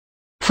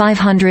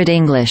500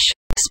 English.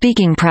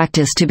 Speaking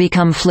practice to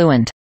become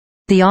fluent.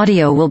 The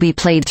audio will be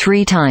played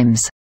 3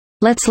 times.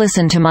 Let's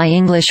listen to my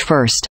English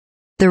first.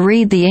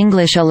 Read the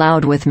English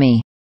aloud with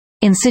me.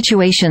 In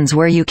situations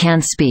where you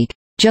can't speak,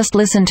 just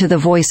listen to the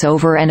voice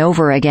over and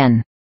over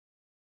again.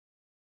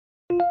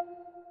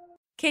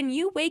 Can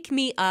you wake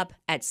me up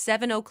at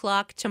 7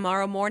 o'clock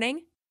tomorrow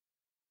morning?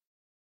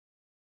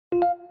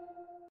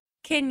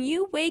 Can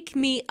you wake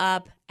me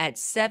up at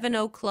 7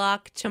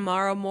 o'clock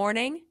tomorrow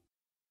morning?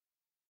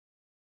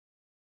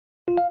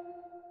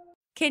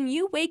 Can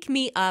you wake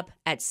me up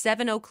at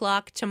 7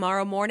 o'clock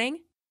tomorrow morning?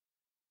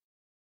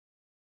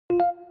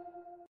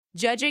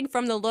 Judging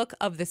from the look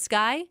of the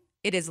sky,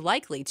 it is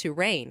likely to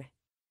rain.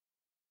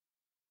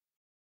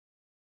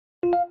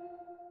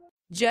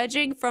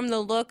 Judging from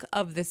the look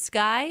of the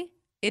sky,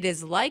 it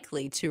is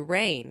likely to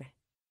rain.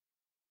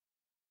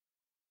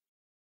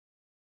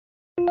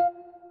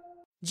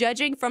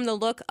 Judging from the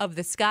look of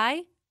the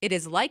sky, it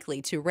is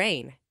likely to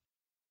rain.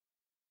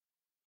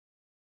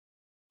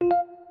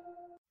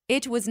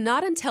 It was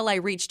not until I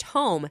reached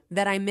home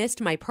that I missed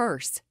my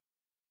purse.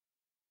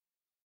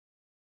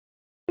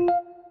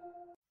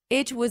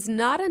 It was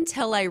not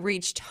until I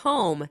reached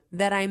home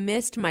that I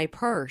missed my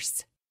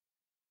purse.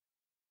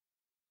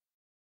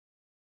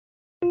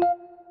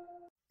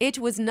 It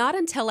was not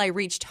until I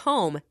reached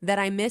home that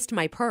I missed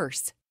my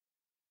purse.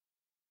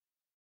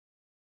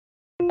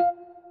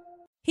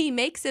 He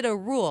makes it a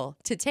rule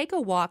to take a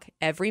walk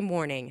every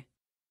morning.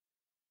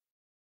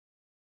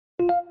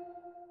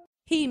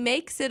 He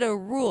makes it a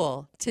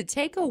rule to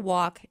take a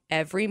walk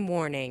every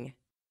morning.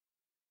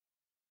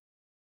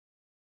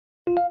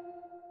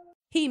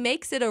 He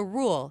makes it a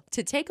rule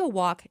to take a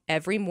walk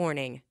every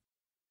morning.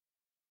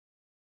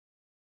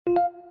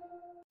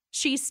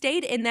 She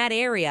stayed in that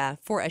area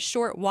for a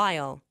short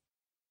while.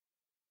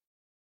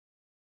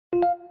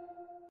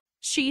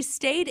 She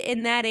stayed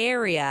in that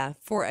area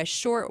for a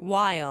short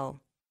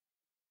while.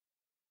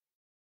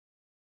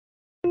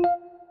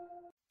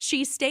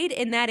 She stayed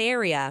in that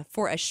area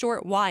for a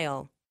short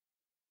while.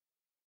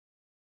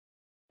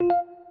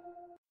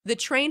 The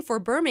train for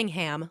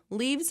Birmingham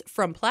leaves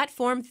from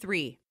platform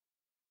 3.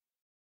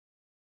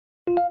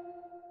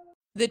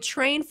 The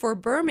train for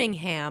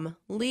Birmingham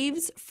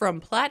leaves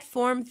from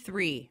platform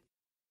 3.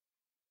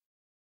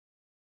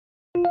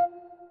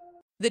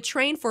 The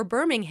train for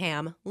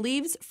Birmingham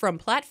leaves from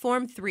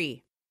platform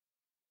 3.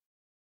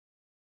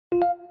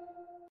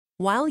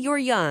 While you're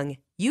young,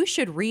 you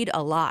should read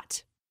a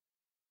lot.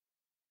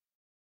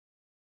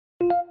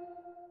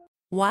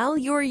 While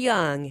you're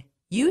young,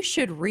 you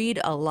should read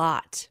a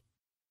lot.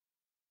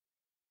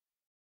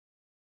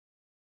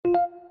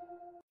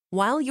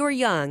 While you're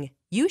young,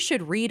 you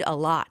should read a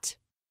lot.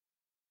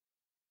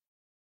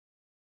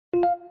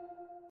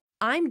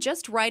 I'm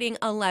just writing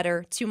a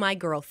letter to my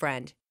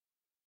girlfriend.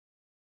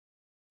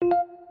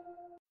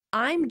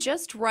 I'm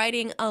just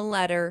writing a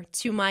letter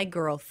to my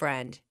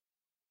girlfriend.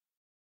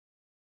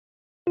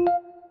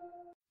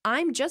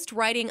 I'm just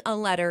writing a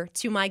letter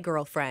to my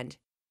girlfriend.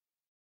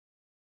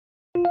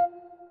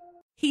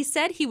 He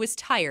said he was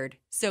tired,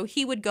 so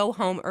he would go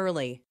home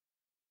early.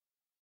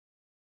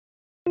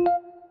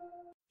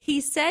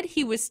 He said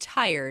he was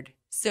tired,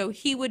 so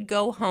he would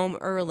go home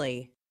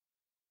early.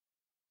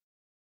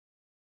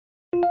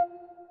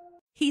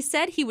 He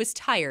said he was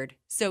tired,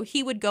 so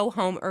he would go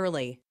home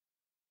early.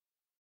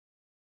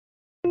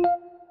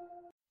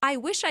 I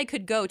wish I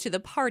could go to the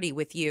party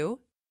with you.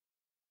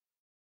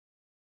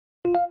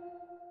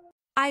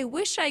 I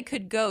wish I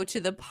could go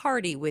to the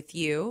party with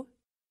you.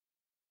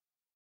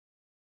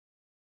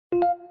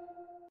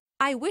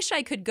 I wish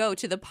I could go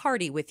to the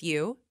party with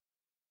you.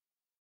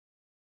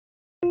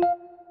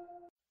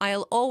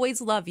 I'll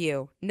always love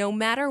you, no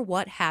matter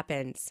what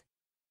happens.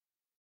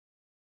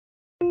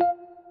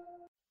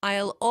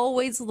 I'll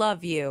always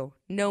love you,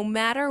 no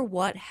matter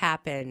what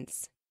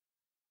happens.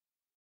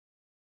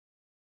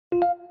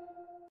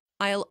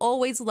 I'll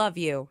always love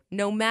you,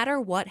 no matter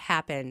what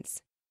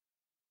happens.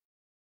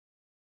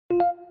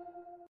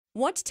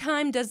 What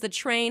time does the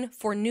train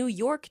for New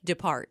York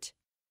depart?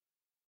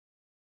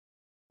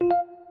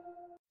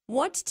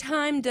 What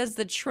time does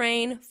the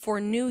train for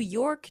New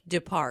York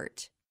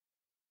depart?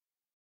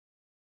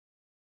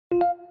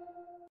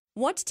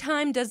 What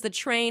time does the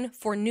train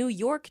for New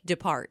York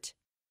depart?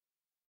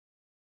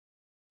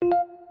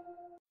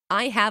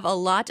 I have a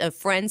lot of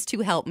friends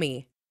to help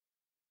me.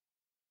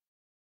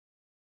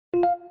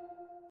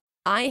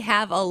 I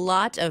have a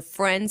lot of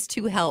friends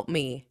to help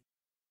me.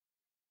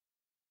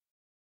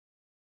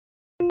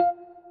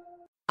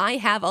 I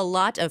have a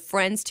lot of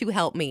friends to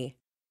help me.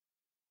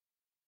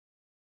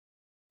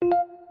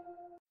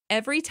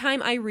 Every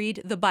time I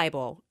read the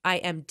Bible, I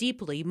am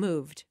deeply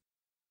moved.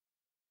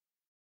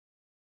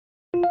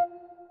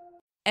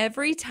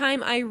 Every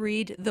time I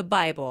read the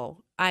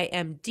Bible, I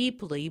am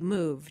deeply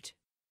moved.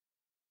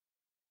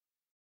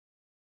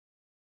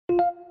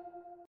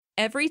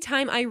 Every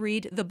time I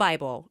read the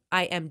Bible,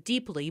 I am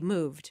deeply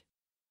moved.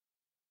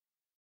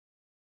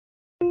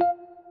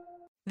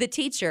 The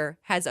teacher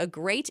has a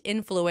great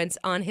influence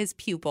on his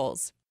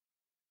pupils.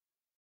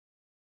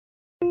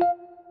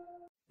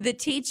 The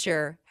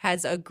teacher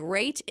has a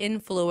great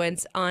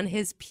influence on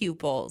his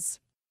pupils.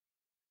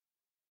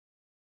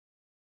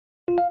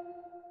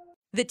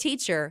 The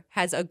teacher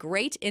has a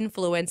great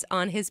influence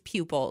on his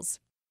pupils.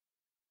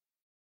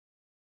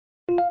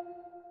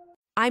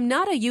 I'm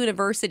not a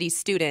university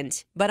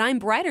student, but I'm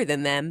brighter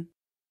than them.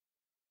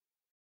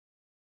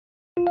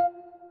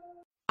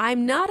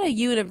 I'm not a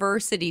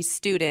university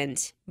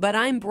student, but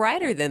I'm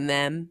brighter than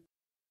them.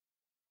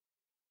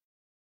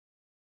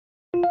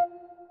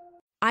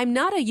 I'm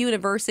not a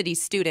university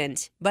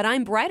student, but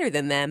I'm brighter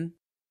than them.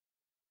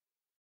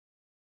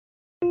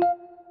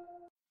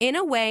 In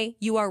a way,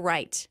 you are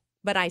right,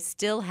 but I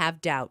still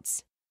have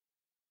doubts.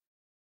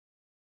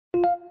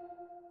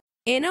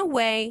 In a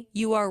way,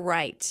 you are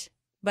right,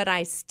 but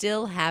I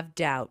still have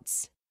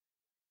doubts.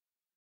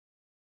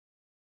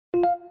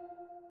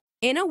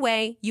 In a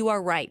way, you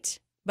are right,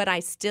 but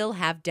I still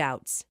have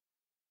doubts.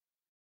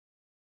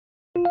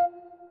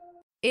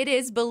 It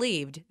is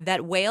believed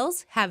that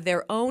whales have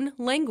their own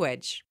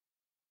language.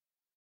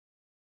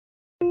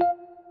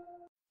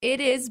 It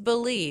is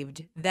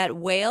believed that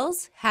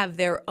whales have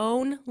their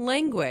own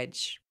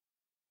language.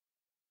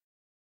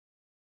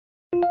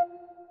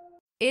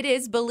 It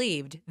is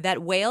believed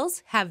that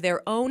whales have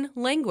their own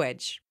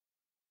language.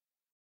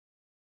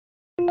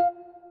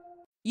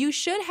 You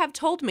should have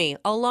told me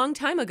a long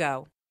time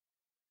ago.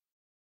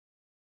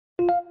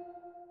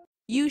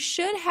 You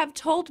should have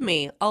told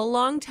me a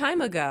long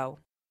time ago.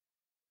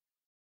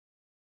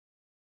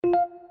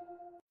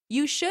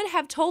 You should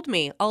have told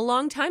me a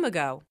long time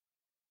ago.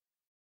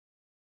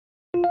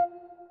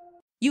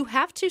 You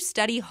have to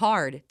study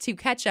hard to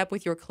catch up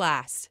with your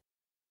class.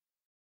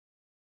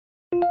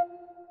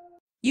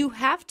 You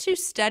have to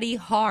study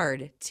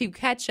hard to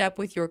catch up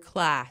with your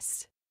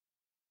class.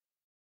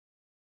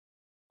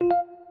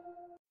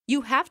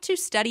 You have to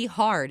study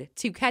hard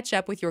to catch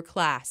up with your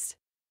class.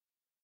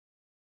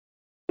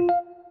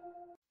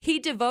 He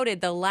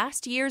devoted the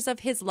last years of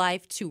his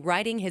life to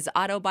writing his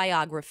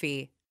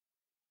autobiography.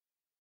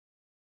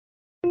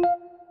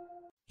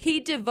 He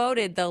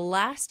devoted the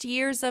last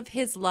years of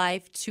his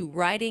life to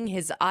writing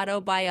his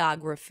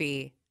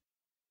autobiography.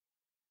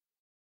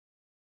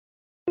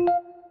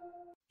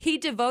 He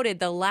devoted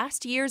the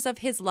last years of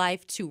his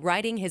life to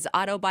writing his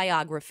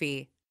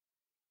autobiography.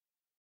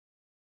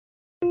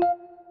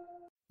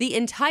 The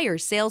entire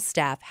sales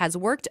staff has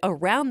worked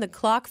around the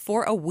clock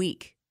for a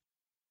week.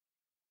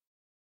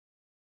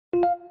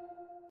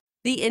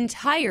 The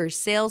entire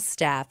sales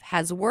staff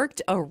has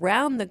worked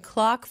around the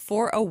clock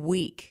for a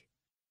week.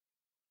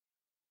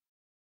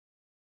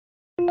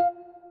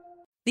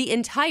 The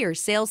entire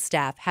sales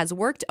staff has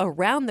worked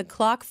around the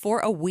clock for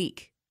a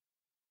week.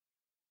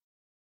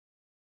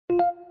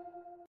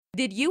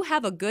 Did you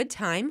have a good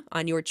time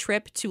on your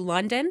trip to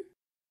London?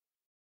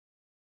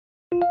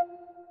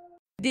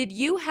 Did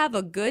you have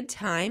a good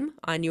time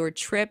on your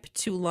trip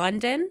to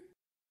London?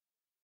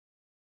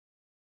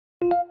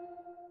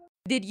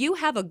 Did you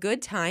have a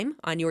good time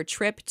on your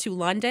trip to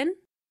London?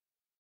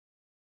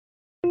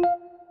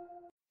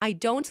 I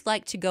don't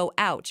like to go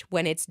out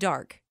when it's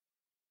dark.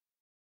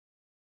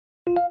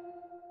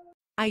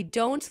 I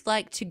don't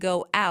like to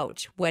go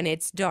out when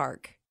it's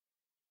dark.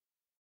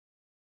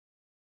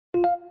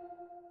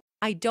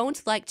 I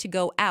don't like to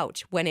go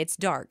out when it's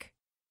dark.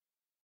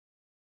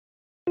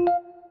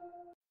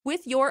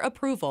 With your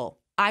approval,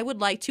 I would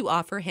like to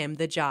offer him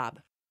the job.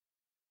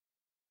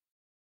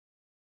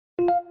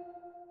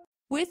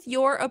 With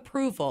your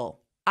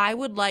approval, I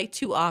would like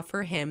to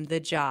offer him the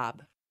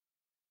job.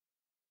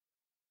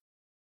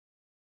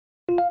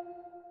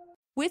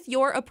 With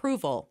your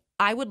approval,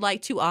 I would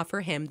like to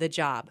offer him the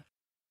job.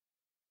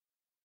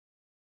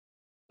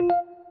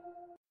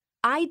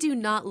 I do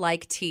not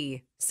like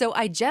tea, so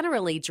I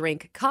generally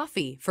drink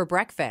coffee for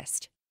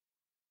breakfast.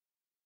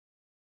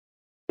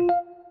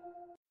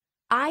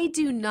 I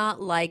do not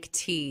like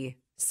tea,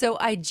 so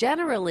I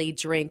generally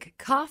drink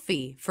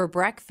coffee for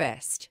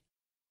breakfast.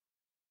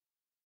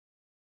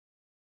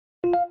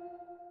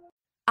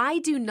 I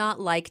do not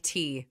like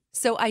tea,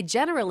 so I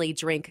generally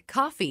drink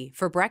coffee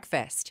for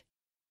breakfast.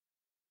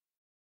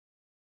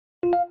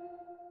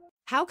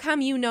 How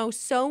come you know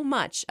so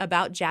much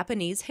about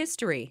Japanese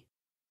history?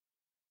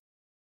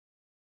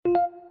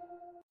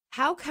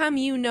 How come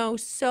you know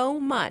so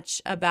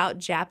much about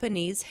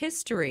Japanese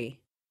history?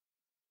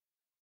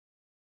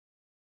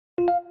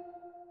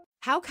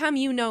 How come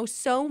you know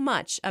so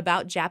much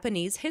about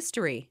Japanese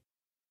history?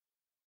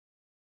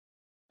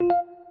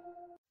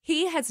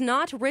 He has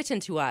not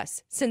written to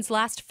us since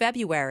last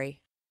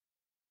February.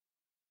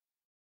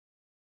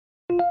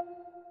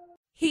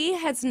 He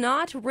has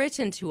not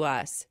written to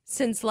us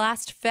since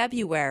last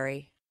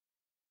February.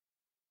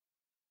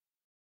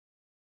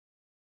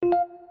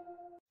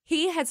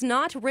 He has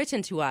not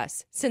written to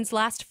us since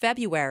last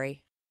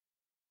February.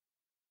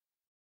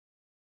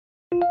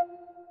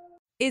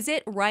 Is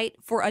it right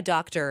for a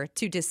doctor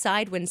to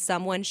decide when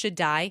someone should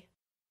die?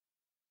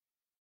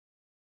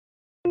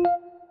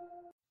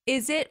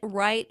 Is it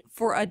right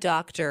for a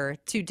doctor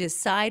to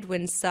decide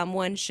when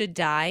someone should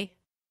die?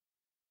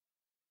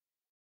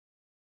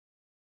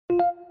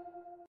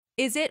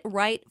 Is it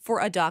right for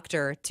a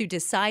doctor to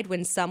decide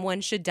when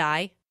someone should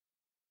die?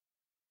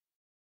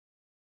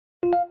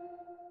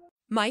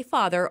 My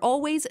father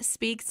always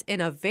speaks in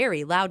a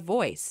very loud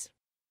voice.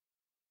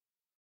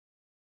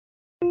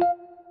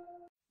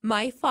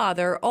 My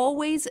father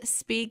always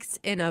speaks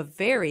in a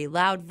very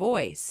loud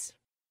voice.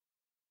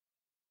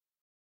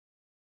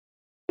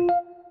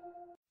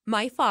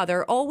 My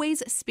father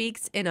always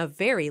speaks in a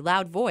very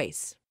loud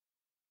voice.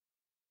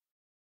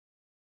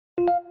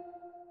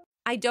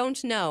 I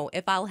don't know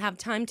if I'll have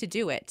time to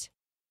do it.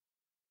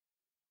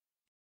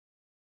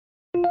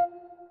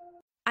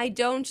 I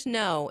don't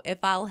know if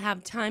I'll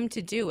have time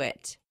to do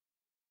it.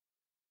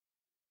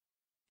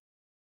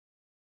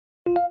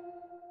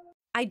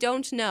 I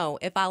don't know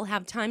if I'll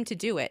have time to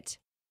do it.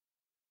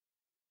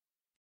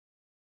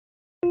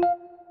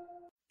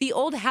 The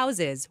old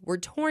houses were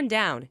torn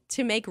down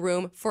to make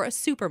room for a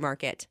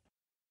supermarket.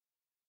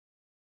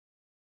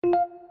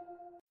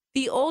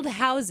 The old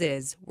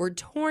houses were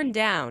torn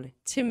down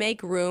to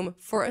make room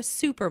for a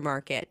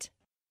supermarket.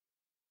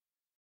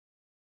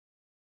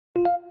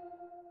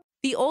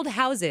 The old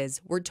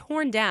houses were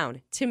torn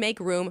down to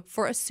make room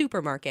for a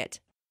supermarket.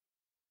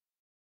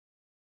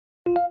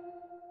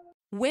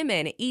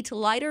 Women eat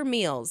lighter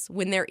meals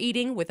when they're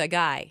eating with a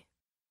guy.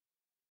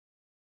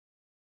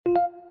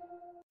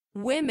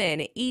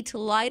 Women eat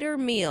lighter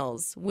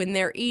meals when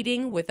they're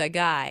eating with a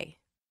guy.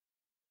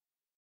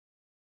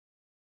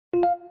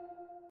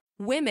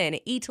 Women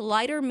eat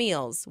lighter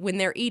meals when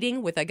they're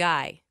eating with a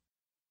guy.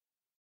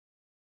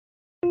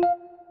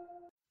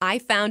 I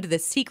found the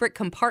secret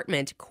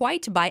compartment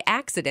quite by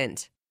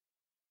accident.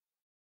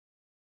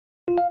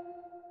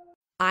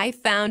 I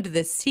found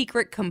the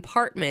secret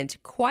compartment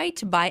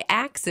quite by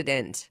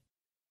accident.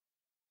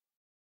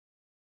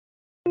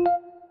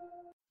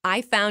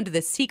 I found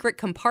the secret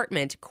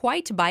compartment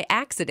quite by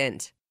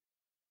accident.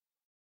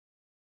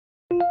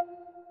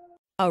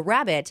 A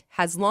rabbit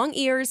has long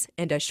ears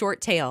and a short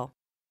tail.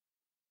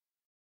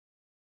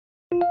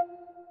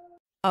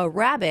 A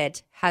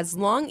rabbit has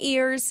long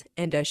ears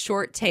and a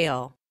short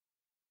tail.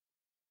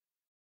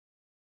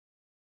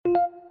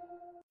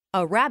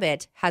 A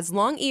rabbit has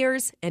long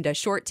ears and a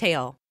short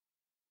tail.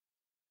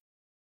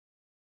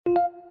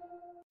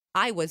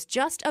 I was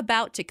just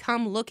about to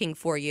come looking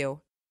for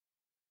you.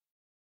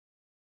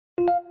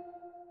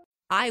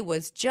 I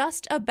was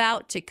just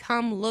about to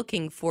come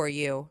looking for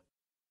you.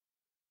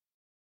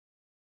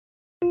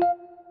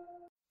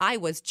 I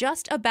was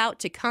just about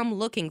to come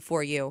looking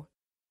for you.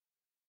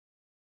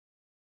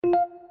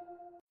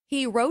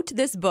 He wrote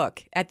this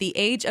book at the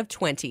age of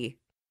 20.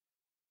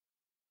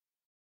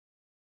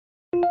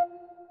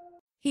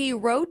 He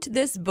wrote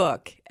this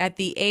book at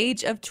the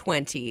age of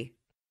 20.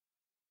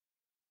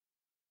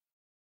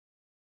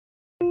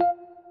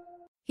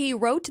 He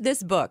wrote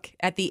this book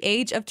at the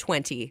age of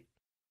 20.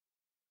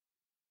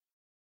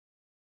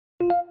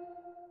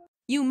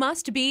 You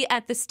must be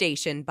at the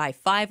station by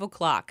 5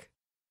 o'clock.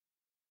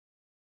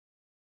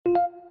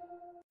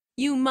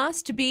 You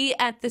must be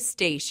at the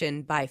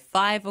station by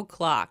 5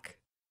 o'clock.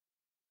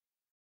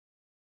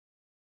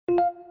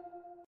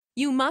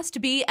 You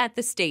must be at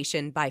the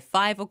station by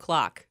 5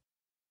 o'clock.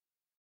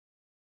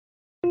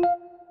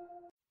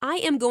 I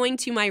am going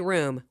to my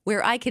room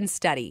where I can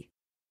study.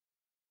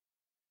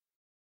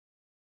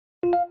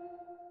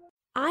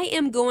 I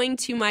am going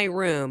to my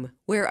room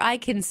where I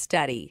can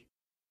study.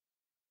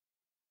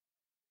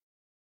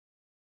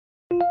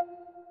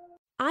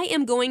 I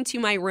am going to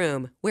my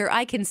room where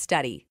I can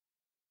study.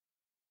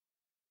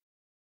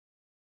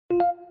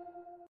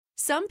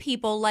 Some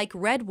people like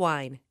red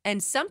wine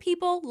and some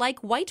people like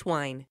white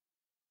wine.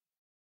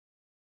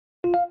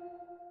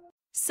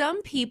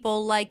 Some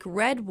people like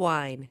red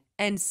wine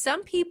and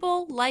some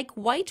people like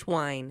white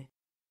wine.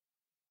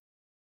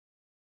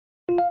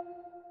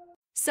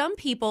 Some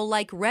people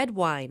like red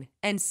wine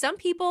and some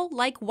people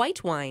like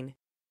white wine.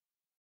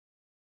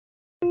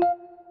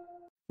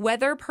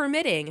 Weather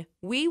permitting,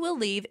 we will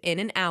leave in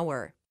an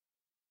hour.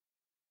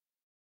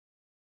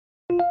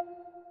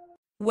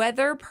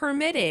 Weather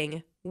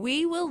permitting,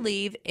 we will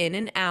leave in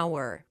an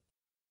hour.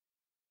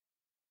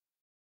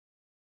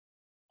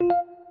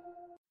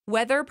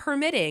 Weather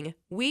permitting,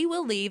 we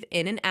will leave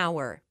in an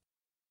hour.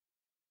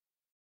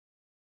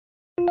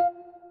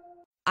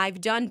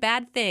 I've done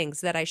bad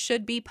things that I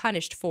should be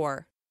punished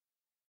for.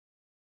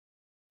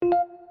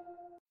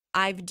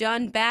 I've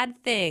done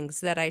bad things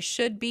that I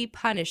should be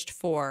punished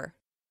for.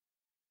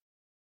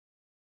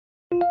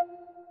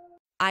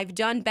 I've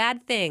done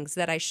bad things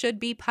that I should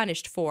be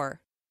punished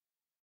for.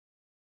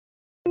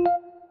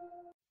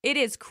 It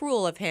is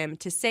cruel of him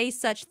to say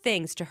such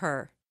things to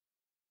her.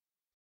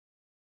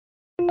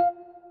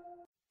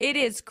 It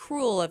is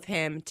cruel of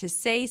him to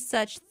say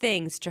such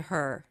things to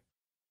her.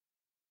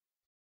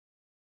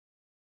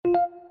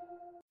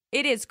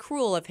 It is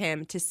cruel of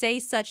him to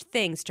say such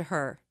things to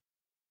her.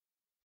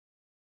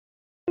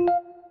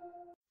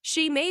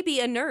 She may be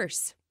a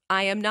nurse.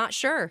 I am not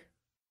sure.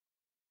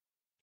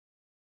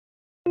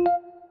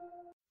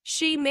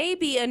 She may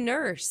be a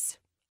nurse.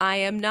 I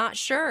am not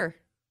sure.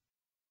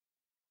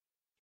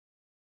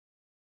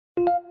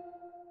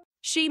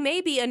 She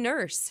may be a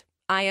nurse.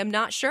 I am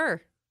not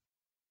sure.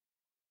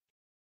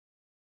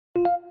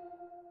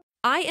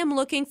 I am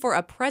looking for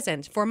a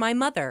present for my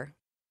mother.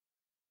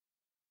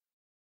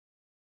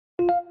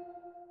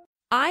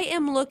 I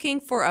am looking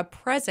for a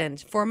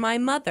present for my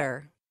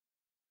mother.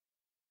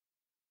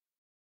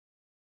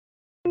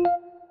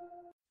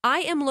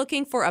 I am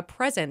looking for a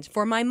present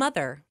for my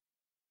mother.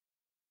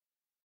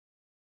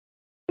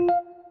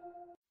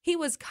 He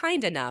was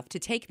kind enough to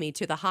take me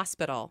to the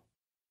hospital.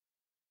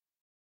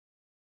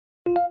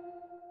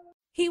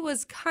 He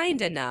was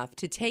kind enough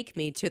to take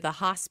me to the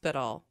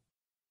hospital.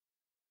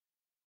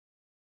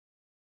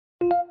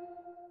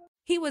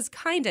 He was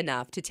kind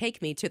enough to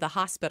take me to the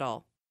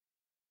hospital.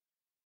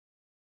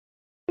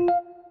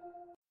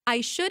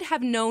 I should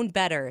have known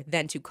better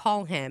than to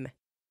call him.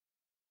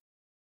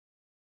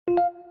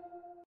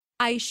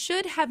 I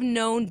should have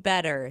known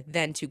better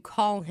than to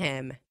call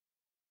him.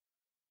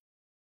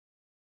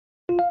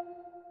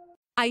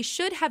 I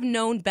should have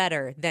known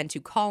better than to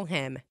call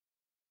him.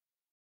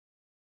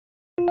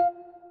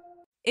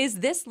 Is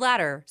this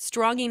ladder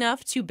strong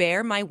enough to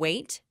bear my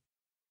weight?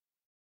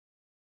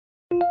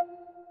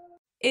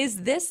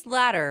 Is this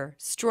ladder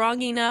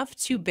strong enough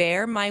to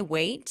bear my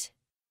weight?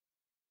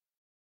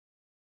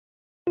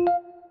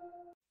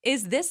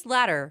 Is this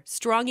ladder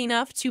strong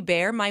enough to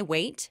bear my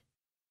weight?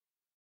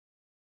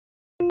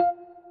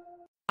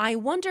 I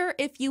wonder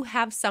if you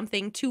have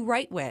something to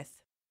write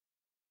with.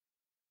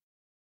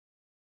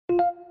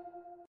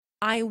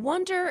 I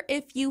wonder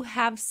if you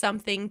have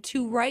something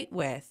to write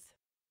with.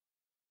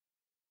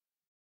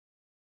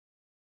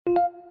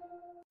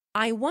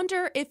 I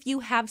wonder if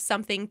you have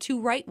something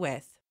to write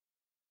with.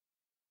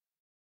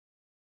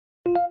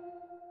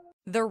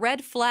 The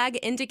red flag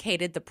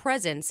indicated the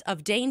presence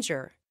of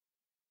danger.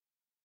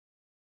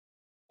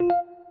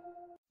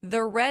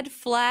 The red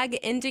flag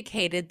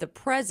indicated the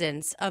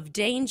presence of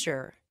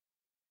danger.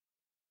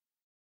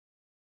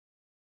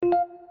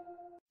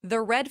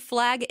 The red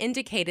flag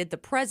indicated the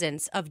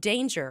presence of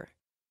danger.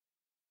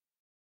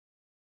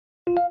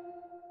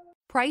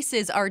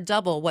 Prices are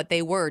double what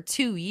they were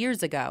 2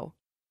 years ago.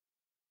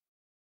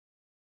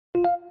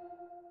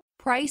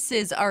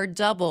 Prices are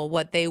double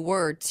what they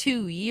were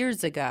 2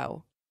 years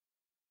ago.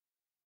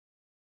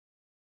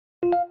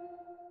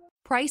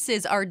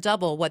 Prices are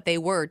double what they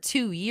were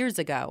 2 years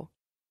ago.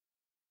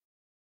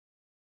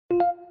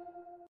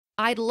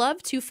 I'd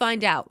love to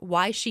find out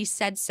why she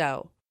said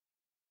so.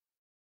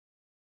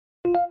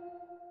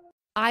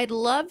 I'd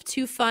love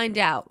to find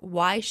out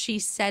why she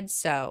said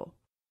so.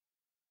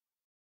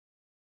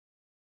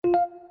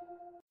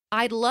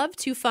 I'd love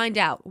to find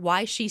out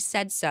why she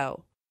said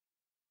so.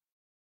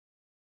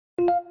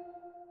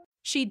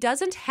 She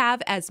doesn't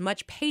have as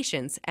much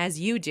patience as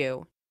you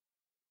do.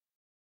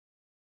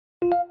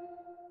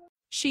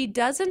 She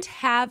doesn't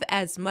have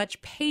as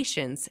much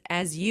patience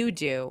as you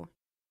do.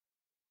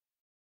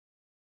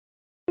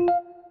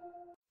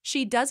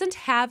 She doesn't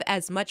have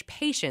as much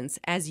patience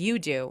as you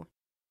do.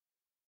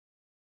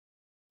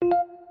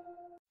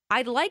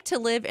 I'd like to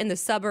live in the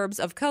suburbs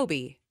of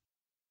Kobe.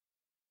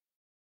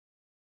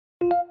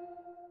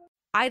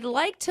 I'd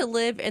like to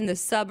live in the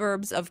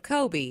suburbs of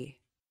Kobe.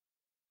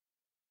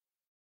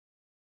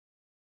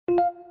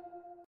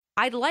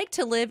 I'd like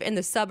to live in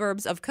the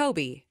suburbs of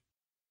Kobe.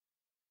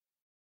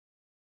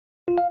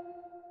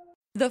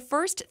 The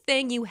first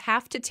thing you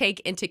have to take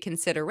into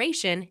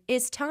consideration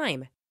is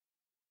time.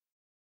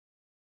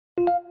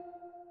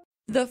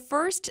 The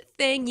first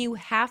thing you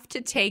have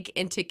to take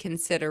into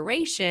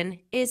consideration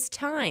is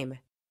time.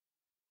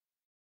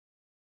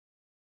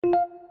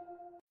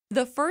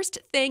 The first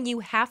thing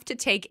you have to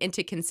take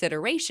into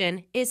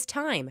consideration is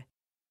time.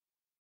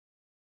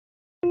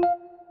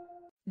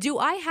 Do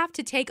I have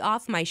to take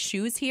off my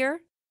shoes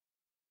here?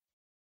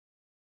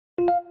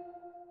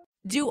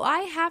 Do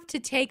I have to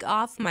take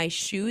off my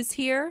shoes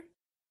here?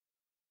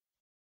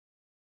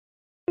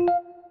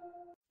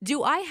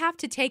 Do I have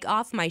to take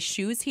off my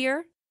shoes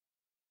here?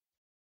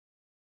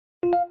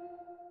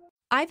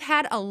 I've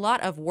had a lot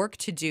of work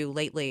to do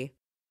lately.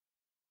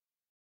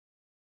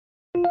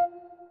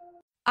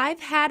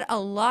 I've had a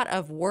lot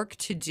of work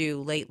to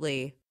do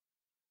lately.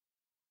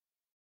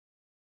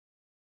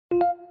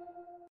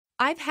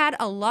 I've had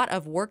a lot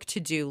of work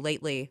to do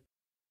lately.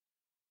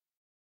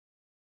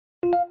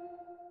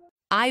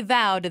 I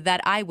vowed that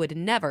I would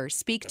never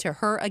speak to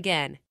her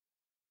again.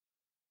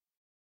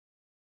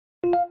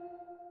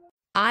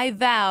 I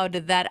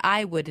vowed that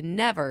I would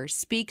never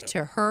speak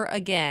to her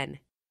again.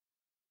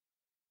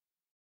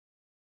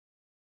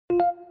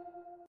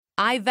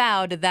 I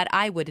vowed that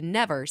I would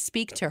never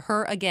speak to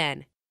her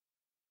again.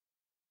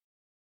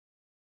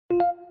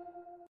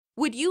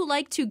 Would you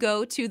like to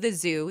go to the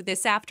zoo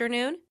this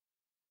afternoon?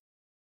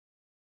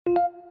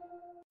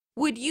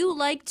 Would you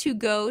like to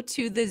go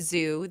to the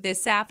zoo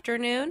this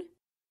afternoon?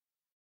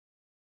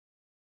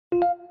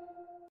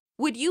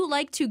 Would you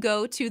like to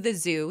go to the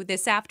zoo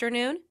this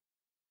afternoon?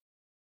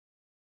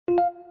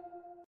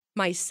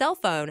 My cell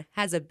phone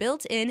has a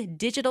built-in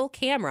digital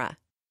camera.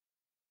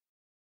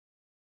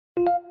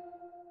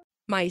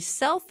 My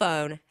cell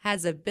phone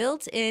has a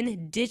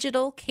built-in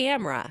digital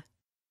camera.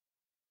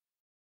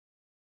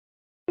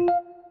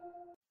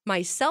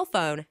 My cell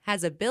phone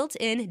has a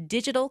built-in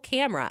digital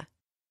camera.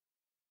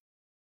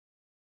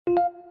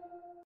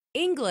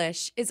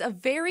 English is a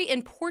very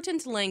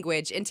important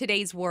language in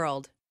today's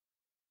world.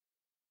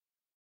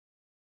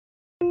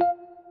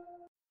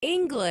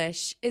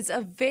 English is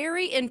a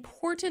very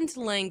important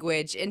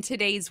language in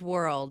today's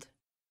world.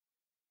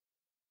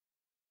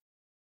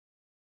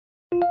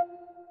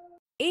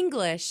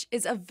 English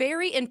is a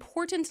very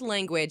important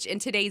language in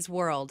today's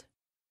world.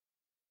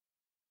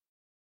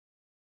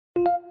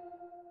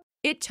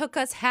 It took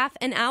us half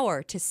an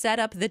hour to set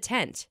up the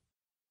tent.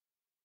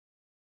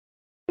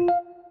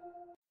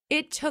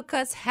 It took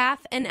us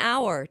half an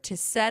hour to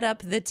set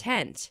up the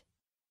tent.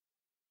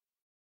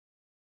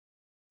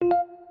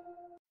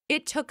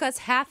 It took us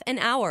half an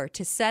hour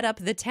to set up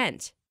the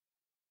tent.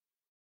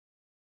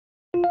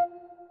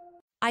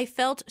 I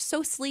felt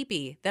so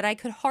sleepy that I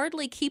could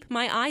hardly keep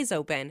my eyes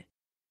open.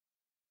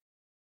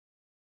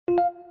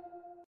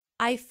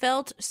 I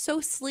felt so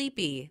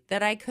sleepy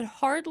that I could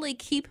hardly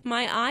keep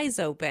my eyes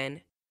open.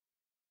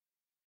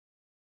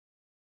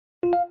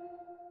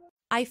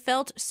 I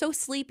felt so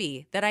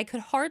sleepy that I could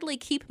hardly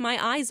keep my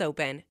eyes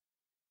open.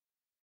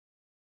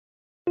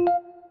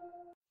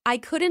 I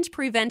couldn't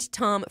prevent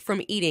Tom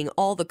from eating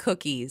all the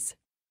cookies.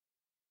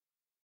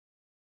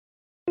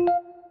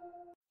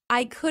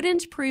 I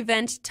couldn't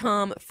prevent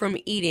Tom from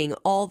eating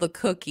all the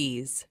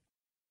cookies.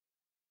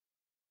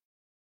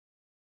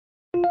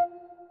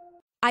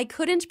 I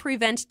couldn't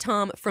prevent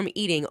Tom from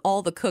eating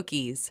all the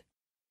cookies.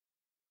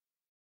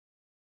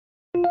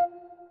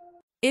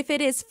 If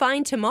it is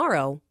fine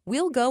tomorrow,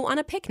 we'll go on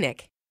a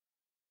picnic.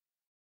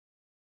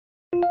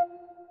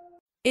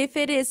 If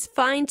it is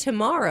fine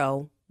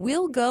tomorrow,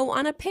 we'll go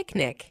on a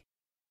picnic.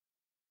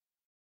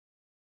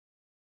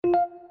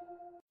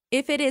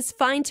 If it is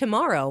fine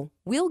tomorrow,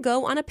 we'll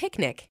go on a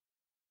picnic.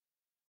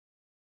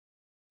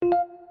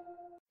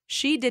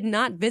 She did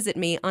not visit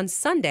me on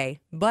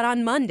Sunday, but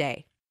on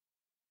Monday.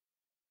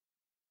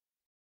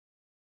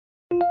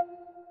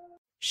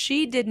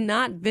 She did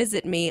not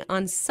visit me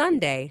on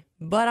Sunday,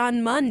 but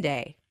on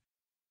Monday.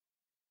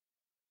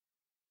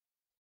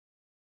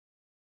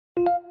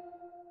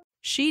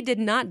 She did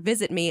not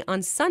visit me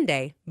on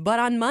Sunday, but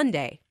on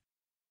Monday.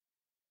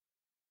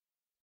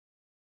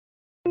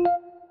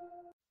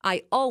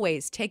 I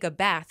always take a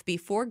bath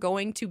before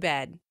going to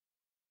bed.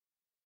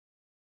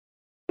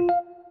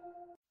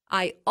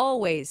 I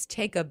always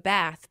take a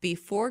bath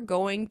before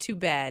going to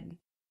bed.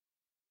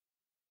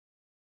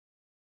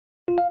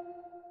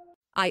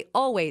 I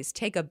always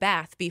take a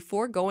bath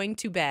before going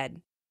to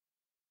bed.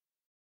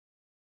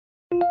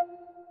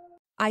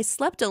 I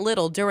slept a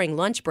little during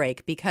lunch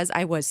break because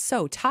I was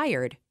so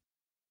tired.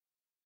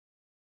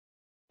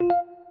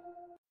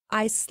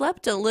 I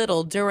slept a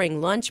little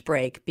during lunch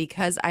break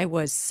because I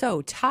was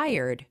so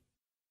tired.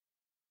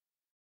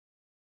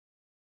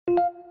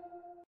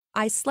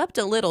 I slept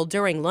a little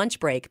during lunch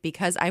break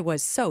because I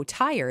was so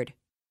tired.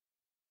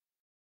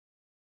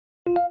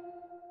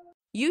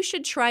 You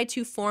should try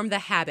to form the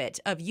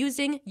habit of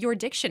using your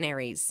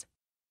dictionaries.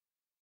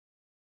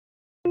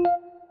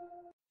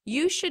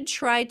 You should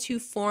try to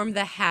form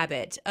the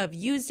habit of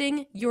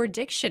using your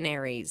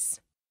dictionaries.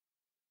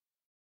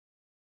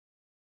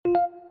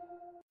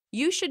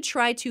 You should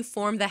try to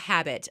form the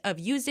habit of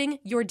using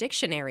your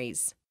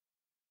dictionaries.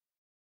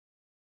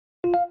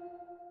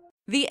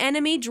 The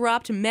enemy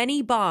dropped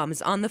many bombs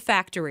on the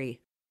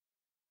factory.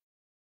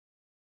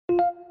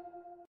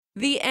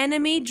 The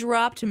enemy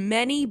dropped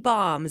many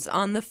bombs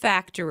on the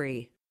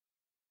factory.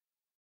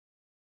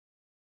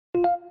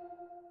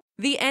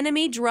 The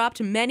enemy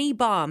dropped many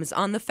bombs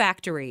on the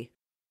factory.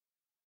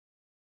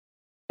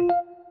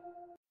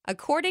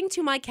 According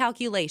to my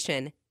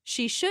calculation,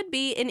 she should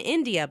be in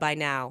India by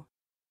now.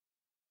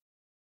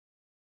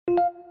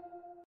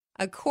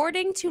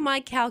 According to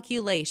my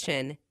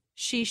calculation,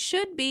 she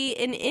should be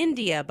in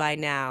India by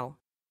now.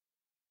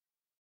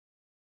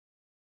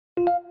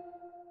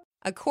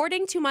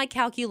 According to my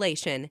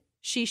calculation,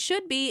 she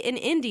should be in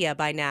India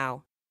by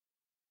now.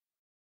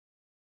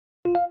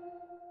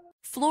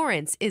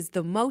 Florence is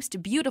the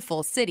most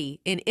beautiful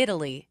city in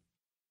Italy.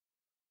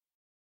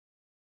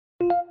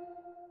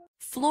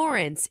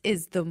 Florence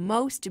is the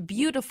most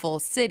beautiful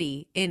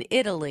city in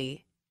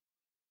Italy.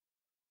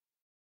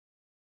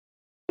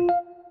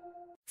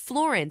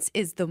 Florence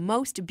is the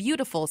most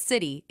beautiful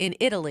city in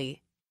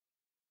Italy.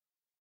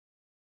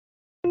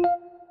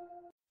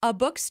 A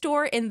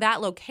bookstore in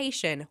that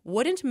location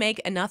wouldn't make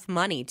enough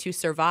money to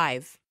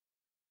survive.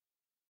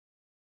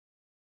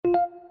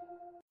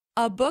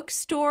 A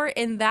bookstore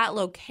in that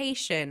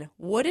location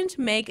wouldn't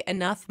make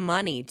enough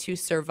money to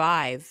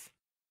survive.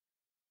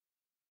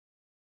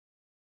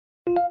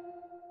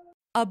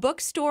 A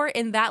bookstore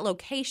in that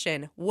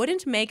location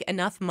wouldn't make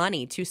enough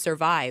money to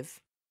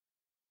survive.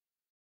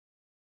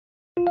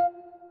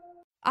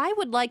 I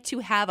would like to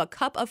have a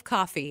cup of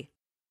coffee.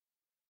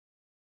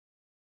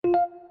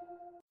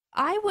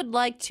 I would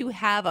like to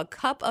have a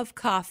cup of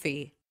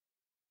coffee.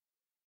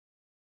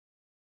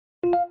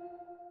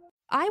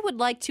 I would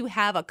like to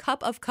have a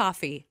cup of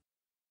coffee.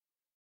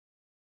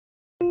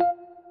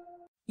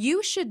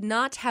 You should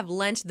not have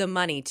lent the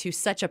money to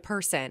such a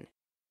person.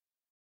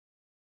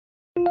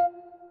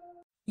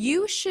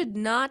 You should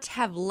not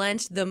have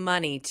lent the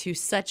money to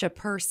such a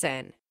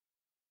person.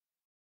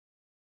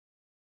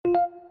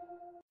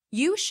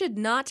 You should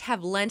not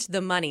have lent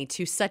the money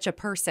to such a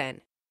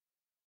person.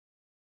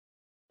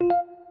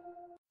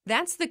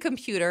 That's the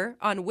computer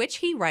on which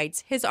he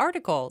writes his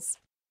articles.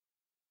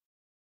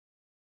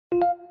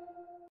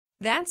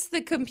 That's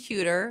the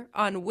computer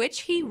on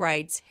which he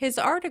writes his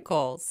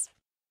articles.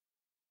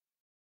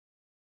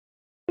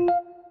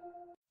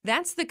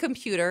 That's the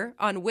computer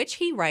on which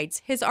he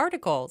writes his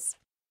articles.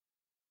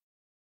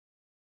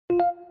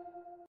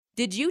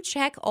 Did you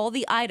check all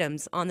the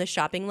items on the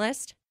shopping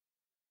list?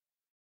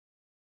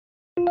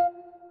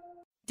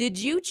 Did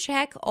you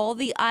check all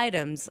the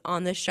items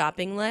on the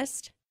shopping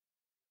list?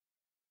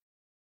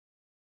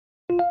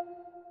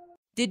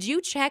 Did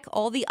you check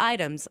all the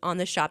items on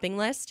the shopping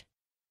list?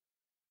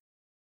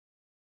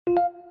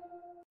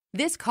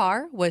 This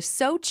car was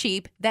so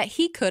cheap that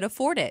he could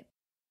afford it.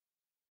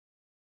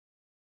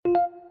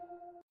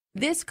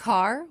 This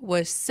car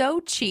was so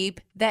cheap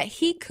that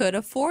he could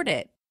afford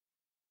it.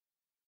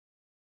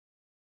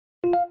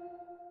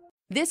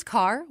 This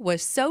car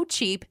was so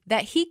cheap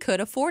that he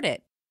could afford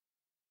it.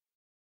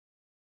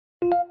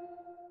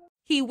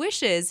 He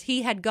wishes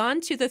he had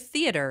gone to the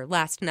theater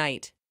last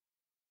night.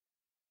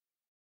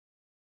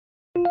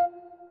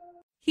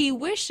 He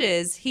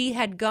wishes he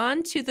had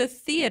gone to the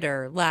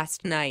theater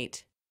last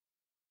night.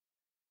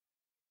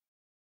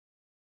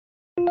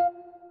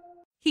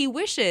 He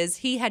wishes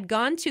he had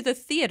gone to the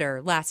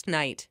theater last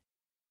night.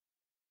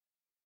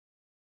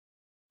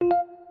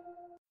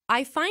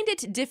 I find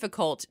it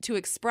difficult to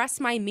express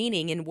my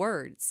meaning in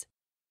words.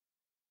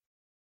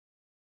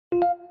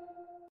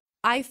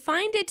 I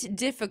find it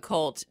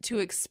difficult to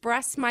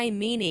express my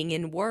meaning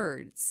in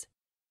words.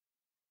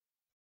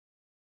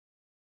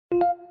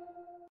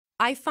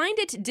 I find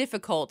it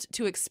difficult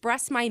to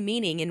express my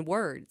meaning in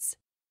words.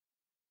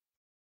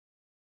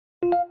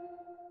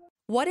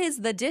 What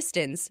is the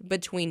distance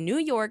between New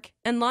York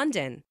and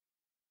London?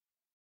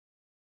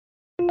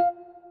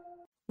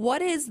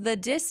 What is the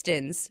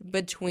distance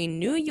between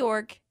New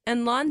York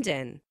and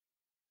London?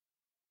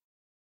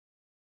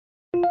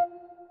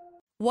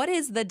 What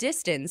is the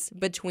distance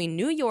between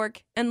New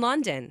York and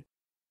London?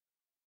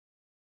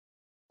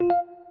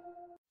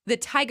 The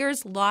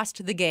Tigers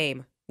lost the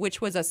game,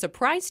 which was a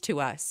surprise to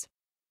us.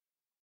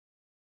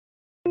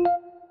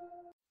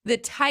 The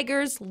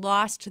Tigers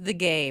lost the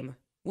game,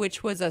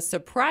 which was a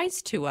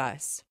surprise to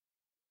us.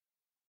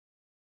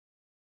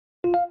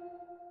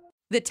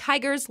 The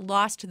Tigers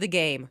lost the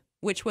game,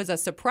 which was a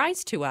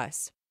surprise to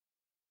us.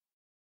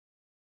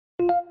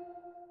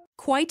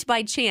 Quite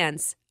by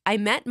chance, I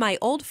met my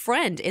old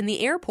friend in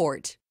the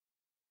airport.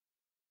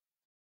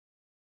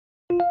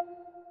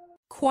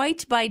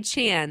 Quite by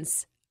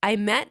chance, I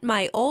met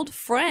my old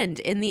friend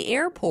in the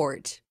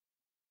airport.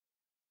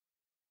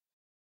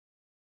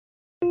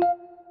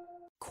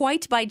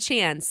 Quite by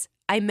chance,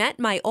 I met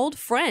my old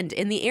friend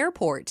in the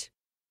airport.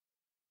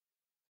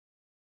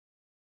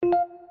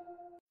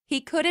 He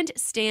couldn't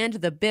stand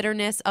the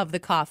bitterness of the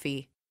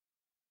coffee.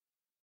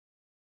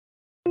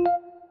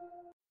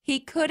 He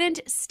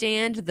couldn't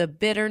stand the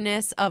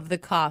bitterness of the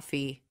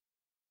coffee.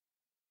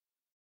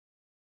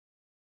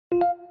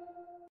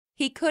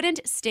 He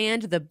couldn't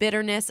stand the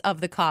bitterness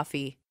of the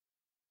coffee.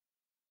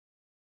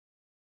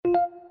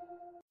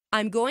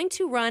 I'm going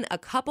to run a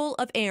couple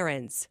of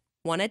errands.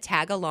 Want to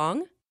tag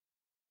along?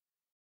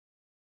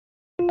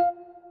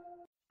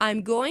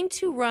 I'm going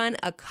to run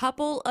a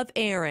couple of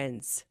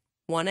errands.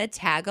 Want to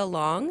tag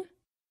along?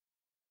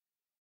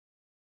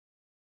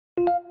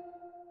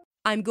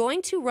 I'm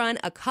going to run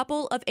a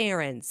couple of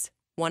errands.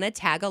 Want to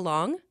tag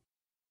along?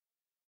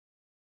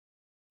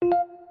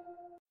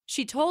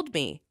 She told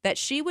me that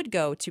she would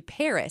go to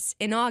Paris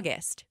in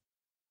August.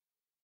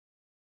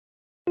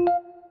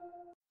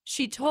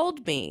 She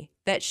told me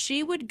that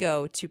she would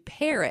go to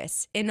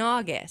Paris in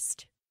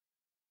August.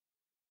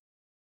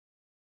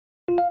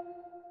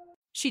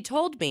 She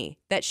told me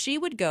that she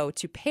would go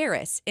to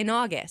Paris in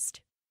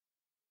August.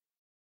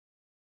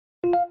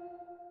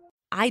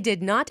 I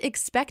did not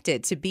expect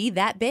it to be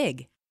that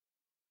big.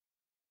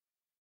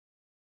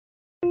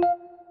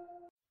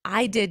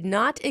 I did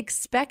not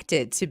expect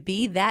it to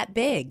be that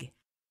big.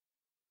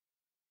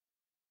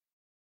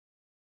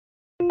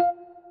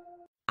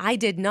 I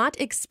did not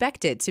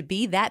expect it to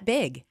be that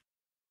big.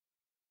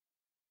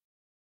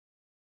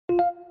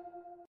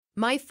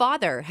 My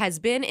father has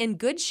been in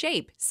good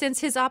shape since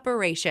his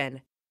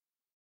operation.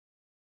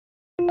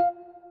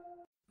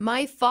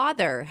 My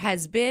father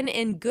has been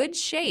in good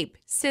shape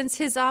since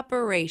his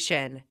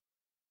operation.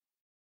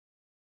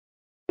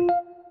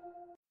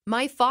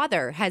 My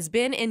father has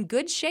been in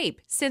good shape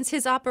since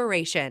his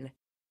operation.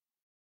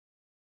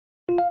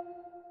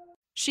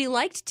 She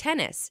liked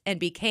tennis and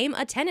became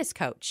a tennis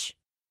coach.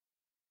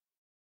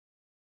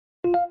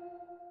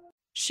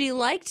 She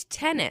liked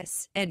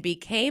tennis and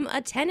became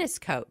a tennis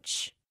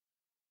coach.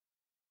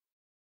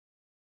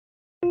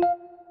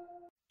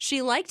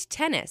 She liked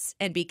tennis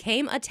and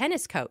became a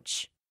tennis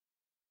coach.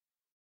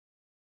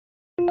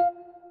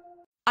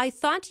 I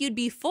thought you'd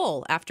be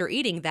full after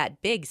eating that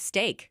big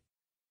steak.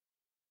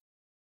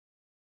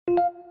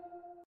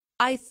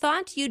 I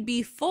thought you'd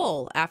be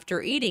full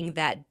after eating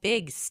that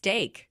big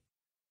steak.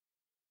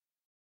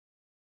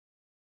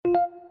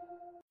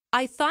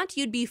 I thought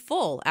you'd be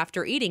full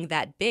after eating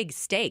that big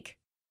steak.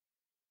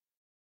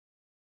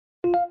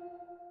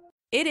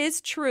 It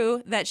is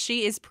true that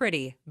she is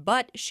pretty,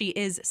 but she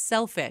is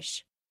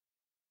selfish.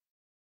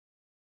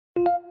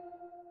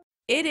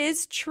 It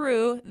is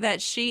true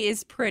that she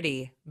is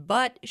pretty,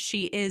 but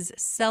she is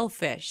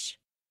selfish.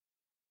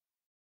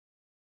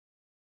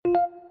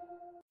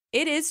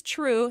 It is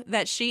true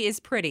that she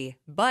is pretty,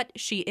 but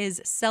she is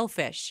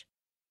selfish.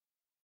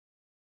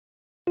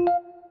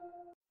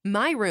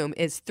 My room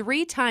is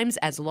 3 times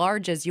as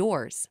large as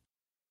yours.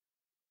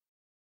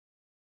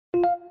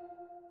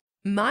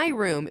 My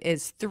room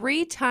is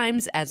 3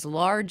 times as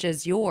large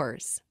as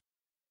yours.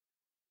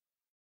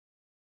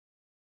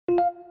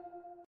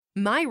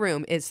 My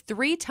room is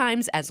 3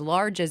 times as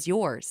large as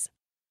yours.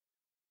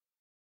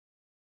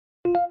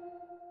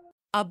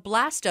 A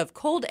blast of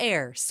cold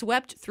air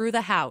swept through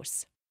the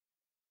house.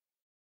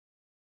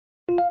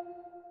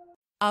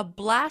 A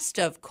blast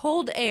of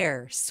cold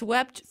air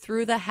swept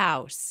through the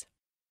house.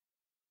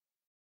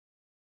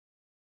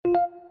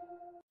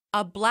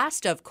 A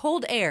blast of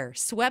cold air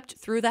swept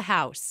through the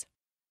house.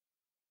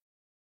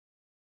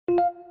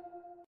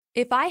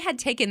 If I had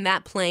taken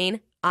that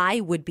plane,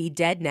 I would be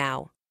dead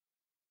now.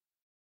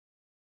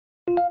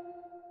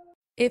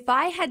 If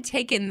I had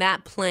taken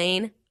that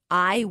plane,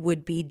 I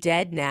would be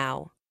dead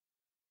now.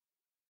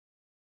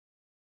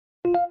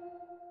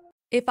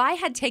 If I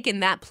had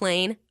taken that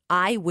plane,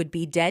 I would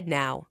be dead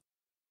now.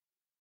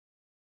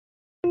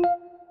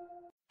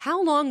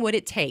 How long would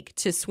it take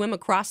to swim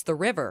across the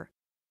river?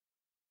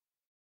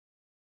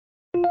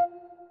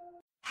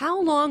 How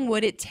long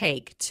would it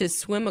take to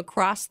swim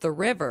across the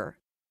river?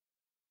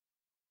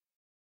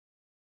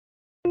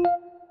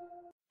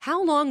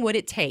 How long would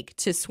it take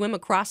to swim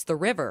across the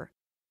river?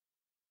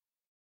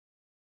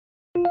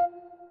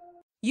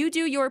 You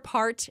do your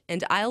part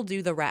and I'll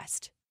do the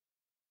rest.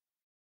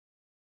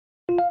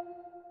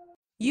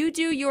 You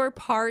do your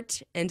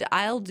part and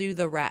I'll do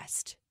the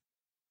rest.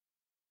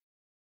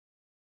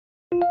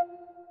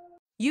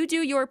 You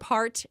do your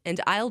part and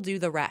I'll do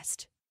the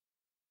rest.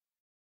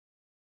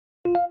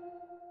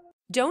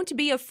 Don't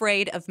be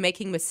afraid of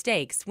making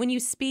mistakes when you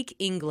speak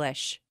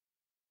English.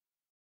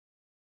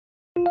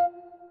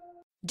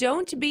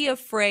 Don't be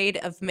afraid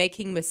of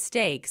making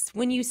mistakes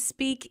when you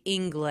speak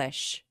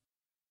English.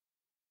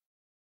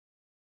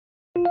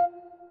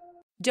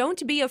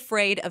 Don't be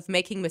afraid of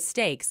making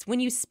mistakes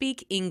when you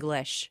speak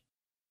English.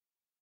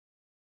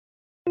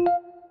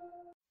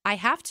 I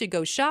have to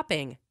go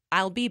shopping.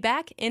 I'll be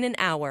back in an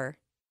hour.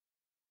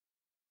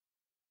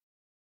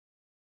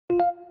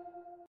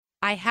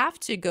 I have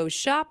to go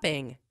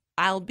shopping.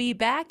 I'll be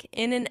back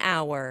in an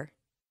hour.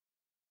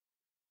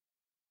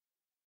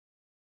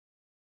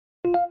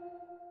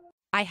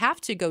 I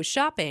have to go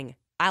shopping.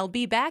 I'll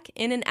be back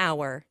in an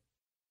hour.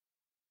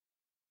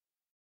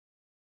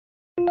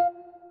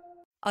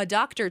 A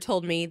doctor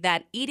told me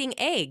that eating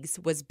eggs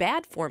was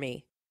bad for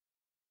me.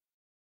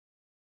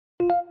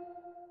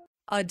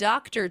 A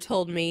doctor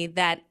told me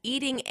that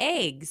eating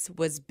eggs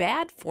was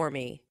bad for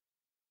me.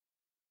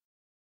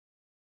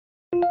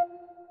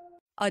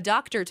 A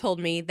doctor told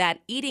me that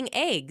eating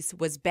eggs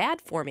was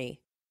bad for me.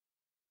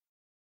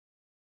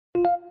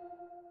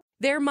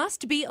 There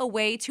must be a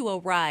way to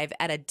arrive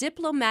at a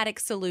diplomatic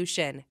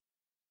solution.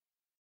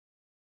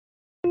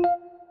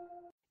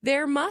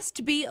 There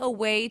must be a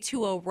way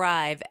to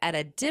arrive at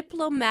a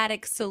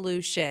diplomatic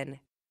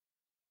solution.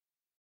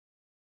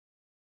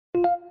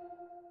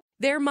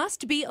 There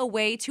must be a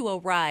way to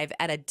arrive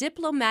at a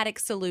diplomatic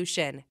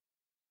solution.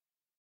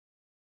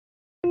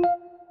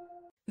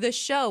 The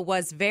show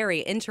was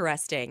very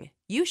interesting.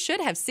 You should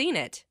have seen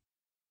it.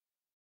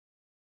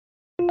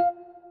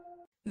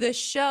 The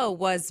show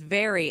was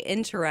very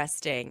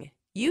interesting.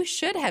 You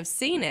should have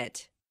seen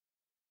it.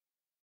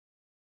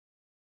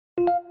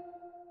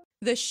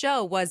 The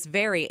show was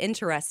very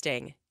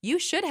interesting. You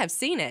should have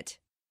seen it.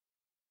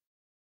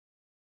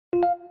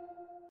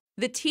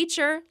 The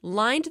teacher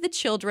lined the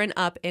children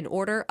up in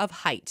order of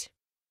height.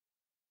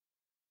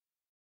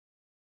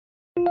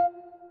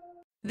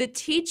 The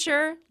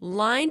teacher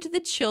lined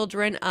the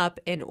children up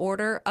in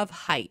order of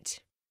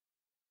height.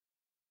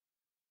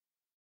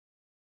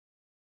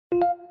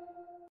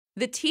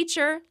 The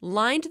teacher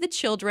lined the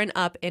children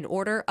up in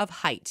order of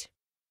height.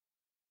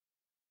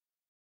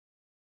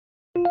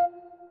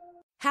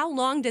 How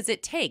long does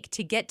it take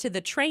to get to the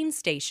train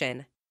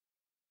station?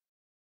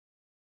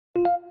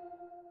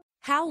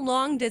 How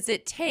long does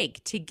it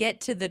take to get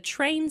to the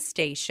train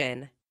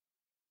station?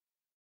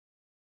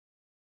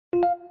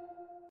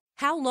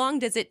 How long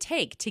does it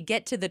take to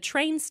get to the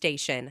train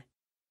station?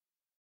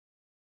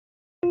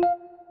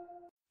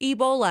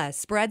 Ebola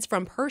spreads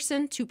from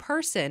person to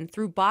person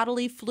through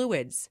bodily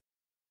fluids.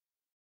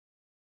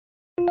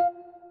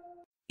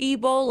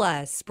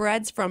 Ebola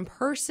spreads from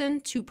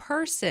person to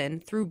person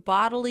through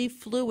bodily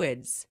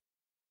fluids.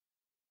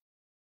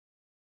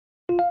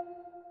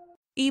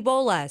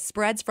 Ebola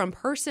spreads from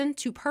person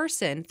to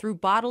person through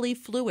bodily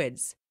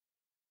fluids.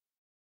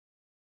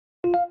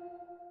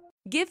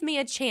 Give me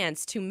a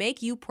chance to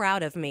make you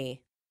proud of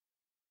me.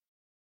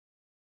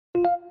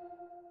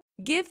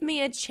 Give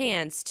me a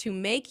chance to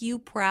make you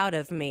proud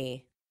of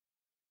me.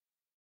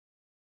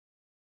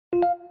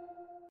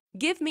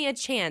 Give me a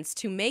chance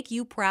to make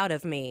you proud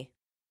of me.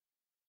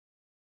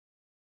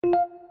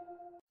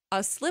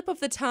 A slip of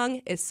the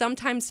tongue is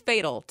sometimes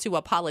fatal to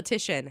a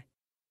politician.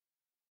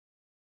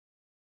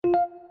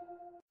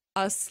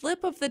 A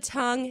slip of the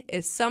tongue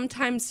is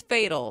sometimes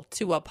fatal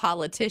to a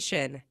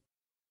politician.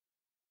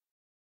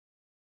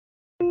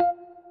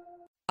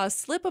 A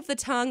slip of the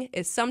tongue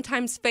is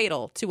sometimes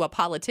fatal to a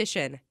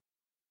politician.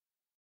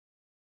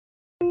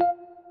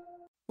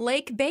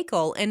 Lake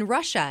Baikal in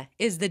Russia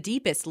is the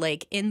deepest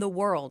lake in the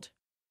world.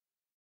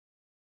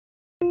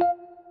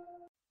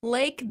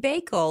 Lake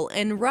Baikal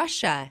in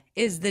Russia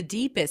is the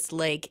deepest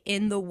lake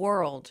in the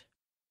world.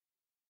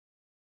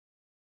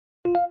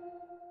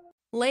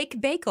 Lake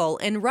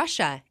Baikal in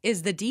Russia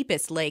is the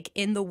deepest lake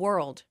in the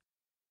world.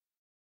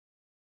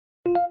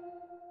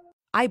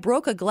 I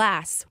broke a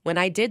glass when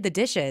I did the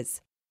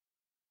dishes.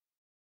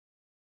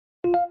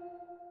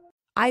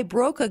 I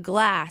broke a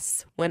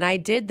glass when I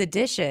did the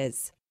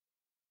dishes.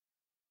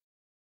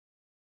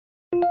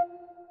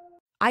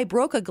 I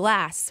broke a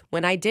glass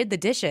when I did the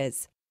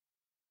dishes.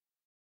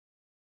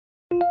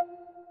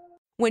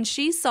 When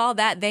she saw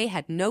that they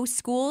had no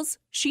schools,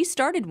 she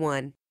started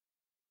one.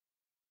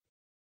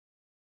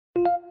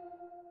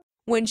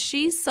 When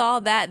she saw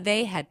that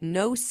they had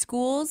no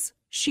schools,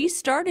 she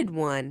started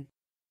one.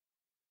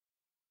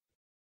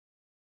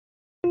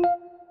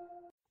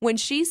 When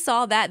she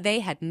saw that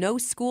they had no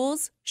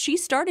schools, she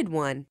started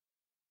one.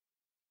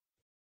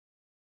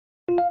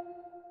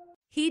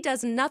 He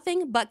does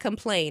nothing but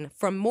complain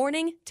from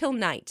morning till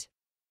night.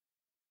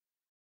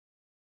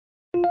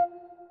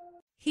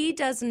 He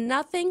does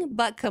nothing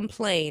but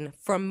complain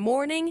from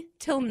morning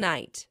till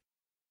night.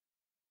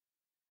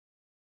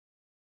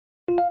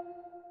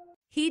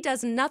 He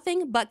does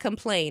nothing but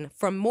complain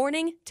from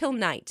morning till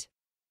night.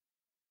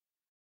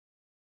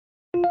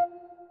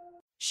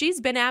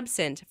 She's been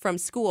absent from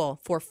school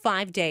for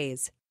 5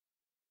 days.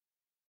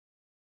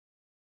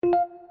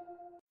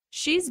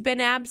 She's been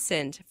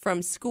absent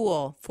from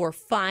school for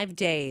 5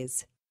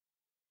 days.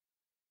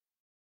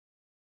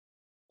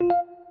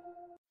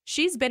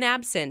 She's been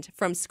absent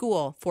from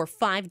school for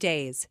 5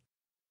 days.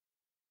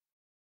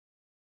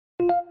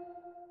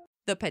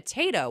 The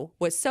potato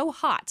was so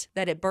hot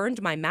that it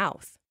burned my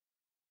mouth.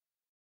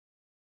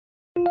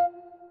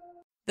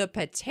 The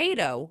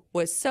potato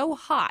was so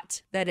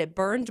hot that it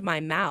burned my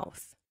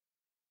mouth.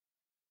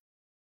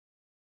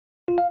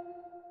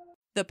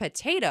 The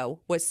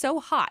potato was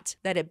so hot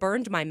that it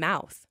burned my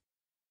mouth.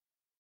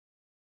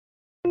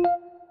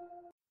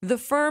 The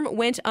firm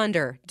went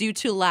under due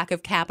to lack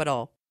of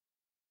capital.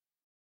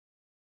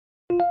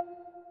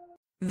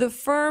 The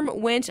firm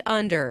went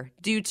under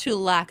due to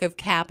lack of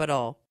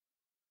capital.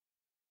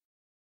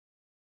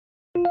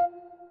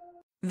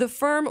 The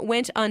firm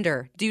went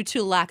under due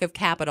to lack of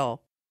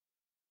capital.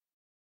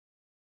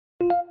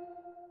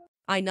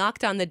 I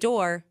knocked on the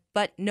door,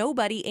 but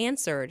nobody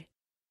answered.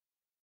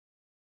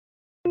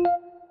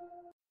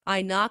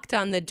 I knocked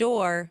on the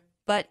door,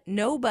 but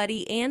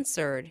nobody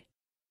answered.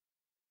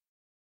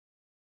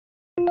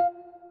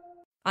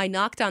 I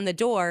knocked on the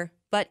door,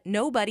 but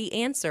nobody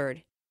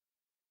answered.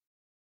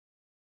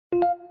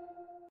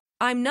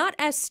 I'm not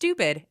as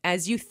stupid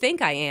as you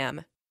think I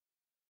am.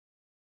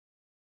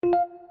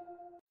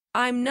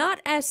 I'm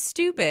not as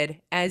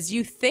stupid as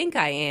you think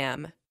I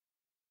am.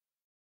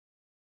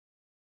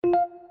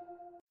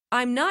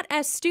 I'm not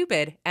as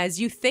stupid as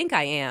you think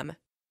I am.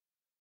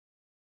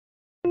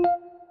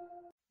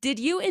 Did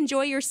you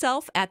enjoy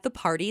yourself at the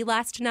party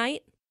last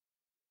night?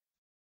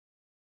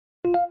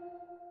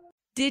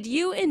 Did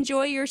you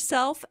enjoy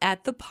yourself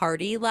at the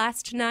party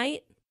last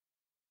night?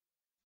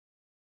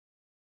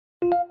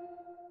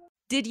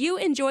 Did you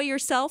enjoy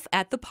yourself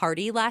at the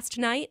party last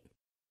night?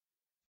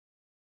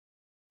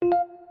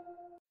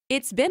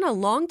 It's been a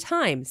long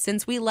time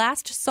since we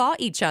last saw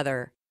each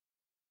other.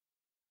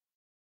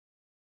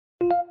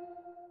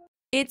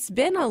 It's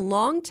been a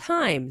long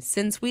time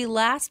since we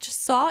last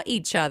saw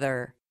each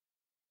other.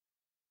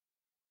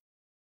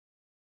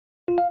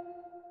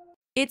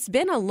 It's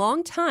been a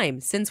long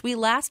time since we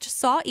last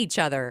saw each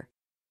other.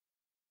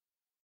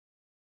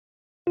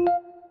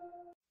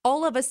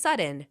 All of a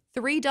sudden,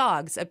 3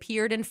 dogs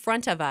appeared in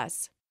front of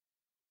us.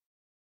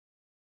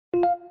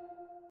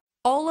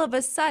 All of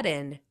a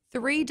sudden,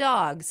 3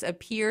 dogs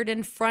appeared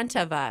in front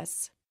of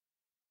us.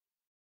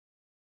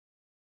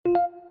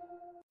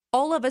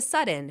 All of a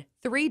sudden,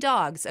 3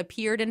 dogs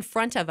appeared in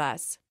front of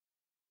us.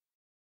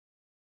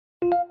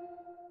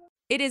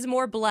 It is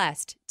more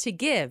blessed to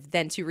give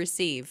than to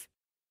receive.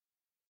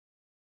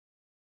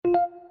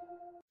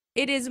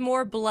 It is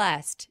more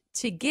blessed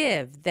to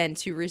give than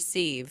to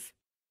receive.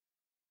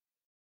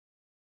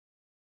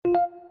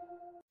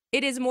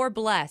 It is more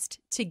blessed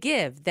to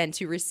give than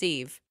to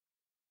receive.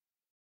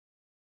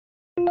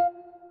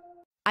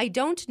 I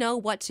don't know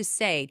what to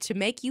say to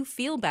make you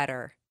feel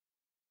better.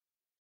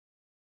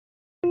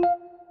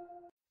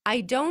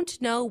 I don't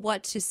know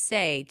what to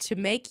say to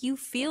make you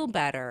feel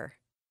better.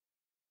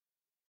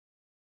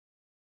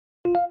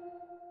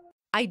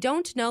 I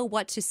don't know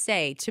what to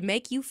say to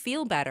make you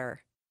feel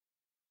better.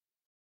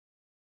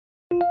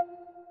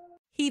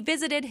 He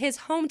visited his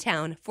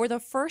hometown for the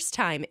first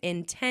time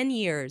in 10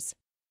 years.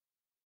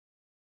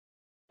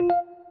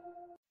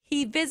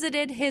 He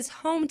visited his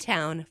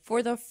hometown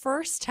for the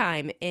first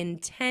time in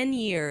 10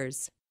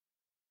 years.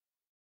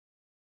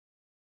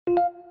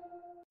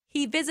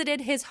 He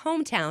visited his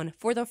hometown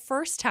for the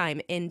first time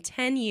in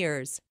 10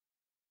 years.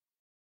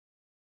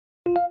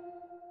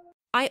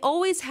 I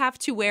always have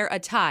to wear a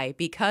tie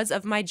because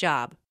of my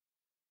job.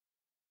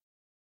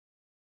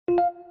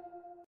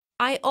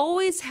 I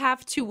always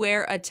have to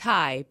wear a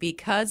tie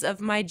because of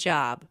my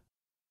job.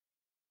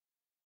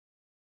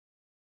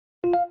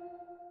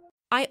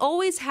 I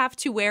always have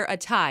to wear a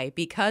tie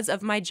because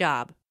of my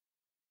job.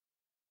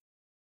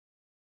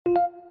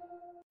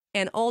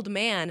 An old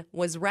man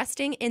was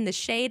resting in the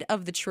shade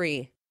of the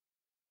tree.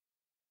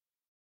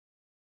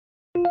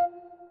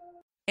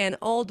 An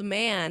old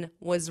man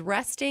was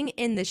resting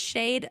in the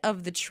shade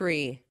of the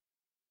tree.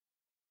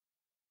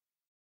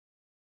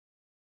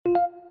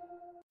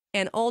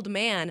 An old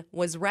man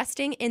was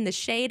resting in the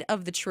shade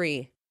of the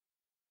tree.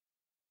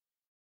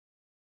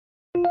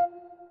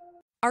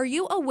 Are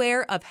you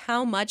aware of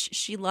how much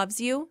she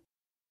loves you?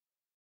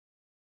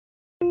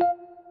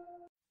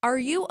 Are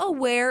you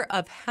aware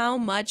of how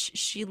much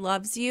she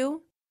loves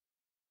you?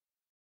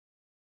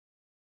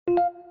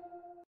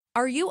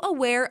 Are you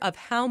aware of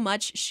how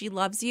much she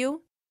loves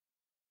you?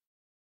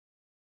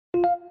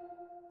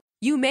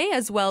 You may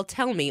as well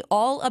tell me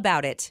all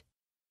about it.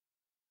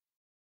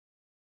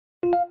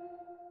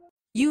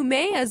 You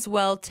may as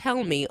well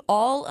tell me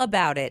all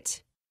about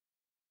it.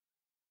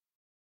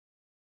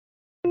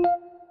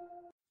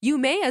 You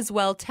may as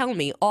well tell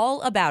me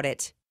all about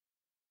it.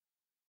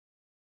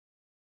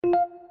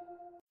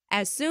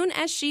 As soon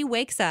as she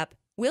wakes up,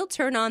 we'll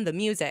turn on the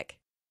music.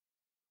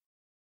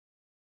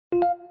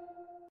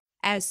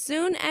 As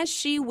soon as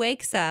she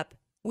wakes up,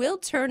 we'll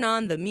turn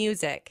on the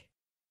music.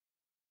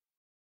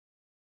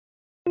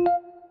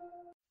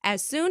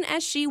 As soon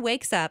as she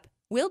wakes up,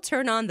 we'll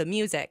turn on the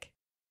music.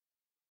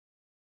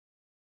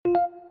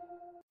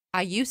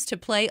 I used to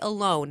play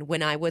alone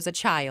when I was a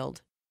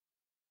child.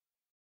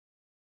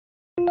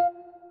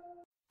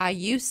 I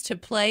used to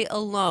play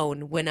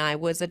alone when I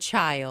was a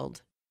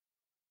child.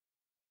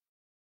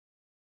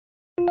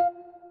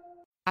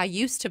 I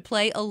used to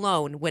play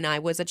alone when I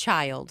was a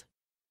child.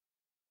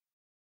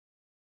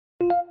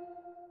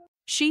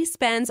 She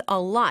spends a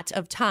lot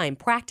of time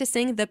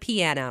practicing the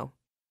piano.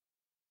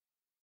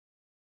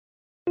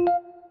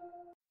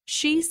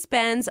 She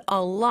spends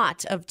a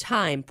lot of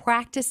time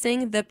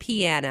practicing the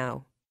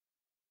piano.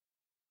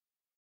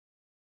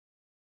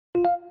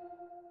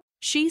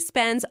 She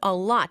spends a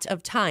lot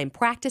of time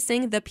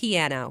practicing the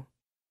piano.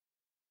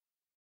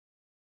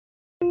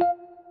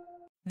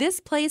 This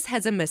place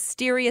has a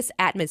mysterious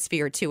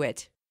atmosphere to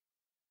it.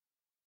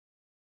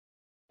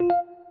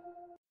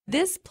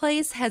 This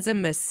place has a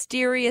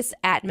mysterious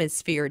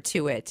atmosphere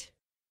to it.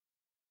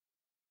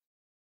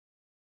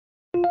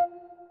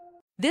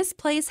 This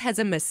place has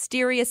a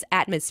mysterious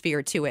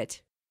atmosphere to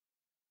it.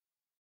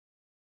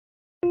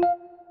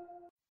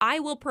 I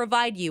will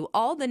provide you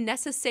all the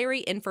necessary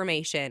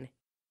information.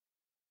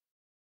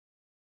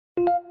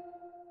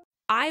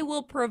 I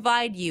will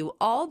provide you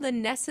all the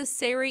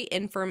necessary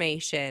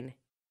information.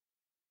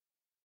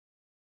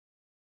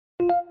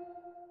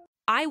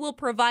 I will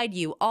provide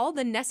you all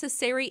the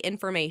necessary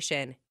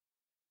information.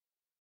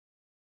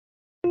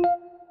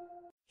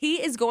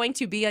 He is going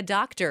to be a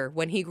doctor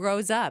when he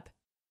grows up.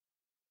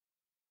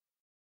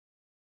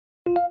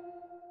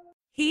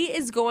 He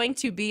is going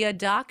to be a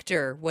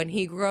doctor when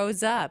he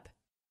grows up.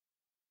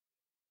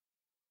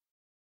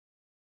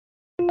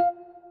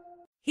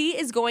 He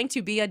is going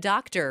to be a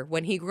doctor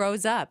when he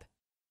grows up.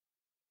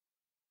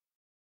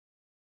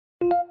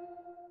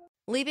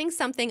 Leaving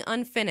something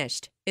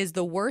unfinished is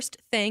the worst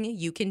thing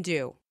you can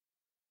do.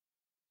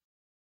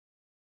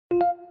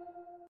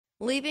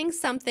 Leaving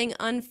something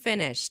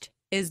unfinished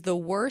is the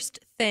worst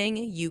thing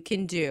you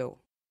can do.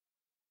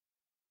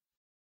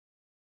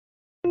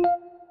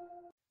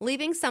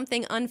 Leaving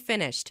something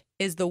unfinished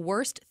is the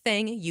worst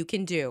thing you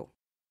can do.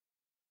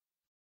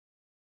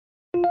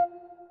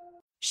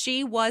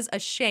 She was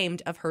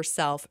ashamed of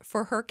herself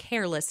for her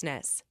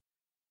carelessness.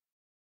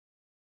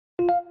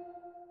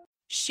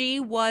 She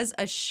was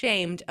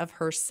ashamed of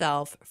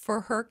herself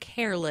for her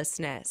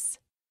carelessness.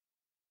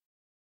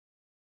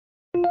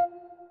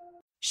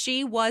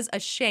 She was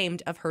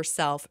ashamed of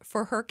herself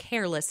for her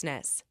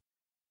carelessness.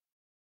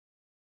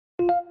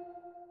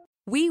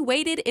 We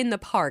waited in the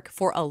park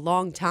for a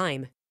long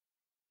time.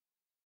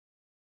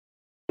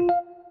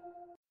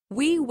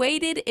 We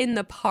waited in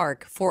the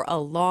park for a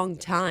long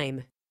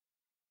time.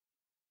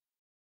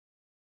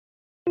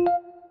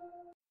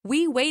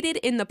 We waited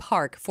in the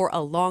park for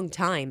a long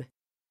time.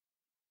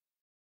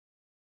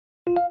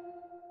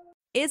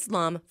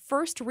 Islam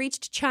first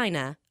reached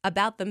China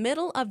about the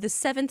middle of the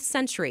 7th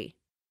century.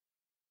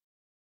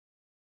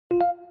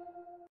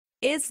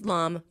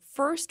 Islam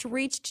first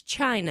reached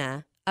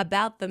China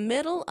about the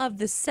middle of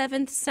the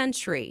 7th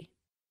century.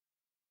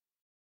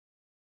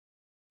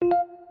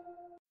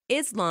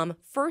 Islam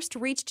first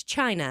reached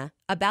China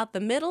about the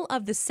middle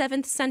of the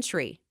 7th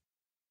century.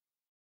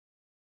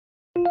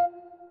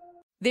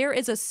 There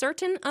is a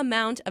certain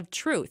amount of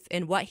truth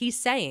in what he's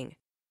saying.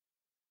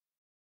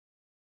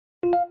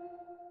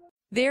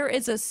 There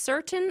is a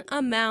certain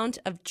amount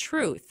of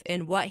truth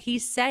in what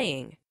he's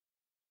saying.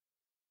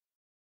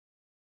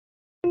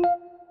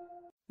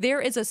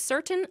 There is a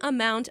certain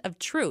amount of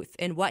truth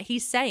in what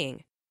he's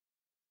saying.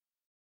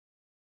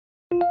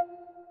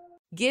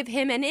 Give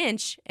him an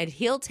inch and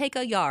he'll take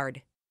a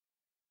yard.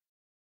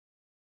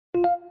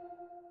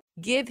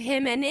 Give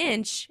him an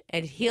inch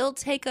and he'll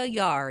take a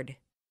yard.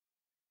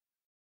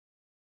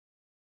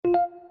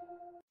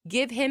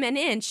 Give him an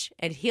inch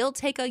and he'll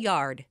take a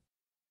yard.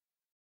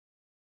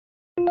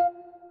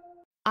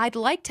 I'd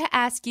like to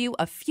ask you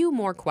a few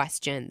more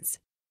questions.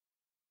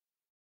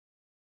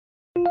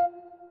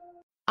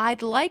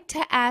 I'd like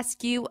to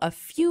ask you a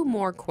few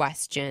more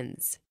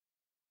questions.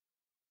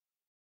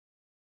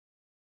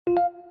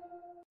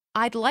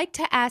 I'd like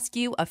to ask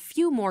you a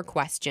few more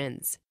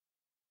questions.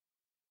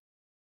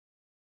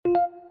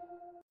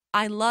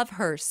 I love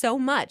her so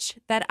much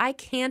that I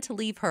can't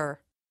leave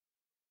her.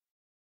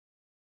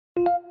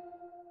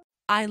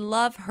 I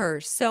love her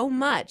so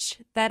much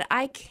that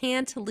I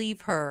can't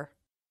leave her.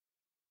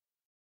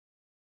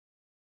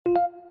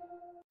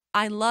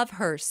 I love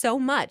her so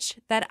much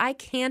that I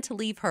can't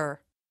leave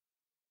her.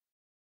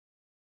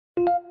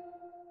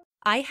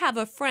 I have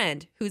a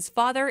friend whose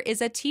father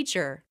is a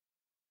teacher.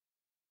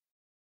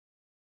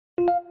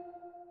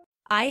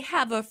 I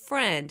have a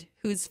friend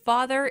whose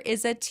father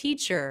is a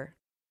teacher.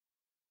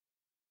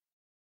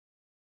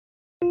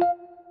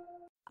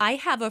 I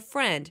have a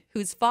friend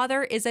whose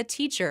father is a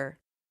teacher.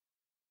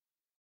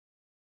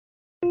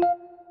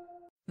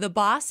 The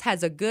boss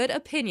has a good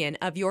opinion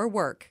of your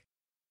work.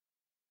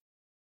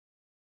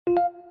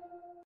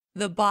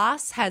 The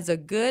boss has a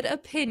good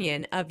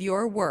opinion of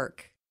your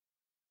work.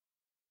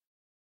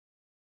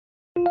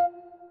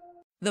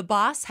 The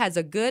boss has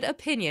a good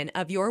opinion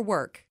of your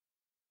work.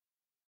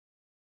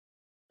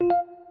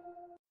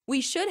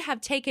 We should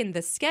have taken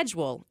the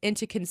schedule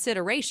into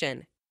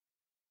consideration.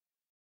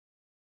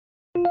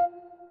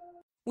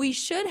 We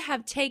should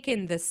have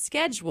taken the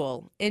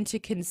schedule into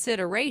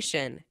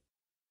consideration.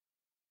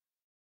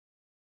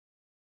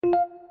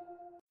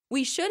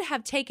 We should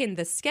have taken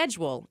the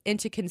schedule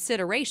into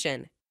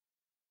consideration.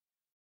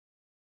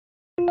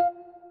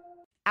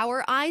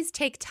 Our eyes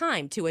take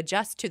time to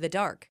adjust to the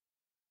dark.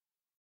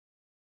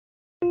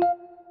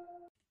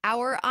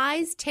 Our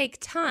eyes take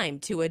time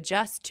to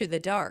adjust to the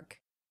dark.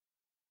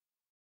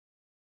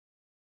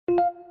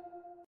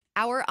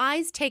 Our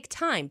eyes take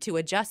time to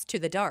adjust to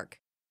the dark.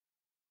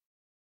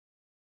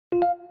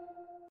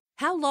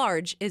 How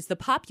large is the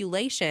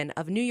population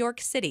of New York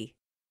City?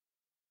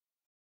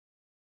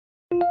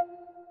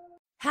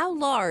 How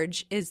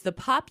large is the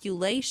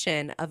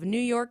population of New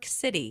York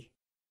City?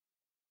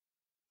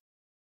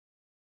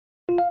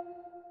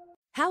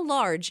 How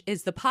large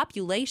is the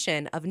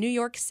population of New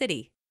York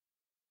City?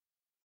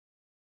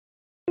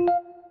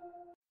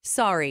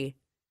 Sorry,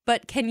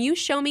 but can you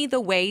show me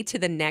the way to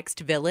the next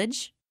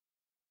village?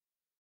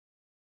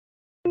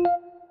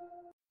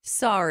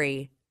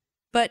 Sorry,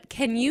 but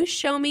can you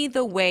show me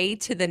the way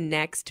to the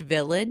next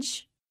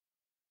village?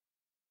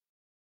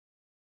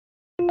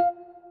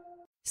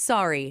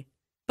 Sorry,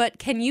 but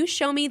can you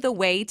show me the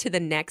way to the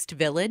next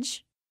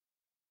village?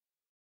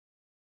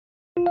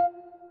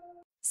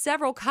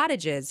 Several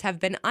cottages have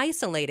been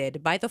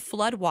isolated by the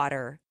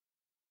floodwater.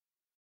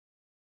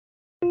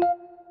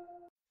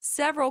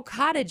 Several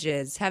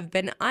cottages have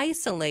been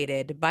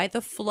isolated by the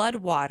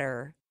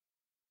floodwater.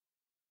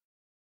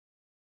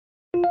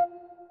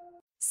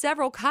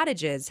 Several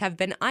cottages have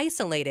been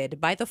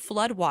isolated by the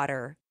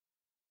floodwater.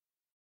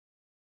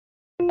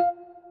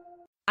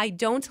 I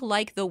don't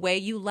like the way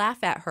you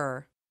laugh at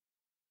her.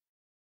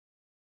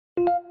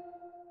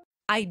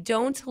 I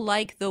don't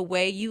like the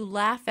way you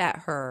laugh at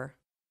her.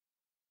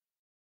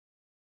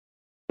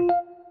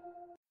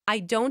 I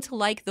don't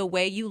like the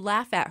way you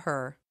laugh at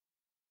her.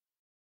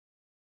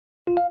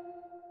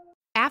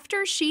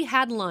 After she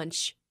had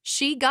lunch,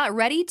 she got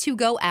ready to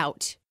go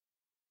out.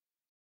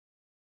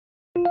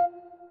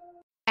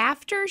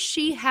 After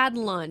she had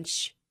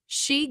lunch,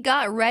 she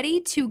got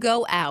ready to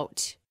go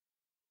out.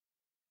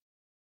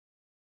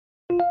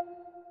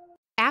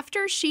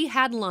 After she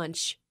had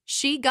lunch,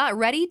 she got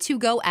ready to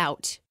go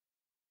out.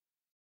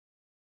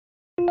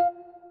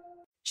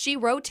 She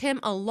wrote him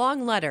a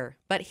long letter,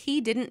 but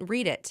he didn't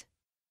read it.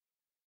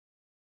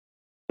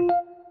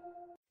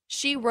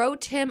 She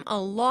wrote him a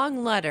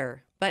long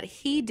letter, but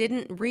he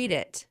didn't read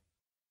it.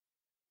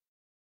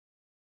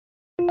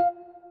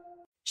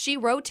 She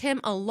wrote him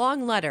a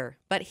long letter,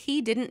 but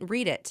he didn't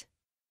read it.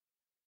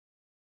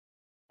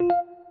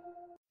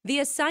 The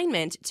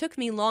assignment took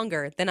me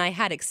longer than I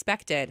had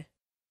expected.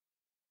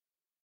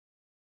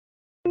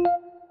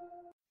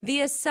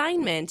 The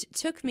assignment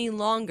took me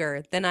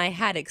longer than I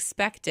had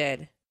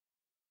expected.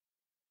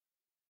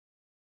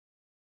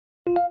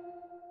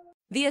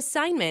 The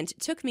assignment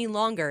took me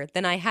longer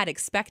than I had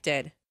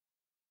expected.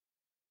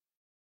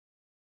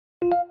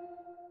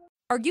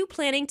 Are you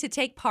planning to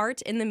take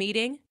part in the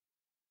meeting?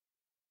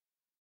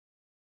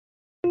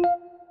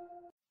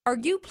 Are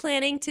you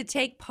planning to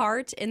take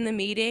part in the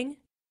meeting?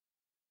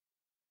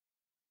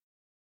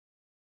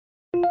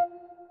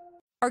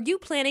 Are you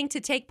planning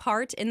to take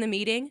part in the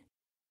meeting?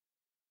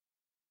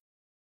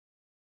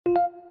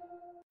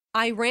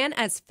 I ran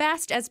as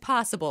fast as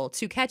possible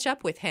to catch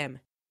up with him.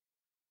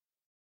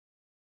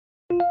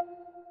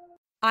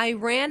 I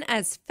ran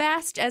as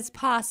fast as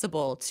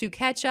possible to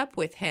catch up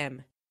with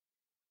him.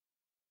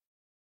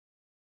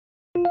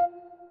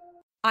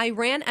 I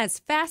ran as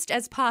fast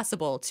as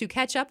possible to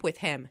catch up with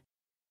him.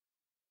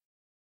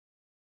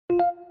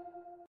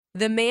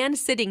 The man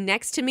sitting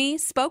next to me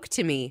spoke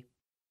to me.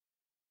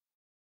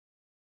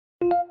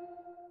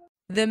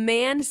 The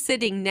man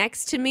sitting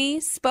next to me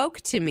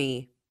spoke to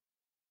me.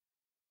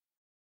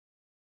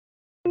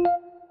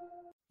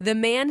 The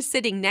man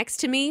sitting next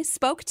to me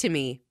spoke to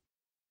me.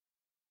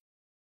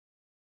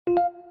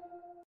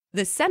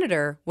 The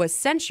senator was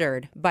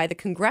censured by the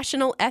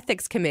Congressional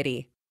Ethics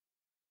Committee.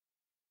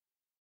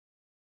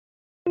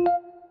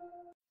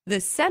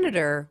 The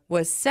senator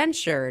was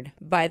censured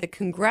by the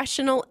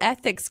Congressional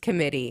Ethics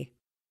Committee.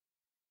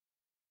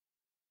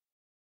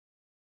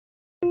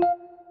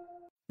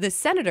 The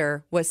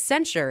senator was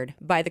censured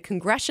by the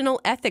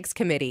Congressional Ethics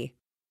Committee.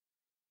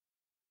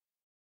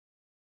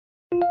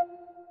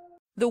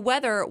 The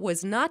weather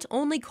was not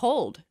only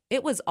cold,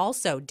 it was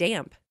also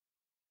damp.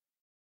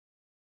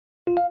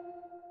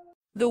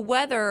 The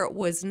weather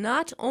was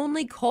not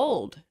only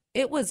cold,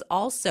 it was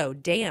also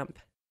damp.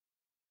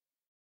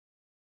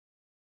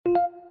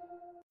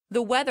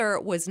 The weather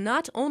was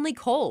not only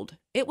cold,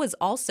 it was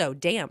also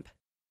damp.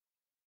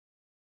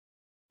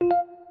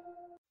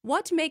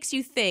 What makes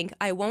you think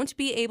I won't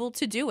be able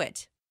to do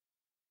it?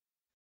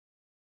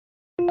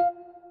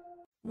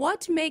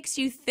 What makes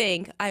you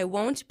think I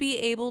won't be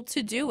able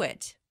to do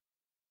it?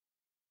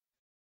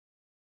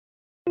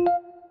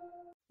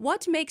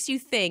 What makes you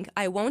think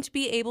I won't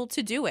be able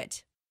to do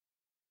it?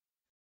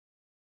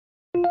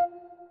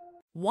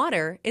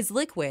 Water is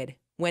liquid.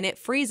 When it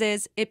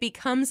freezes, it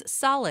becomes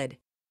solid.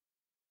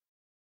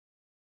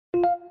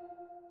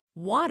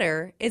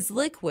 Water is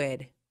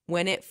liquid.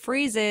 When it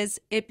freezes,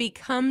 it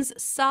becomes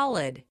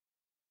solid.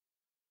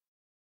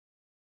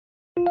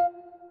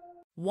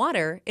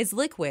 Water is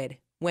liquid.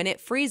 When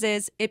it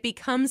freezes, it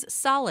becomes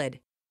solid.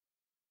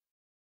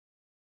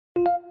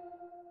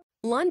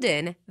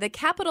 London, the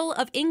capital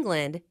of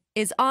England,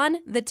 is on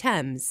the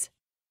Thames.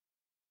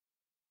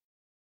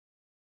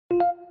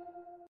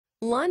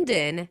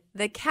 London,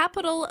 the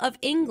capital of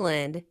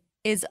England,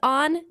 is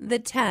on the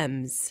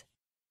Thames.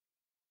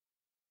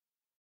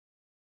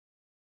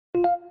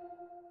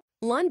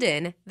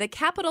 London, the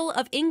capital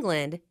of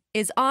England,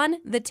 is on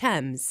the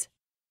Thames.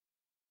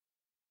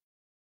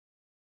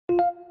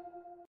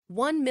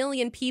 1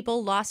 million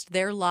people lost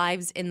their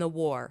lives in the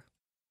war.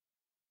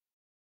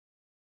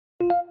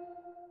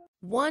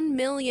 1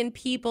 million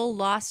people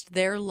lost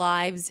their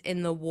lives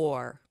in the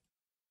war.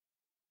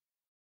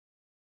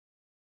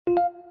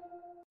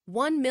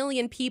 1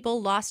 million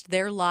people lost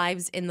their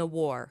lives in the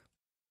war.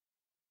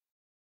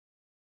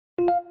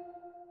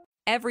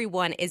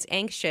 Everyone is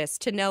anxious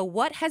to know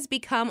what has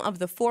become of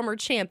the former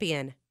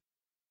champion.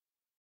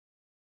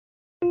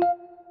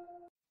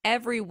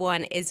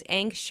 Everyone is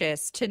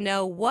anxious to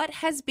know what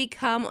has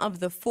become of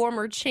the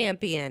former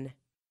champion.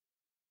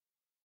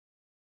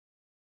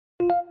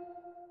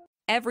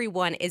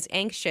 Everyone is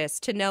anxious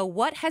to know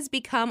what has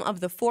become of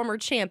the former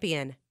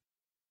champion.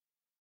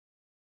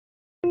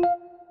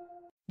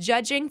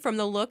 Judging from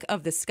the look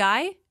of the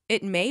sky,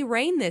 it may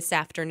rain this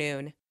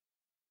afternoon.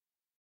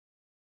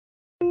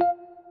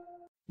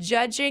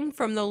 Judging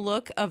from the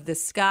look of the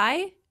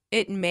sky,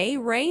 it may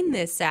rain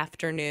this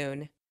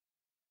afternoon.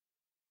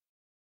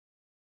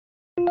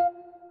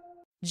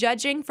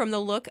 Judging from the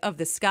look of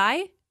the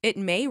sky, it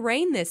may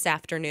rain this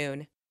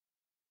afternoon.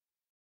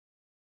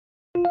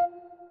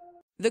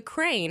 The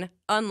crane,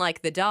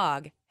 unlike the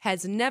dog,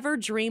 has never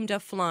dreamed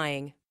of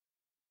flying.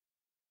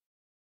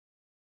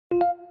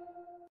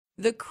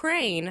 The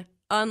crane,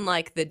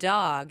 unlike the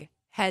dog,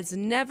 has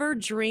never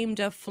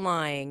dreamed of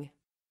flying.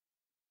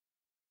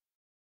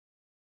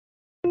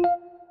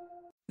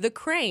 The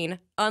crane,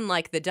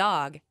 unlike the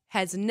dog,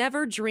 has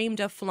never dreamed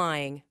of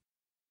flying.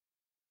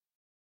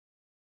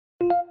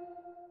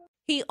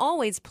 He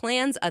always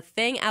plans a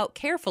thing out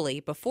carefully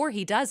before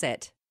he does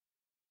it.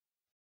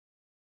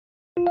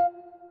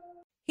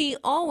 He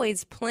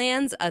always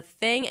plans a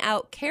thing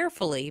out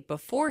carefully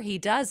before he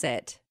does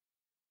it.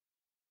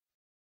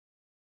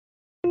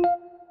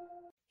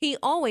 He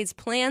always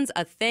plans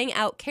a thing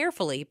out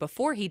carefully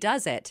before he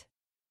does it.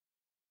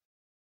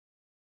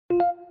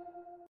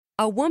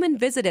 A woman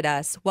visited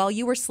us while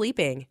you were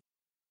sleeping.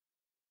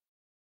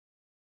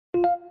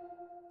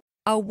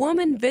 A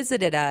woman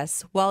visited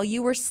us while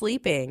you were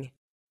sleeping.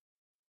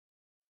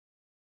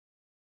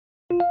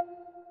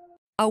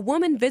 A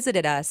woman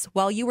visited us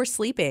while you were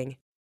sleeping.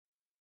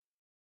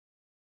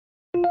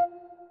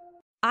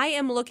 I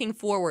am looking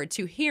forward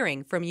to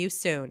hearing from you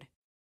soon.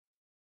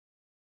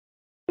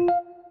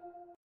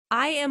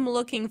 I am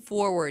looking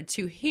forward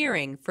to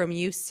hearing from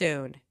you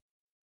soon.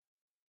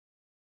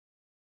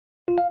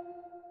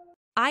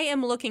 I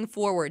am looking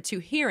forward to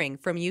hearing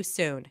from you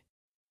soon.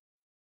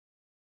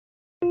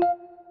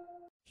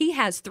 He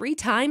has 3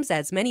 times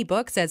as many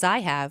books as I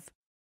have.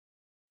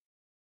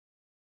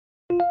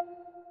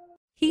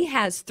 He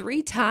has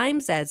 3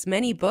 times as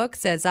many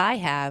books as I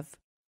have.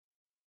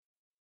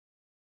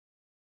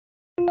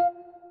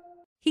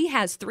 He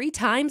has 3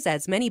 times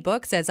as many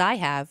books as I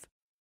have.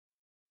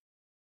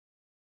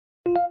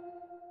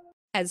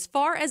 As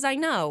far as I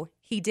know,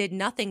 he did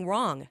nothing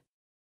wrong.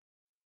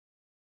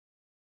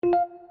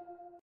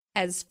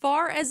 As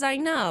far as I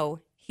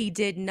know, he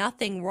did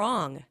nothing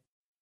wrong.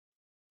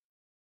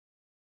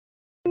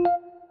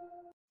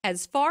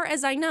 As far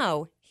as I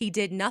know, he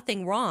did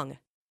nothing wrong.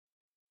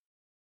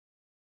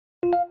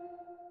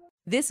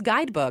 This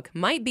guidebook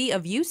might be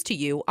of use to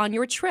you on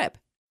your trip.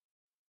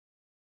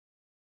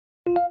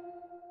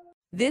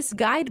 This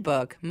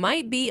guidebook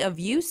might be of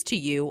use to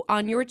you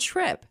on your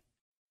trip.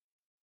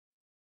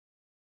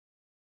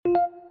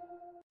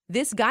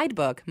 This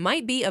guidebook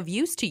might be of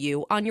use to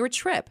you on your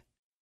trip.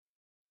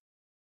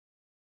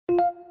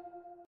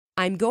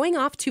 I'm going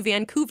off to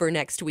Vancouver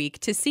next week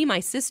to see my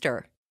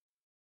sister.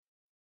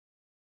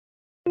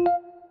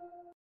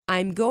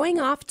 I'm going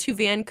off to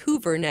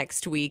Vancouver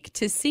next week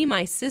to see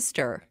my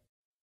sister.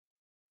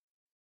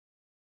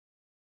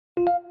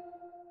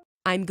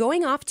 I'm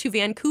going off to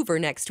Vancouver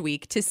next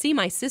week to see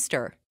my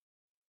sister.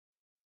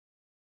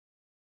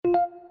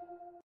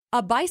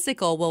 A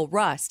bicycle will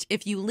rust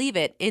if you leave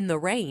it in the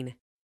rain.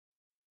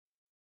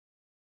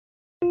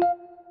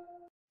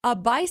 A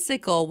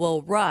bicycle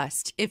will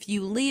rust if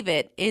you leave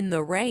it in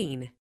the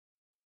rain.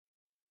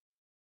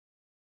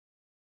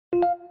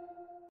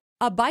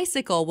 A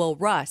bicycle will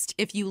rust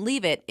if you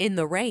leave it in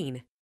the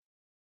rain.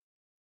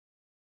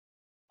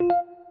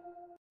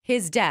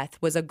 His death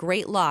was a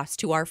great loss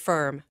to our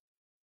firm.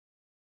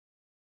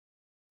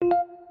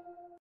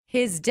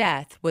 His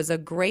death was a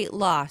great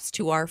loss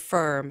to our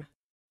firm.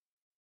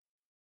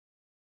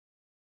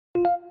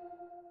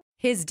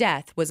 His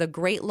death was a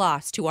great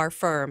loss to our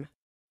firm.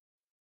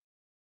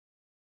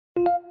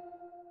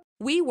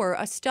 We were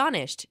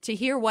astonished to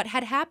hear what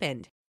had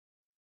happened.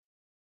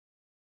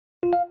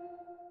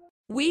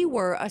 We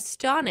were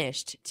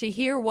astonished to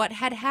hear what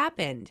had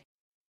happened.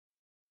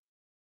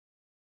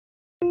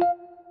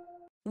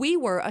 We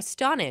were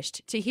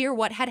astonished to hear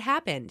what had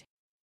happened.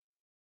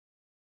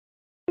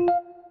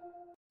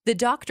 The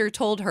doctor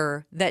told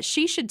her that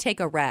she should take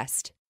a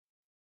rest.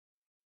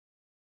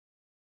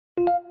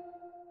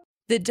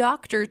 The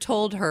doctor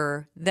told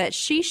her that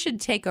she should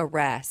take a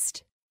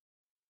rest.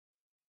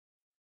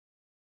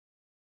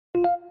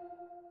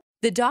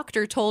 The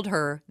doctor told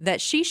her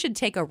that she should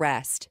take a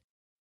rest.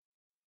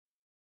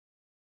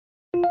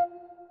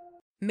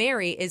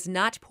 Mary is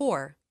not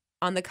poor.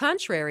 On the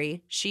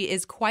contrary, she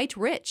is quite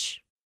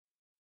rich.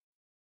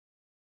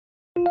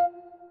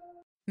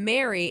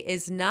 Mary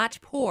is not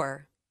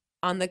poor.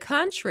 On the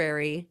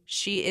contrary,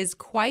 she is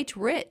quite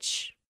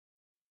rich.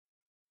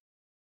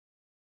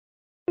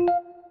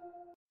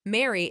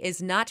 Mary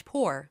is not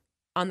poor.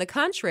 On the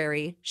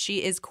contrary,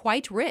 she is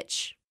quite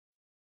rich.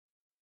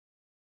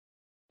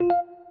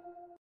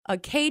 A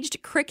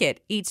caged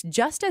cricket eats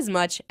just as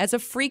much as a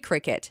free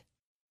cricket.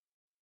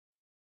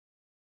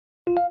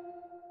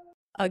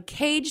 A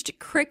caged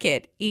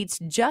cricket eats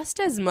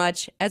just as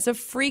much as a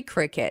free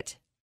cricket.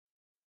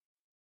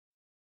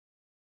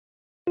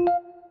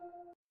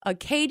 A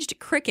caged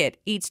cricket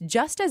eats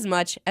just as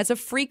much as a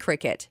free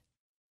cricket.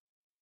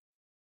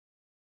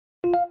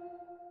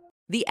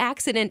 The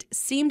accident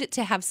seemed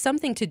to have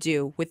something to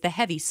do with the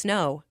heavy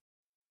snow.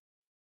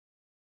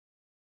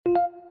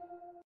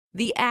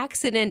 The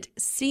accident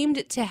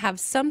seemed to have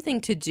something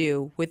to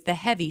do with the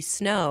heavy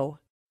snow.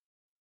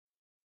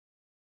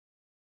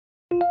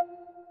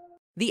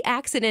 The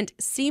accident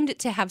seemed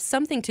to have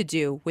something to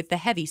do with the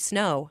heavy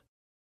snow.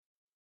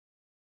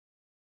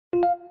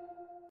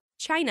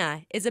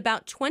 China is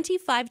about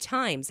 25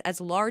 times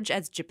as large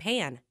as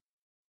Japan.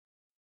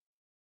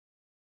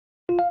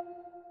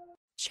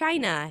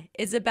 China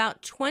is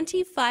about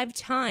 25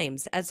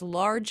 times as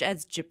large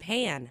as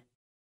Japan.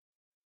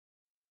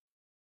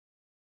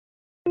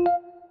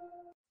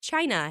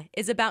 China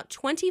is about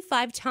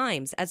 25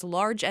 times as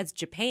large as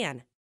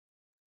Japan.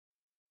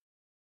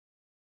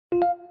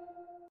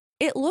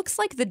 It looks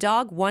like the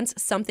dog wants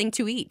something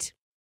to eat.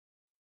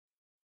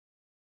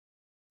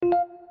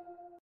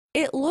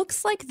 It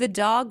looks like the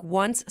dog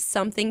wants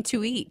something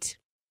to eat.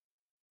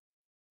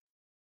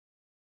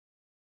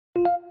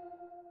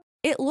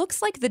 It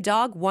looks like the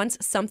dog wants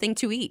something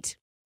to eat.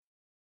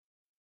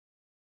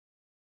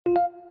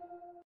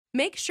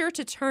 Make sure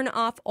to turn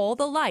off all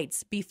the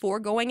lights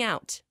before going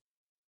out.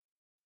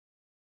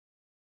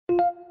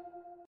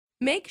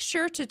 Make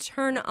sure to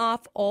turn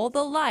off all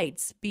the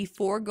lights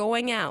before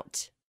going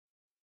out.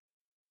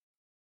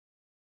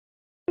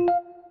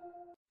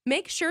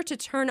 Make sure to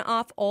turn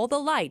off all the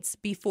lights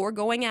before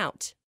going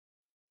out.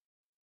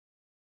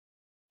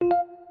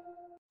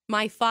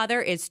 My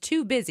father is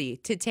too busy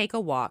to take a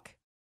walk.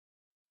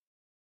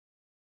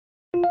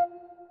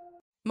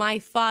 My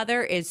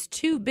father is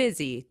too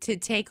busy to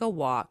take a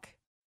walk.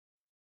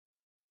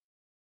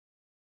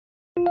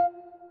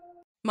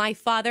 My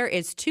father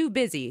is too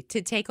busy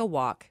to take a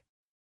walk.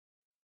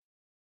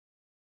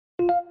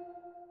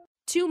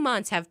 2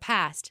 months have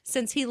passed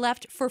since he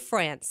left for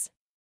France.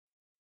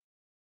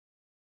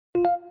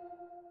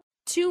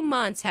 2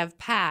 months have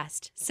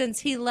passed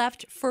since he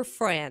left for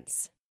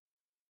France.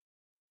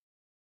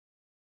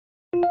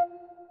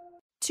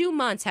 2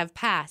 months have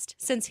passed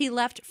since he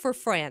left for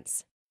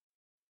France.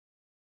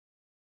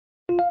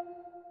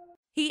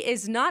 He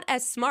is not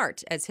as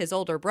smart as his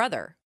older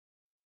brother.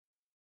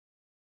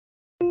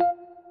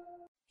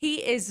 He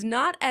is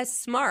not as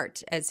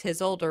smart as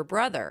his older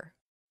brother.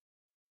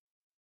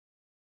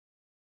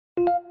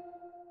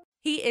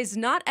 He is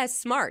not as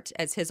smart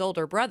as his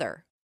older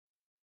brother.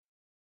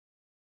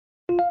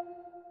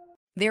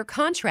 Their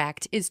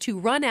contract is to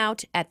run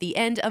out at the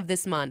end of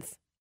this month.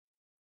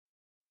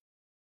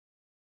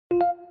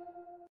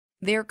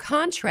 Their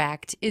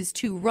contract is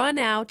to run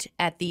out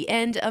at the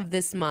end of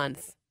this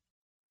month.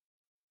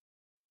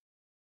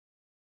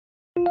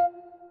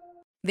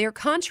 Their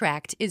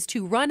contract is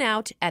to run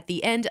out at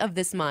the end of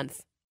this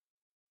month.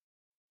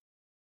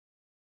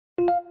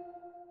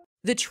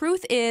 The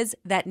truth is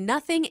that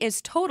nothing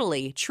is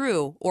totally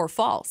true or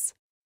false.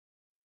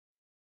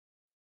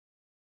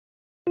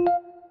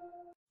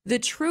 The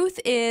truth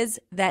is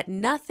that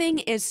nothing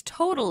is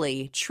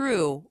totally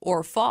true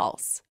or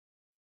false.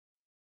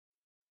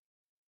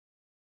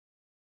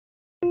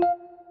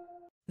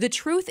 The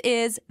truth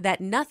is that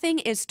nothing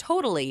is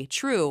totally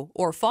true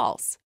or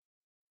false.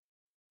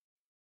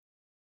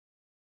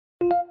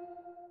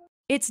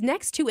 It's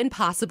next to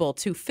impossible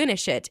to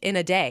finish it in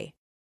a day.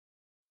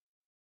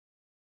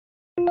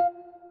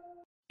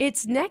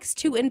 It's next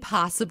to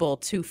impossible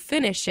to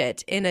finish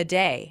it in a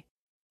day.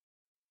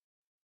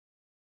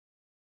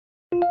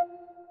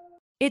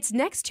 It's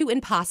next to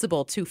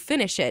impossible to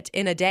finish it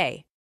in a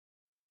day.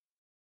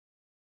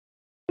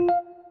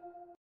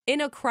 In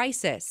a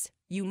crisis,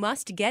 you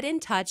must get in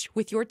touch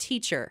with your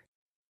teacher.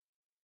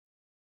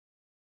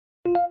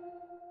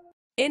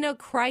 In a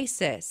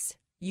crisis,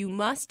 you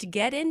must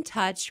get in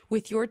touch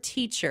with your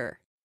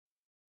teacher.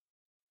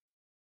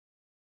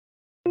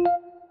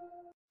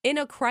 In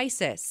a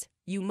crisis,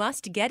 you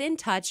must get in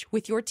touch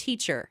with your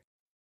teacher.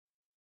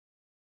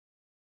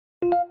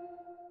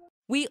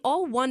 We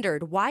all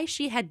wondered why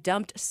she had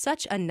dumped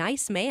such a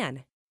nice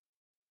man.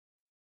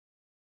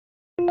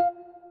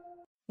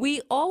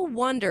 We all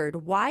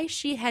wondered why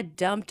she had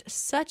dumped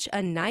such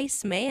a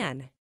nice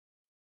man.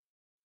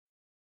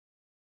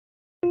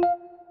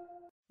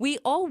 We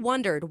all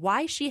wondered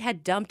why she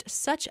had dumped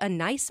such a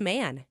nice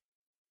man.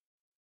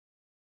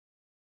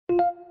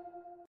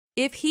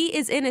 If he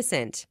is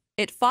innocent,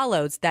 it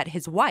follows that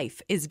his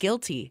wife is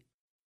guilty.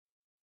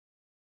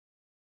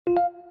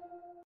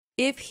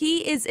 If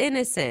he is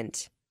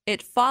innocent,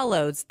 it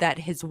follows that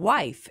his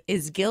wife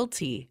is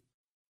guilty.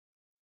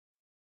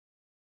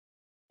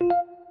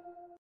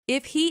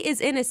 If he is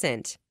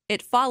innocent,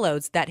 it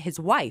follows that his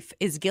wife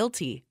is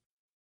guilty.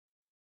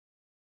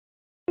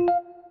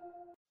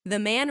 The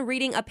man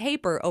reading a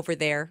paper over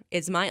there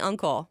is my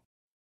uncle.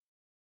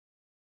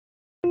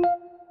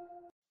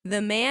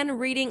 The man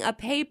reading a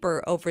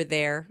paper over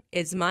there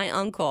is my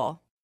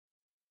uncle.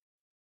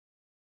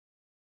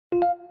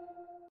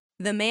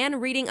 The man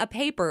reading a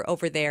paper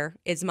over there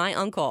is my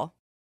uncle.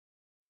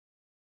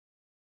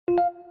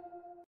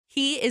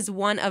 He is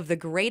one of the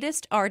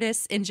greatest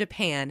artists in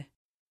Japan.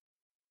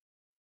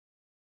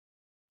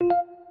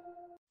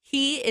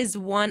 He is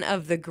one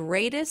of the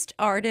greatest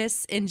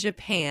artists in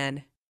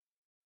Japan.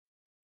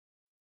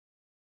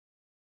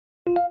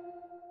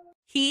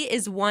 He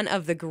is one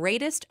of the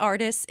greatest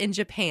artists in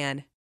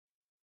Japan.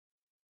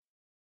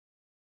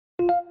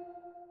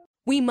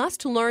 We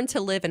must learn to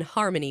live in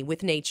harmony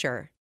with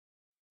nature.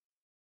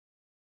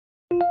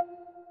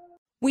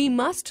 We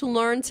must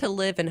learn to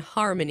live in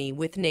harmony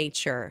with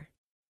nature.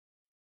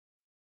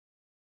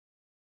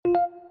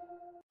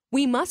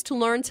 We must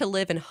learn to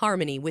live in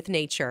harmony with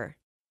nature.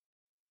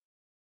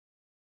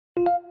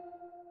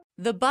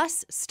 The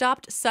bus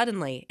stopped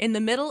suddenly in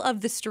the middle of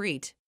the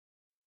street.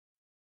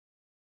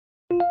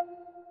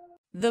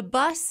 The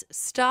bus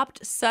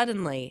stopped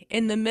suddenly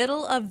in the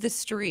middle of the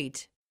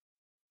street.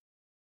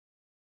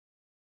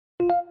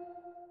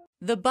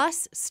 The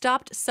bus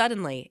stopped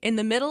suddenly in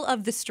the middle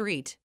of the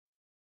street.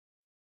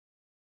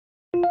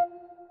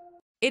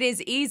 It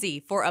is easy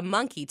for a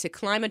monkey to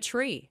climb a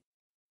tree.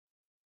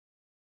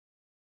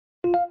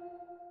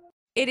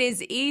 It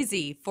is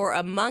easy for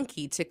a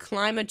monkey to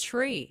climb a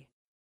tree.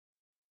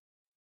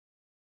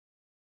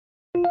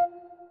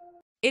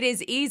 It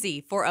is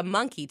easy for a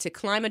monkey to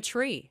climb a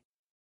tree.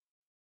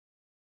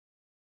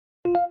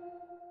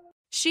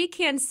 She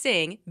can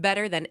sing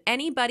better than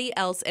anybody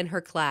else in her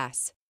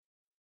class.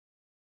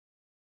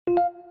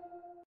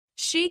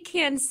 She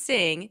can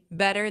sing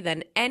better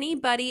than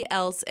anybody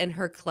else in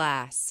her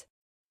class.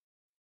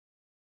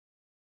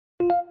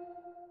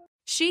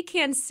 She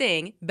can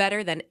sing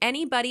better than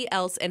anybody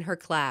else in her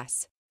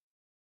class.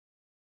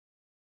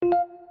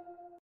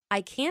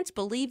 I can't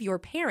believe your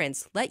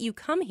parents let you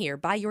come here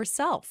by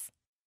yourself.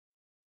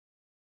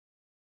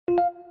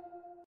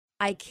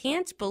 I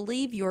can't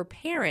believe your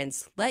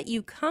parents let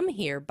you come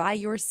here by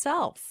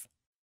yourself.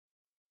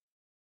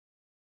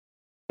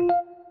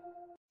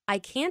 I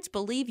can't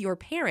believe your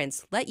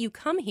parents let you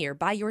come here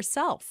by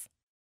yourself.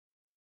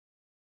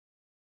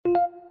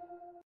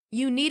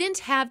 You needn't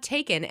have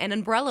taken an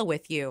umbrella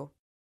with you.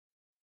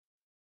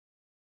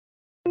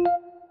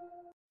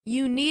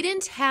 You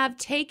needn't have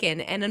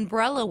taken an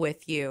umbrella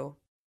with you.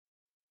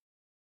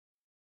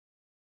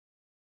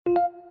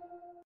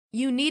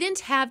 You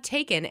needn't have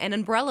taken an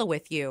umbrella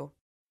with you.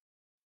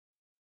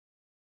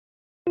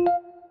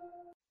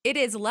 It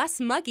is less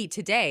muggy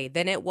today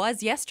than it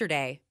was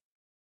yesterday.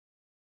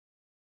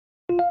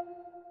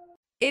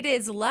 It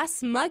is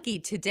less muggy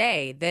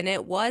today than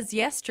it was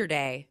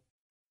yesterday.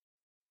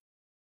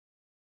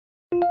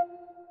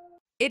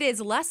 It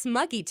is less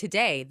muggy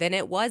today than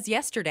it was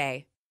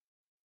yesterday.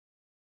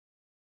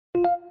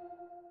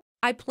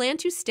 I plan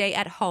to stay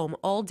at home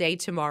all day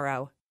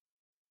tomorrow.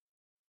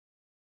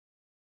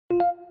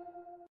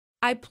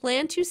 I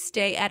plan to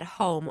stay at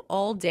home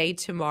all day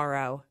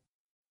tomorrow.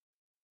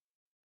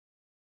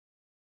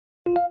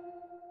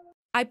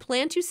 I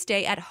plan to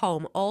stay at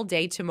home all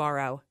day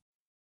tomorrow.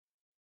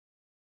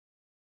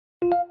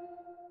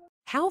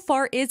 How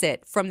far is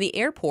it from the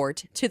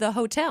airport to the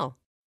hotel?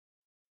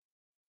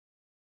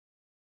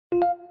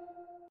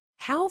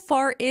 How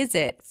far is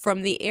it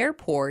from the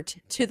airport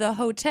to the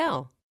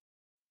hotel?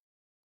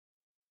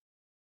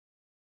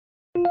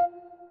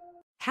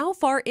 How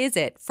far is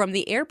it from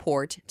the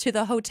airport to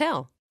the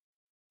hotel?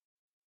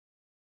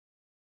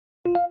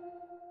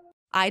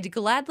 I'd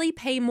gladly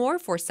pay more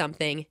for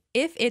something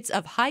if it's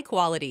of high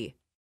quality.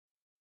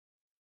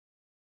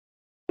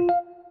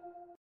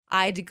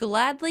 I'd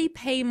gladly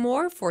pay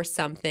more for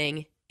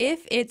something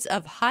if it's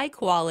of high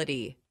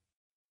quality.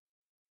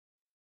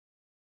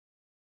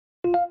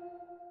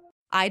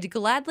 I'd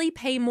gladly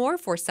pay more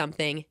for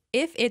something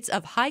if it's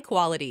of high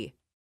quality.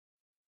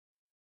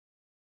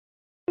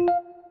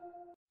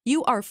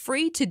 You are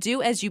free to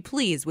do as you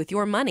please with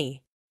your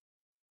money.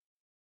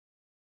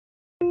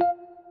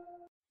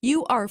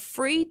 You are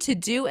free to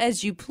do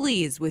as you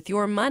please with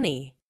your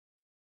money.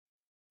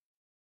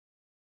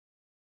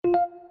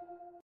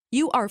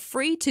 You are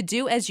free to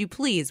do as you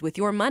please with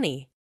your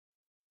money.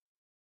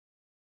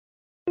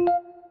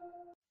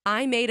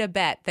 I made a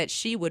bet that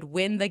she would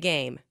win the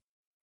game.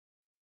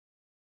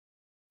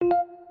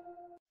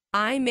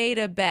 I made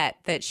a bet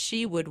that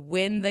she would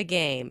win the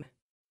game.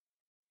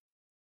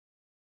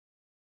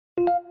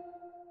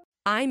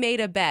 I made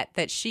a bet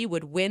that she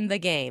would win the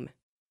game.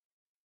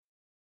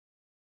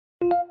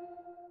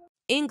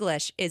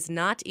 English is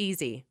not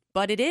easy,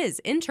 but it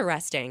is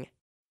interesting.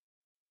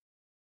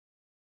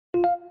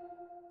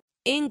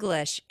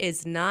 English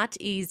is not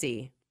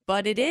easy,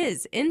 but it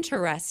is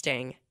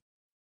interesting.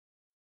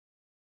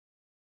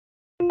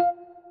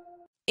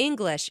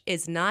 English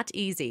is not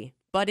easy,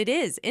 but it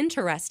is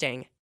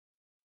interesting.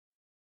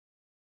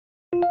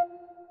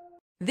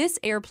 This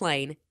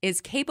airplane is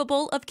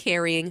capable of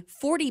carrying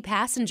 40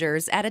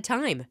 passengers at a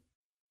time.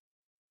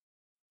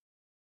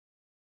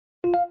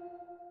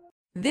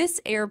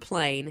 This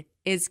airplane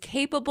is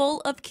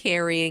capable of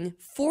carrying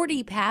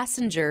 40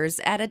 passengers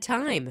at a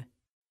time.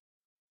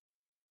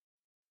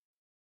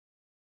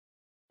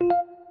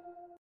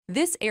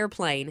 This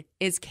airplane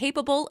is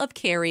capable of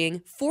carrying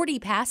 40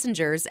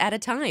 passengers at a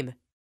time.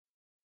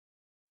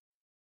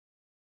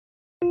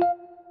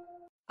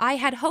 I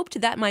had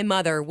hoped that my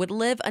mother would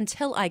live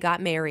until I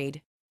got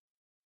married.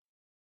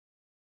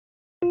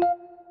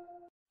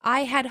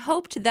 I had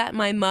hoped that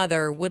my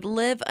mother would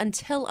live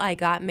until I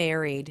got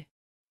married.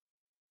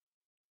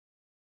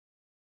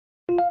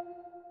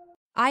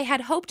 I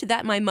had hoped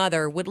that my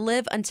mother would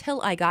live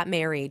until I got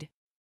married.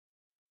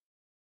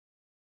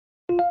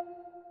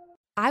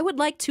 I would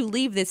like to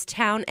leave this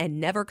town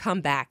and never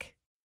come back.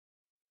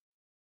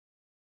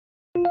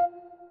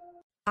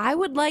 I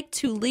would like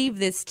to leave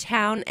this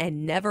town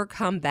and never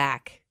come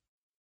back.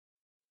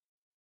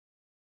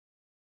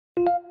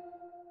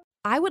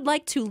 I would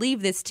like to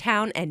leave this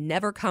town and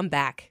never come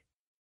back.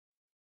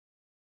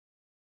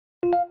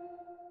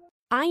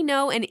 I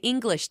know an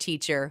English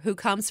teacher who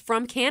comes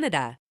from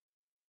Canada.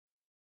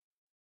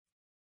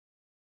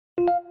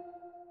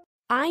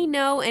 I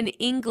know an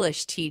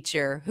English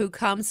teacher who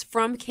comes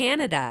from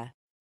Canada.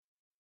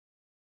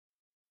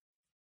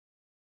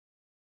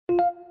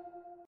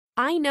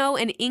 I know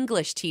an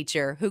English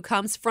teacher who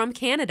comes from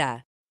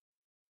Canada.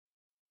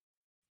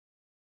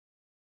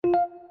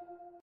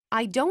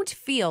 I don't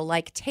feel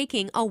like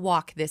taking a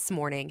walk this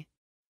morning.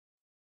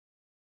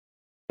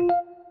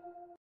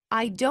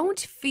 I don't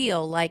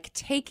feel like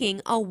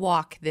taking a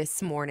walk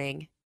this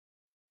morning.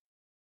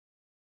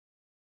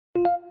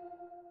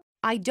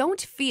 I don't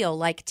feel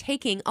like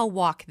taking a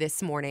walk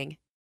this morning.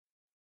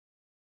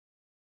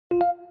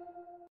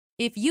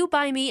 If you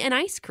buy me an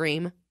ice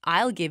cream,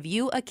 I'll give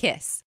you a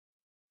kiss.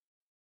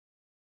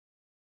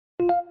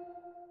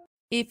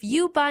 If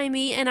you buy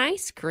me an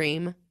ice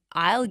cream,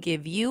 I'll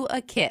give you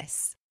a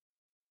kiss.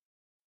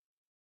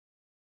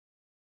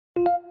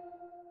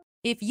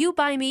 If you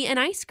buy me an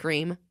ice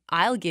cream,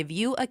 I'll give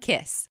you a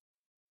kiss.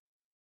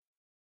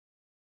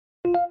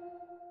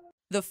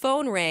 The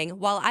phone rang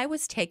while I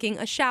was taking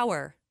a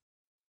shower.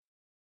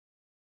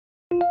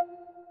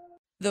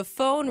 The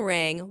phone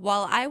rang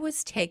while I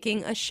was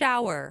taking a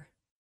shower.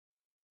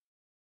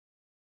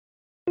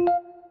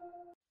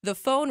 The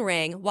phone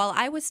rang while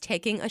I was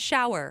taking a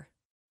shower.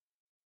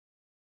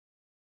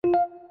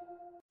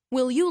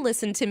 Will you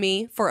listen to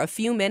me for a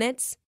few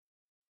minutes?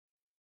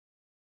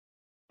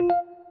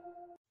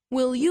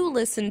 Will you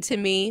listen to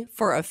me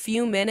for a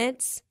few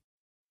minutes?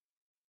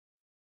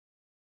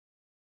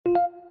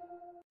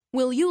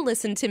 Will you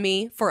listen to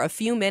me for a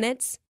few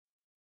minutes?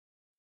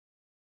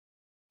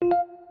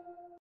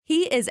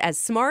 He is as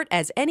smart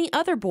as any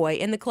other boy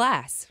in the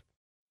class.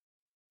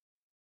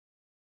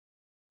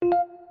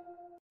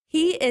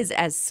 He is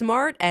as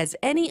smart as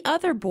any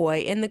other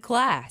boy in the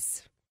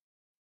class.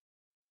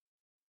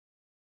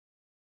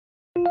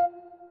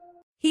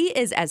 He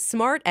is as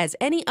smart as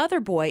any other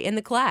boy in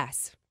the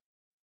class.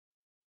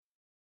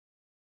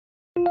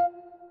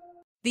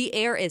 The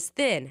air is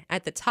thin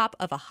at the top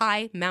of a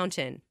high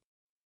mountain.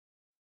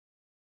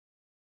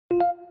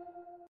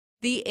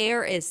 The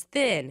air is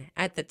thin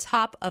at the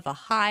top of a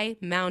high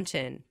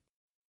mountain.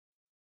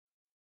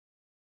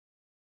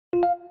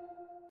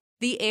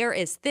 The air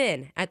is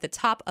thin at the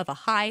top of a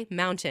high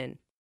mountain.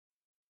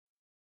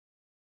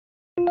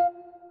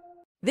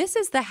 This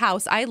is the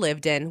house I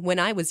lived in when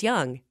I was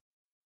young.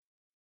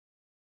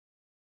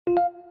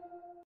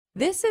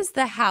 This is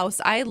the house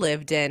I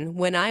lived in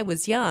when I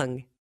was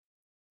young.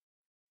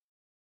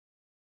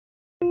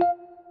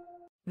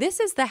 This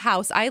is the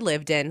house I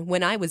lived in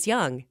when I was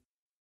young.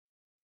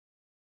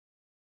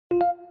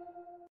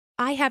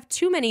 I have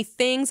too many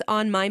things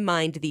on my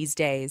mind these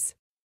days.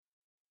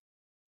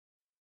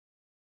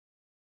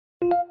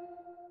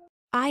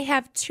 I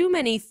have too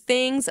many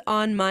things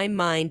on my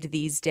mind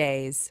these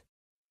days.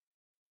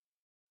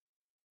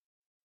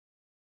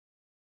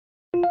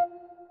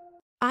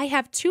 I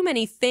have too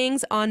many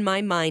things on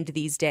my mind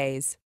these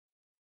days.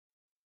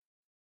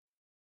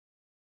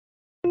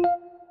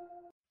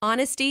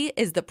 Honesty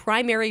is the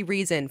primary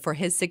reason for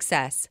his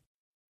success.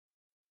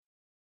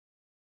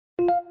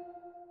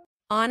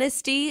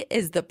 Honesty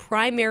is the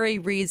primary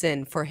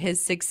reason for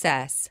his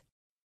success.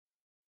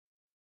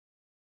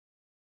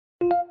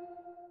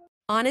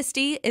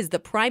 Honesty is the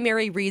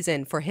primary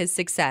reason for his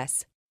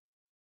success.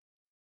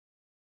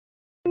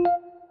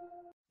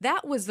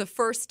 That was the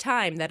first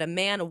time that a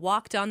man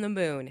walked on the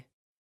moon.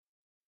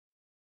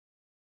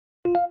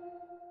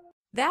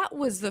 That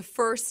was the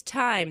first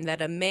time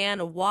that a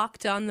man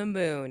walked on the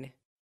moon.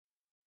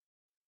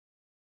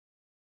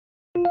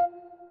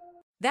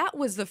 That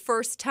was the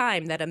first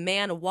time that a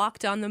man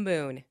walked on the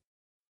moon.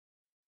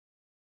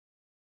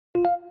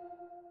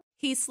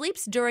 He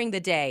sleeps during the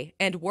day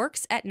and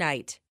works at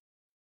night.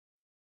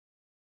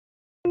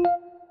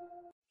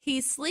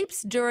 He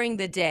sleeps during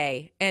the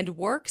day and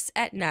works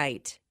at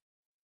night.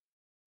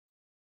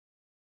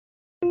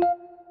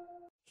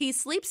 He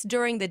sleeps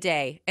during the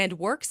day and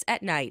works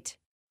at night.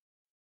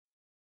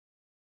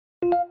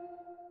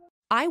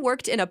 I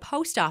worked in a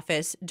post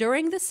office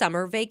during the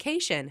summer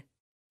vacation.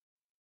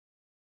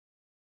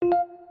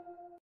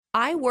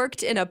 I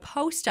worked in a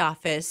post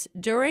office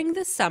during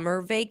the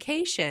summer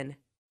vacation.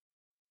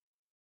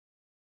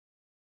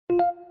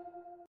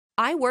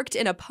 I worked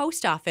in a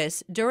post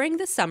office during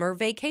the summer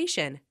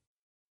vacation.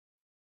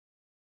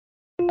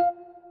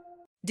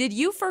 Did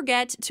you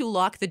forget to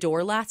lock the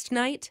door last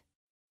night?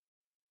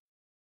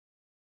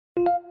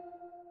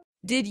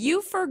 Did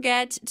you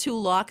forget to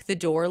lock the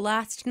door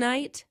last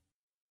night?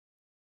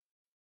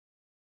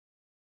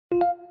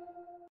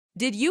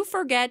 Did you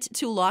forget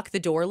to lock the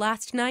door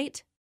last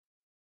night?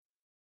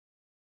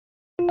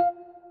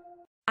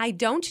 I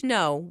don't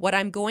know what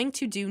I'm going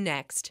to do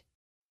next.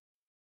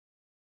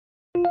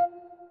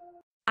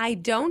 I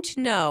don't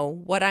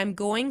know what I'm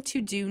going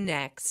to do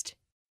next.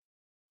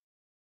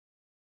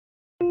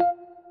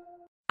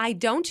 I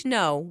don't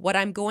know what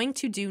I'm going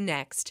to do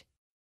next.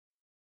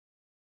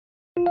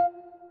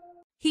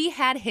 He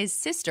had his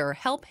sister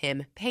help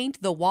him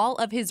paint the wall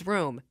of his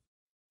room.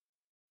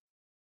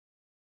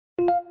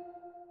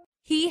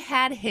 He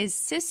had his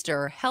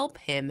sister help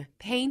him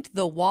paint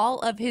the wall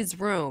of his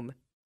room.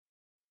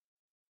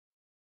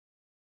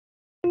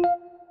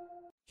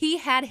 He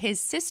had his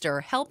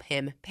sister help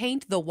him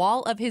paint the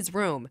wall of his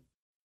room.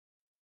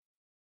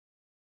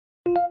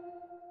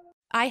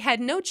 I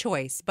had no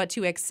choice but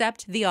to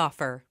accept the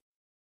offer.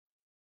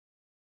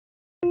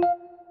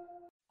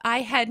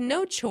 I had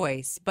no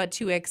choice but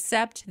to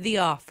accept the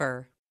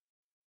offer.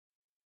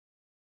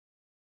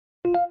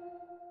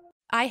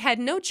 I had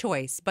no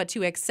choice but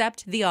to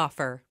accept the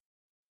offer.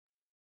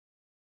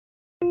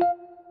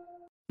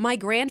 My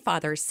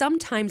grandfather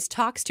sometimes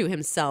talks to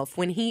himself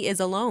when he is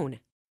alone.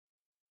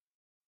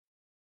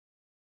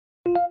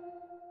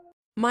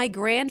 My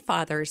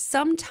grandfather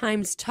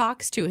sometimes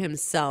talks to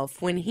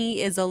himself when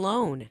he is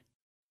alone.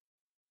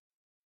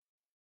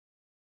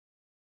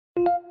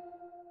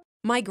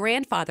 My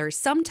grandfather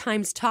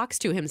sometimes talks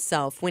to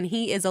himself when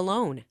he is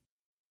alone.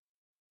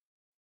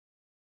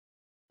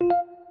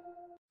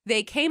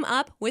 They came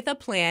up with a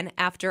plan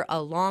after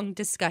a long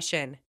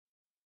discussion.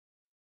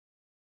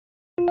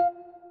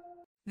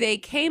 They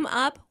came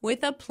up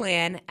with a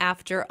plan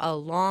after a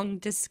long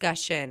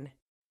discussion.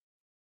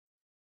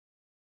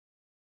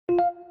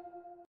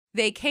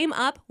 They came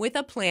up with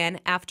a plan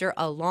after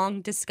a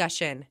long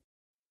discussion.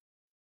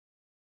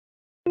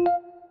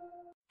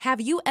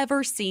 Have you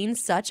ever seen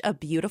such a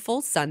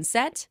beautiful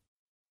sunset?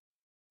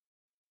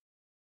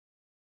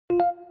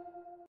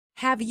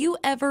 Have you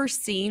ever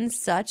seen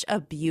such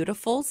a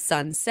beautiful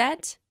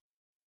sunset?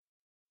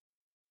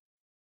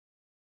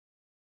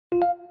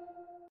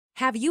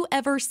 Have you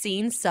ever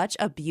seen such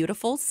a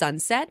beautiful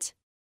sunset?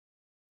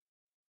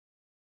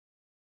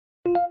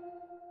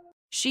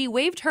 She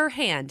waved her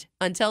hand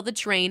until the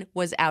train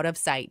was out of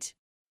sight.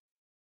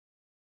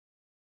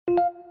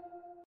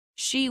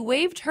 She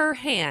waved her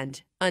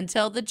hand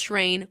until the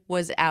train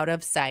was out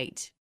of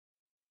sight.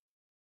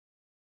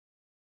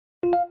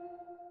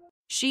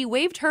 She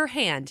waved her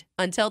hand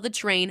until the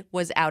train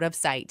was out of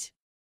sight.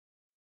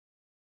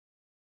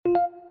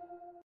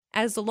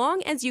 As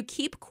long as you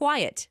keep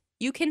quiet,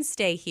 you can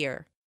stay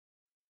here.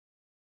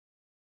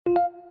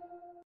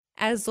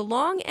 As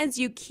long as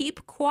you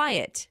keep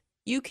quiet,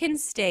 you can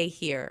stay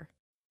here.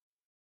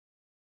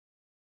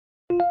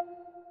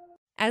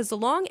 As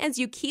long as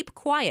you keep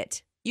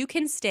quiet, you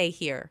can stay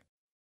here.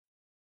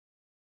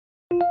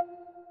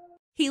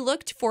 He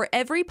looked for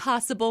every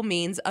possible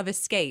means of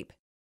escape.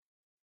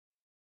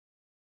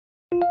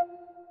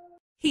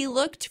 He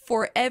looked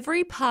for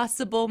every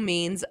possible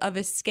means of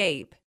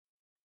escape.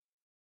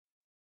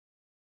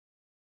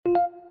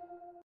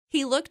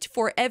 He looked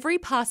for every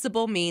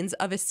possible means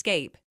of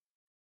escape.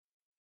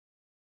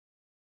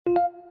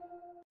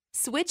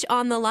 Switch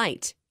on the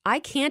light. I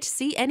can't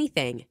see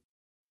anything.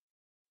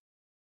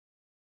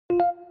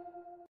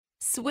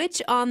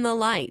 Switch on the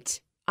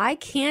light. I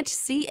can't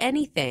see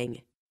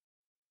anything.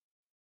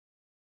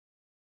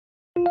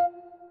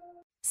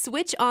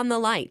 Switch on the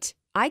light.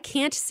 I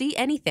can't see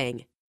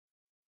anything.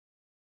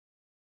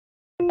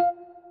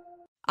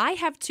 I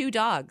have two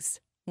dogs.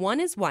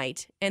 One is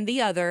white and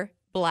the other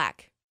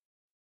black.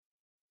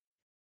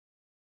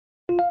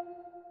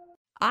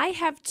 I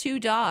have two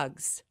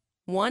dogs.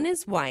 One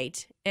is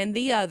white and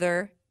the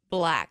other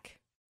black.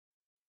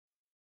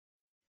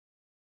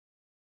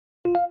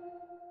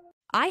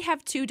 I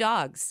have two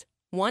dogs.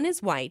 One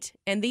is white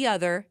and the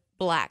other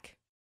black.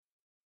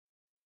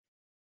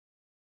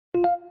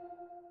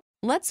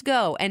 Let's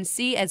go and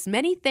see as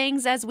many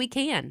things as we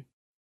can.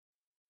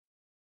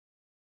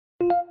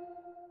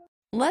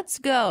 Let's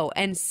go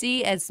and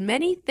see as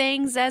many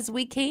things as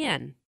we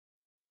can.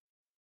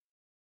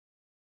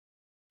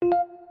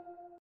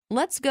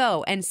 Let's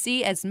go and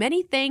see as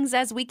many things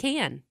as we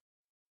can.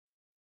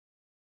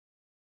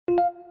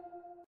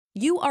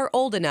 You are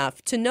old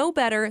enough to know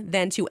better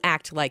than to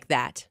act like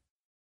that.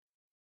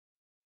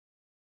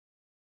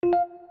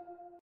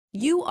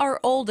 You are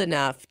old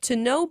enough to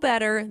know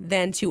better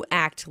than to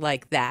act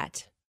like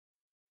that.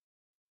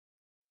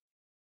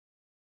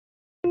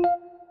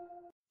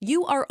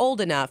 You are old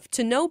enough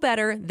to know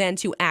better than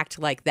to act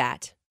like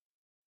that.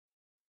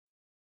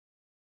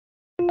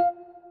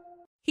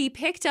 He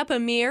picked up a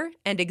mirror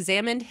and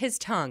examined his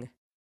tongue.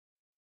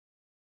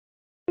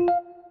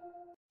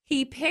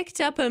 He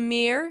picked up a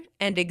mirror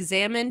and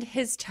examined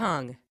his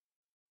tongue.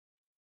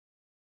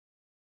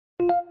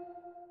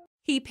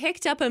 He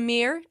picked up a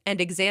mirror and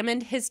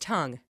examined his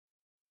tongue.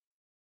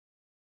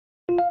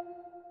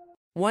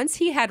 Once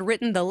he had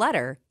written the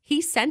letter,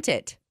 he sent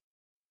it.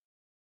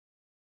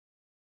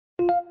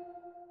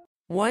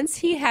 Once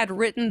he had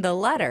written the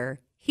letter,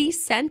 he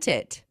sent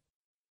it.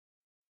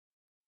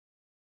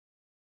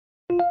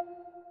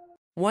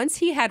 Once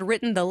he had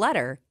written the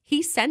letter,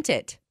 he sent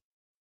it.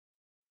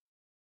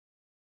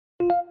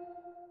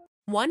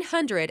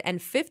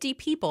 150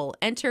 people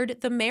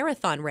entered the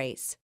marathon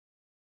race.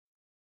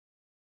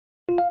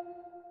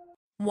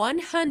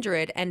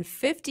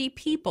 150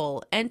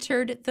 people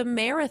entered the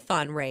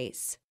marathon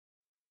race.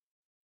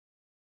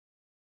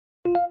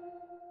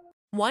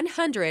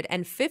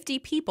 150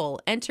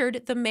 people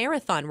entered the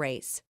marathon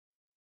race.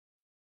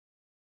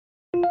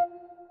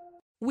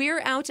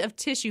 We're out of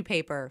tissue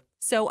paper,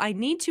 so I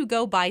need to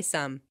go buy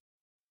some.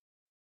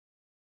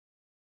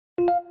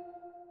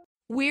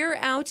 We're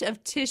out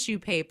of tissue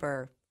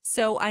paper,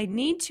 so I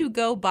need to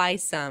go buy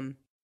some.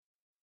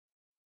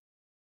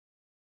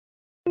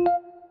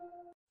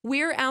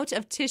 We're out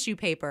of tissue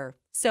paper,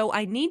 so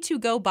I need to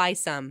go buy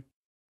some.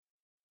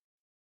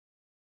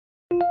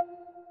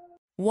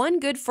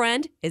 One good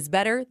friend is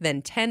better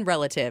than 10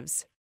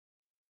 relatives.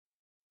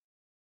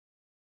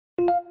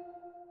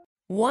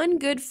 One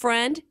good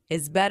friend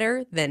is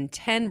better than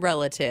 10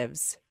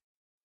 relatives.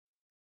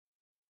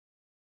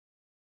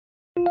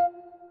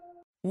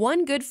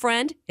 One good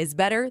friend is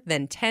better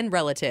than 10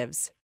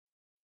 relatives.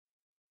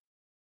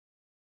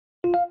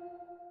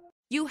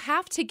 You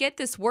have to get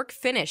this work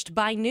finished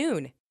by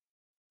noon.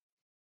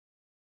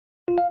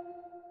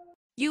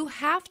 You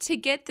have to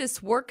get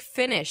this work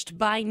finished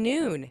by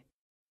noon.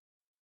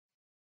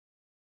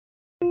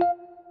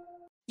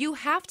 You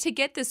have to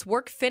get this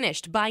work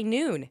finished by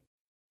noon.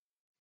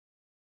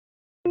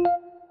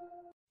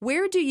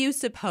 Where do you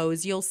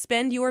suppose you'll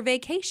spend your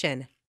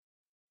vacation?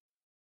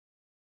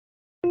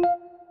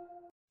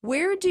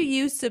 Where do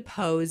you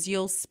suppose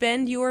you'll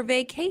spend your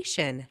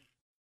vacation?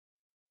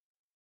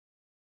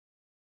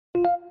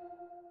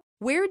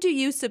 Where do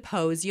you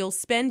suppose you'll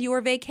spend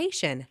your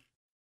vacation?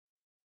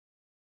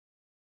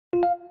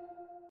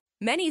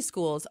 Many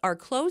schools are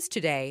closed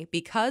today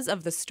because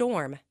of the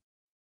storm.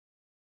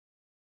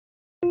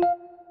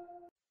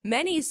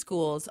 Many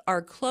schools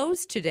are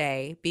closed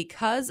today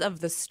because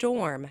of the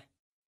storm.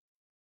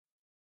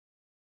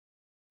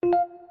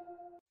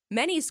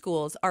 Many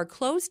schools are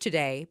closed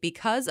today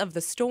because of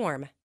the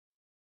storm.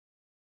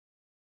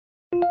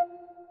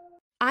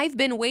 I've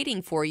been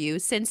waiting for you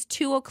since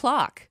 2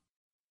 o'clock.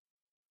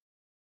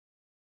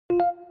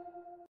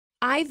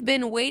 I've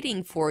been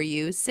waiting for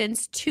you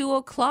since 2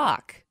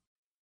 o'clock.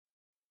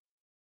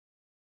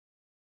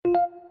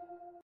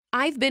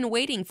 I've been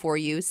waiting for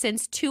you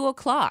since 2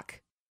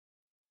 o'clock.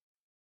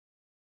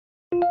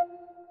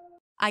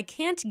 I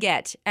can't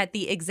get at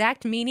the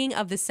exact meaning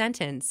of the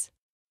sentence.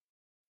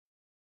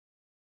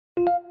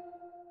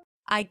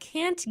 I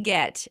can't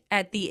get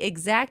at the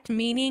exact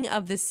meaning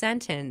of the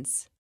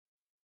sentence.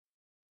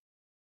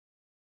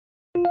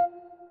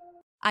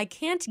 I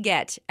can't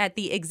get at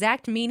the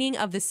exact meaning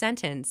of the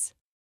sentence.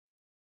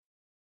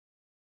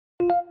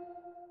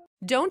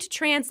 Don't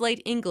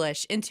translate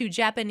English into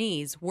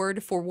Japanese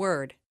word for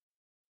word.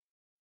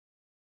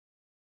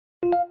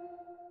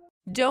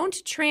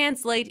 Don't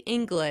translate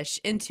English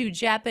into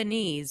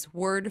Japanese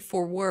word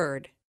for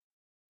word.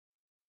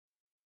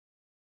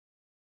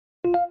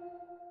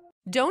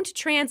 Don't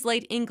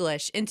translate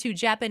English into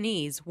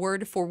Japanese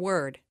word for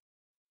word.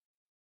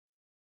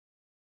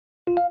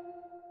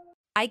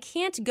 I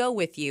can't go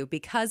with you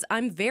because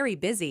I'm very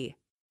busy.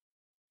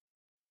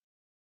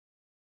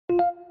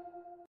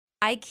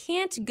 I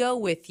can't go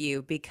with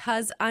you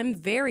because I'm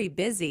very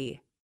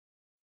busy.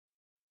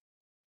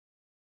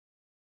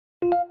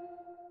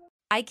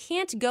 I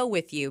can't go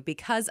with you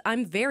because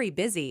I'm very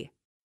busy.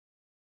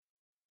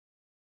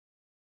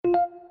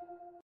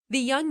 The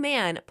young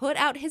man put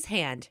out his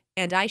hand,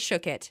 and I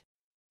shook it.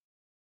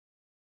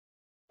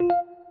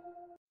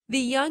 The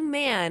young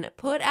man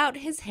put out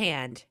his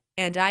hand,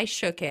 and I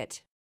shook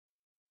it.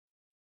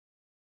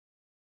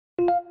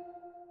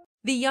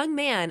 The young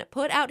man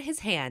put out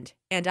his hand,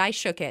 and I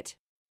shook it.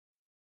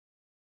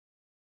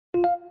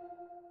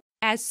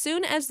 As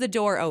soon as the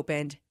door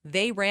opened,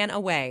 they ran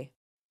away.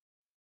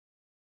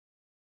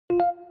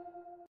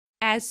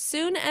 As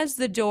soon as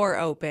the door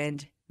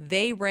opened,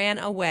 they ran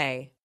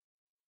away.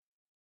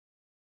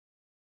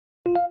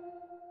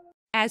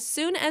 As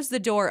soon as the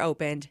door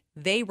opened,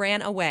 they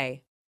ran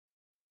away.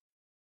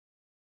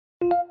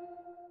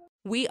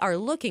 We are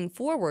looking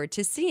forward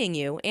to seeing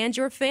you and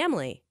your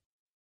family.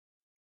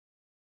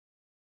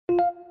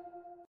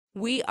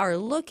 We are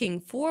looking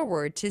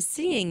forward to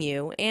seeing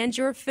you and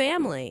your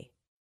family.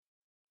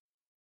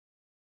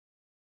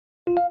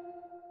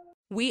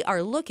 We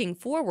are looking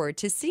forward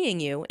to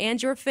seeing you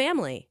and your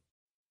family.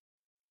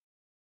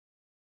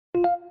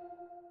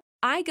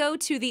 I go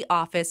to the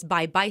office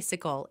by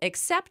bicycle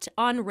except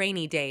on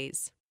rainy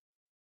days.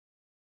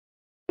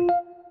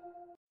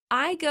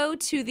 I go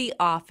to the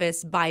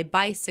office by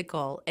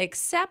bicycle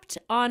except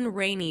on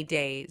rainy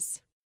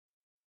days.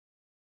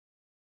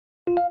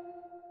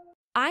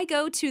 I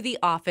go to the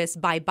office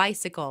by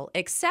bicycle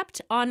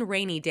except on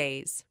rainy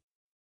days.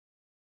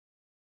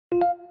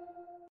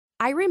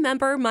 I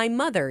remember my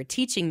mother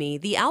teaching me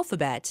the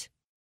alphabet.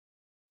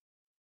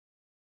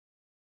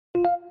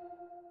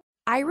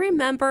 I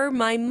remember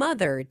my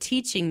mother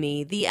teaching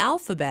me the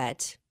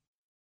alphabet.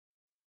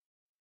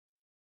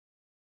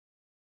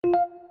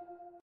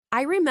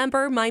 I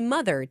remember my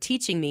mother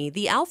teaching me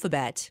the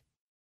alphabet.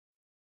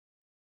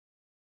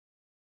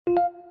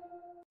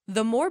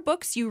 The more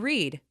books you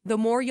read, the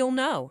more you'll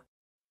know.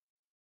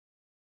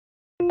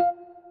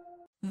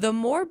 The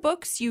more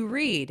books you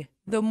read,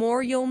 the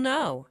more you'll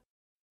know.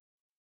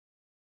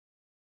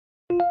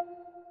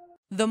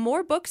 The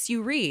more books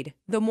you read,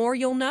 the more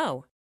you'll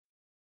know.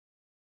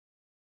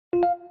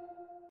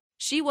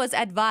 She was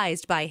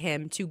advised by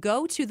him to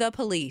go to the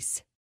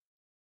police.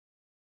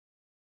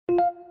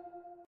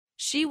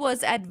 She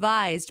was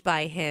advised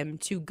by him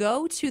to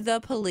go to the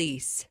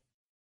police.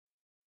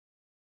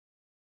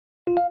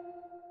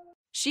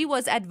 She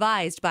was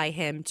advised by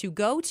him to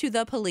go to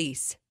the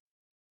police.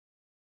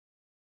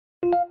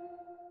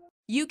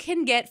 You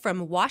can get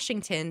from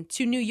Washington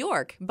to New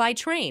York by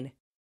train.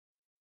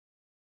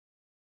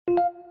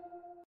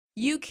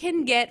 You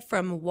can get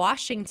from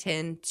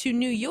Washington to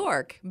New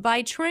York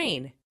by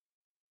train.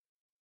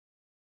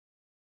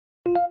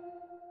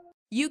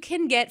 You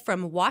can get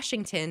from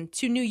Washington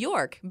to New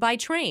York by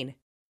train.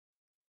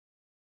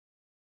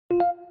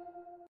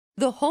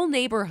 The whole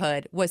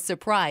neighborhood was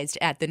surprised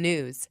at the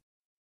news.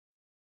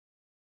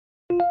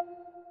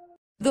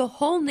 The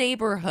whole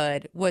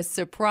neighborhood was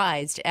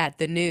surprised at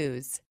the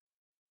news.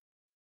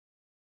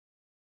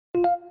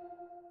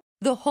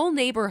 The whole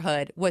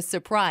neighborhood was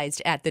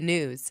surprised at the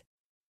news.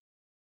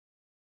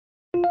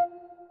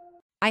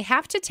 I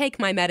have to take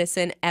my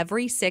medicine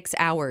every 6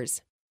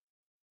 hours.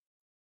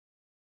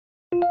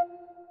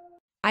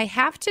 I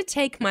have to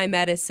take my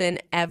medicine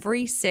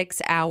every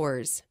 6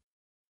 hours.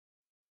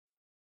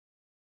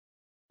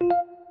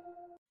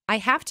 I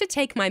have to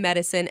take my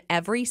medicine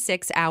every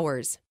 6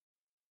 hours.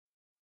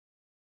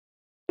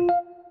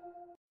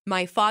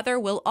 My father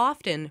will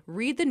often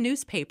read the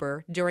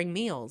newspaper during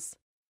meals.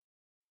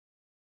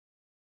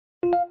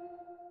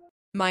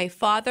 My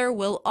father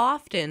will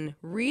often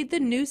read the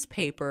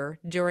newspaper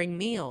during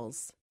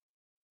meals.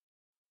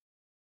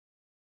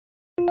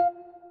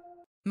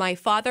 My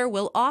father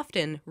will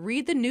often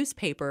read the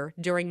newspaper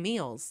during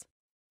meals.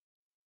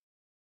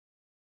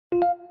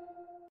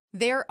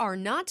 There are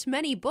not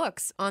many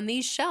books on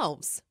these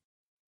shelves.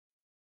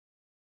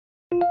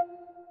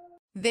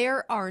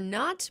 There are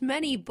not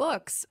many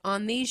books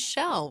on these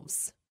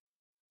shelves.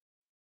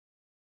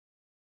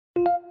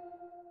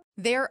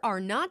 There are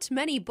not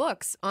many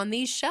books on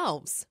these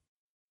shelves.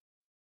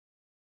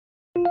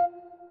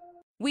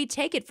 We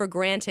take it for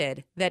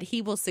granted that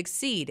he will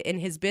succeed in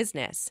his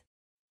business.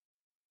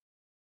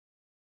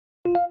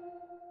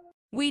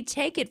 We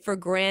take it for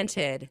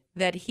granted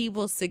that he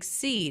will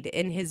succeed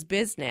in his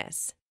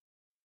business.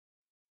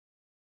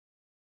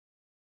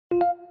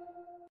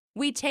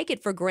 We take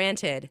it for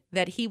granted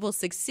that he will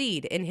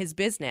succeed in his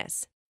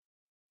business.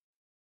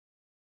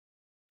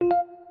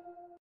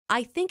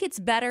 I think it's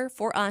better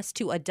for us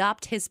to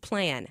adopt his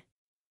plan.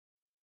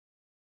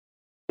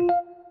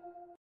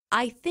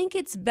 I think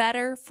it's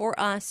better for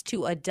us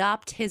to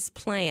adopt his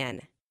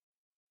plan.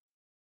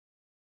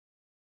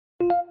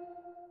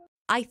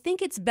 I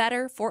think it's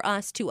better for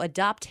us to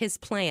adopt his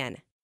plan.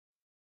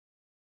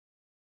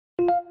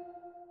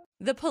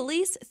 The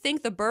police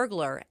think the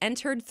burglar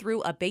entered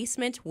through a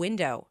basement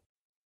window.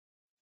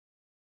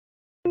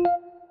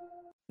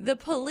 The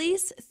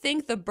police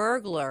think the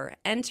burglar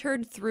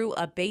entered through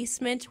a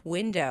basement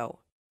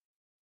window.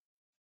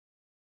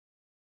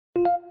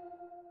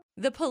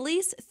 The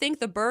police think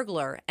the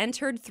burglar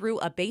entered through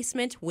a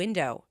basement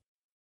window.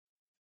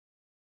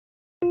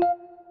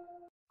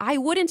 I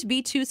wouldn't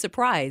be too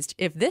surprised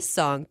if this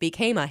song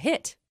became a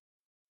hit.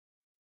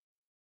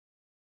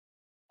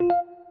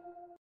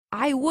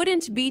 I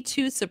wouldn't be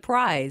too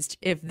surprised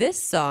if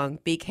this song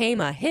became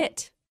a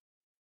hit.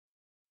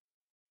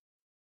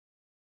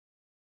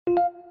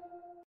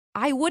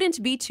 I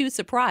wouldn't be too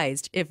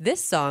surprised if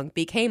this song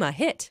became a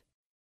hit.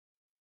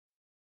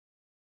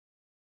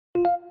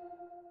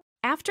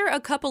 After a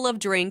couple of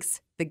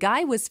drinks, the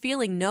guy was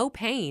feeling no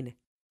pain.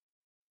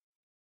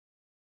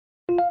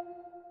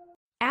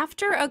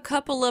 After a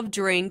couple of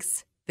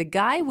drinks, the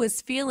guy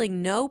was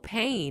feeling no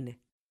pain.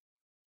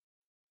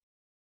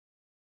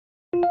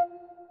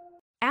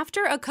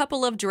 After a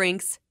couple of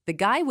drinks, the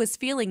guy was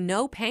feeling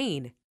no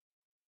pain.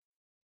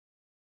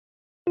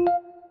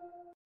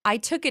 I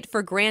took it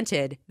for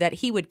granted that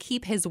he would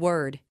keep his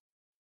word.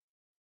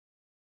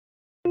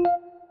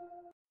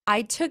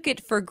 I took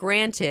it for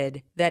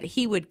granted that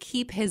he would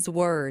keep his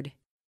word.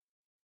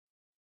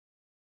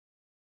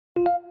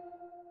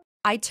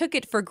 I took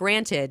it for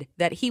granted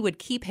that he would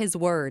keep his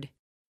word.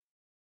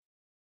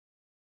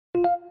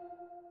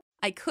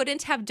 I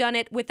couldn't have done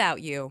it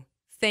without you.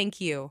 Thank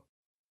you.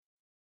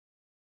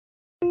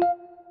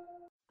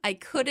 I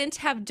couldn't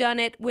have done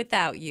it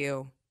without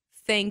you.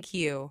 Thank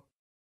you.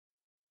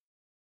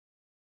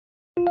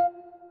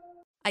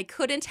 I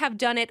couldn't have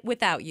done it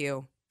without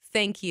you.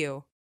 Thank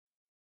you.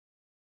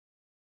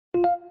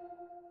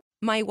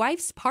 My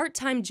wife's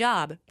part-time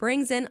job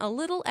brings in a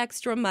little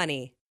extra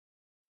money.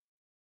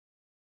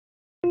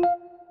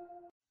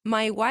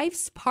 My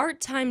wife's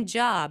part-time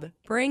job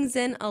brings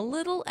in a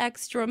little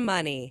extra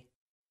money.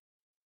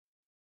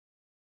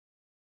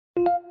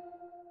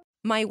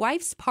 My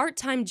wife's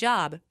part-time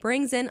job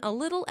brings in a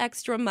little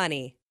extra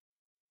money.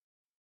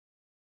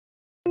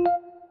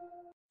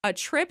 A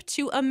trip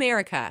to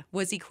America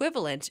was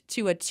equivalent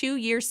to a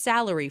 2-year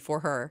salary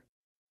for her.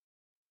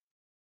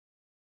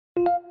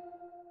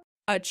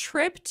 A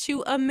trip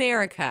to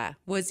America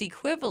was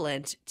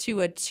equivalent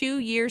to a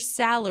 2-year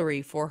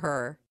salary for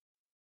her.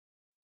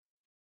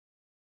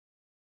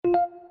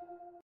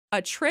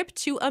 A trip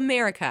to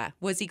America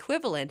was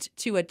equivalent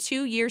to a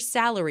 2-year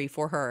salary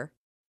for her.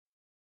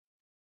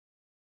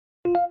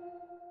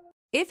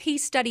 If he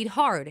studied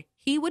hard,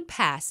 he would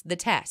pass the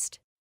test.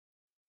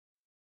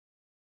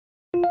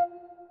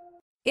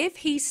 If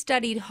he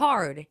studied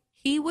hard,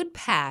 he would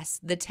pass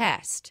the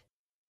test.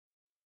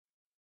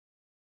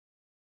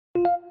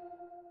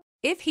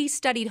 If he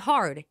studied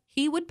hard,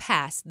 he would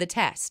pass the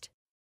test.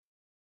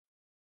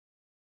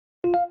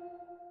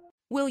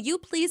 Will you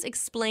please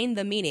explain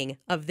the meaning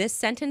of this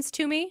sentence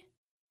to me?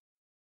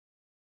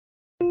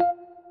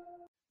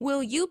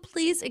 Will you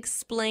please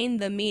explain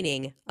the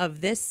meaning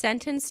of this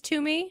sentence to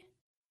me?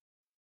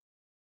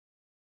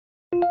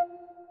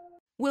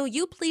 Will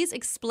you please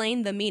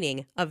explain the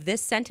meaning of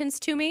this sentence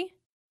to me?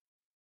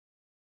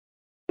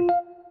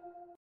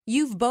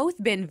 You've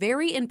both been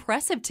very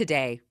impressive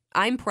today.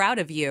 I'm proud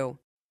of you.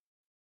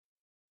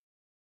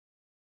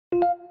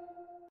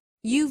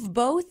 You've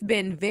both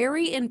been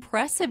very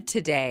impressive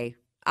today.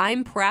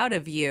 I'm proud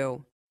of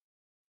you.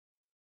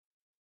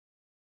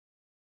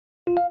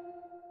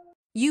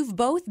 You've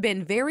both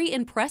been very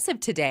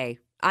impressive today.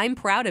 I'm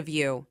proud of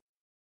you.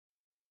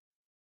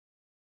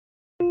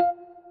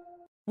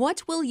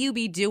 What will you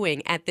be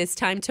doing at this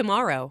time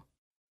tomorrow?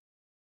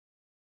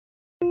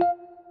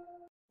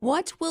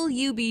 What will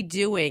you be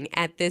doing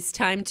at this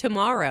time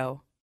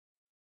tomorrow?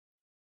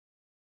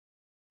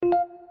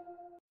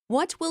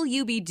 What will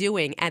you be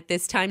doing at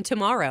this time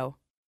tomorrow?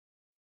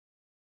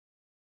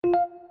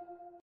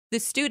 The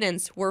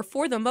students were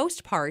for the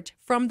most part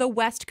from the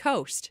West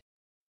Coast.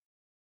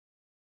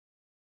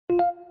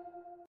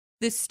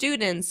 The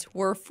students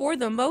were for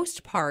the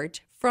most part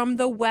from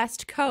the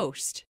West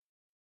Coast.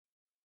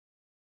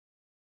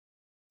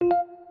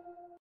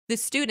 The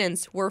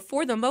students were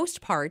for the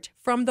most part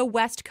from the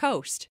West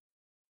Coast.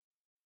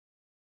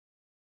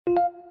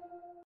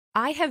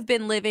 I have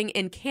been living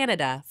in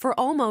Canada for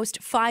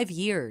almost 5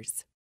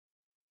 years.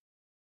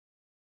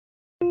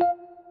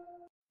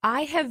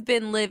 I have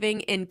been living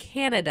in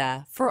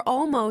Canada for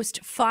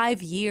almost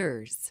 5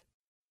 years.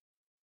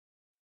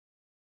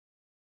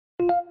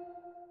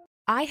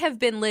 I have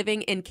been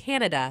living in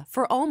Canada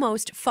for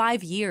almost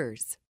 5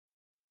 years.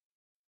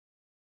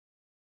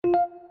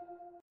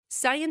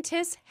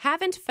 Scientists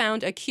haven't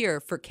found a cure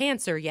for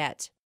cancer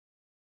yet.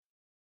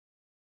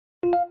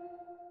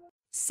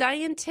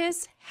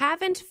 Scientists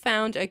haven't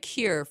found a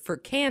cure for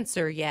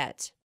cancer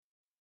yet.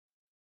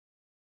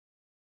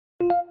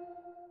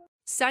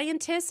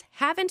 Scientists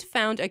haven't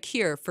found a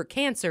cure for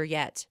cancer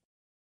yet.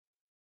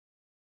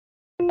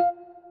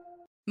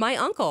 My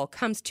uncle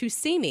comes to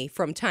see me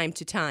from time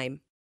to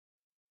time.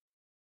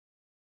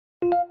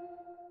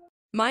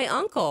 My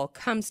uncle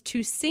comes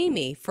to see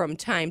me from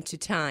time to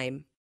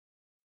time.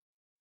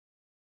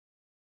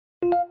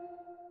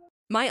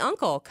 My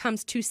uncle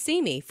comes to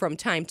see me from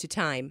time to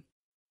time.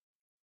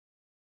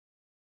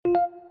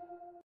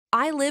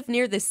 I live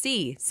near the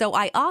sea, so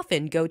I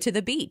often go to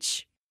the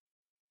beach.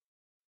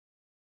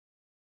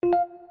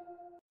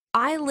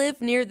 I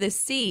live near the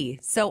sea,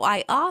 so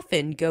I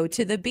often go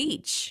to the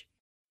beach.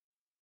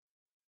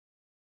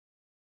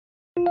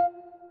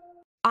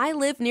 I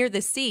live near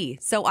the sea,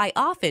 so I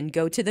often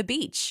go to the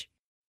beach.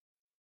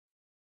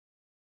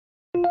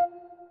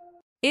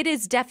 It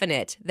is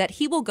definite that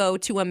he will go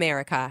to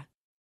America.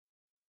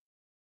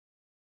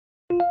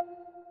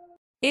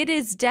 It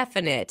is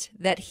definite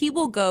that he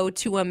will go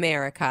to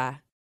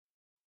America.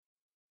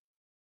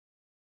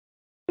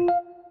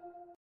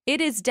 It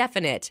is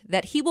definite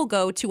that he will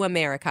go to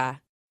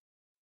America.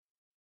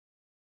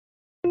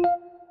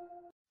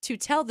 To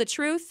tell the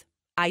truth,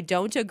 I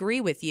don't agree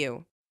with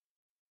you.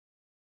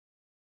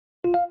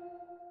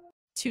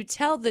 To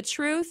tell the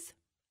truth,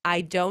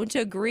 I don't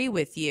agree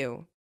with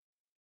you.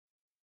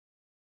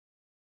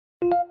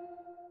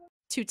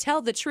 To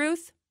tell the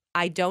truth,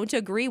 I don't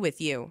agree with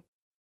you.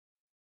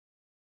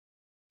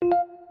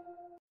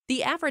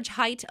 The average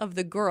height of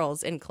the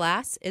girls in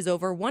class is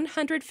over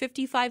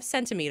 155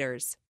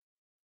 centimeters.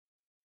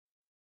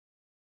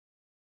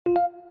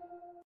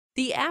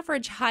 The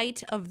average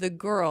height of the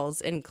girls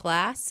in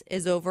class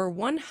is over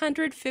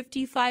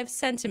 155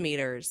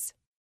 centimeters.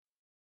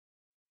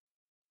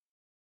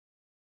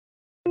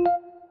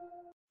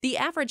 The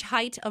average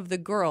height of the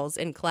girls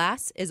in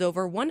class is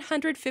over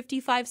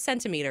 155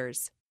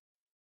 centimeters.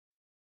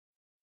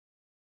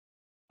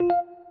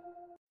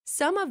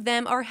 Some of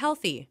them are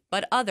healthy,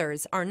 but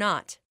others are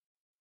not.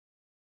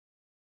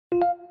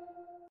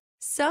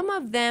 Some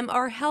of them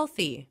are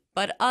healthy,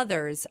 but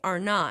others are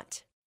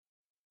not.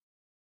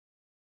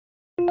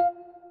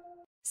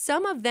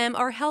 Some of them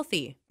are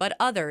healthy, but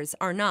others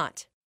are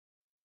not.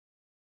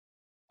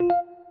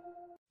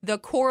 The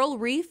coral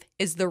reef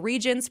is the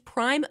region's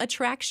prime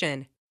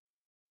attraction.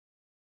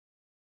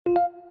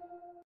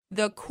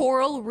 The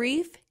coral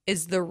reef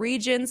is the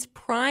region's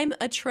prime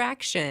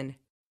attraction.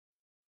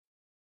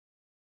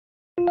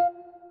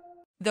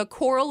 The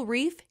coral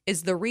reef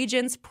is the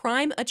region's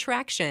prime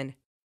attraction.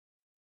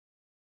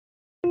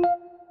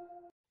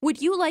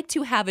 Would you like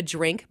to have a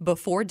drink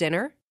before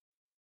dinner?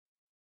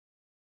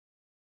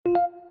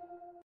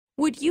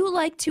 Would you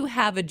like to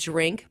have a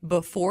drink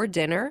before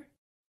dinner?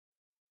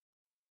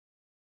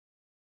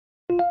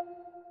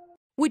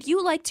 Would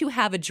you like to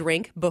have a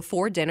drink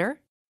before dinner?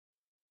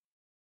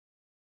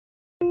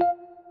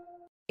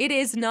 It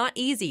is not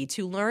easy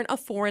to learn a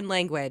foreign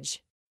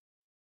language.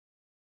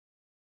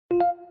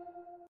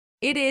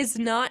 It is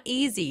not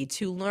easy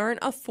to learn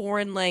a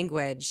foreign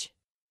language.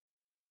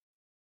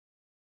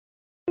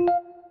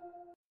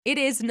 It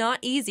is not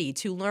easy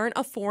to learn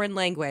a foreign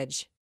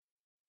language.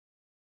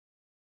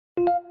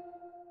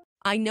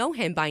 I know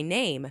him by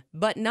name,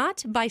 but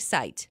not by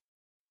sight.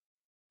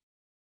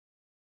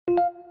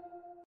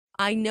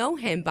 I know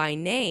him by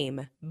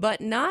name,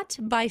 but not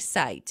by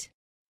sight.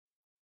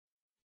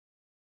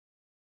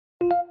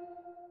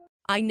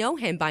 I know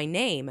him by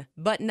name,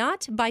 but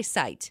not by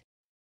sight.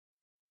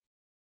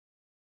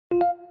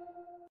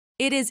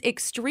 It is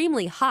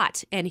extremely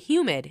hot and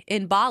humid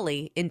in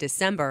Bali in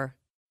December.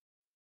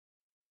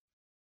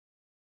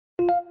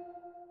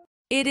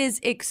 It is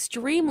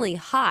extremely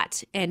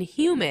hot and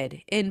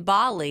humid in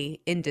Bali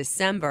in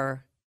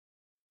December.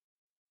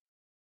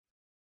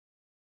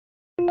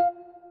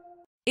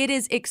 It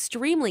is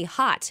extremely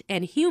hot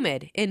and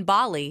humid in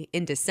Bali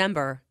in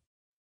December.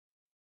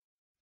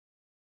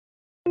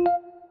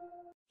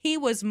 He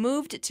was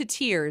moved to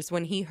tears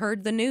when he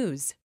heard the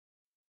news.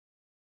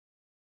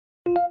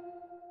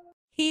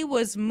 He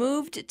was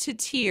moved to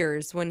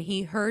tears when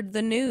he heard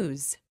the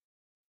news.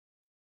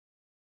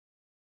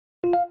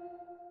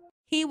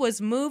 He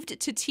was moved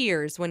to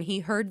tears when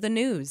he heard the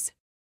news.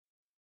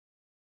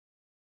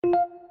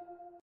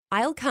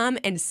 I'll come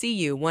and see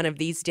you one of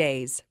these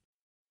days.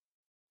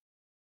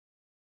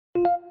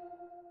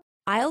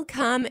 I'll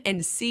come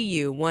and see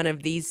you one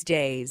of these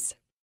days.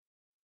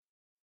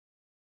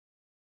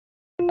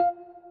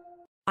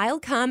 I'll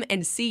come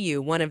and see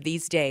you one of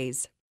these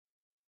days.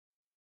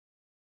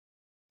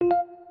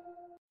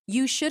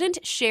 You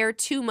shouldn't share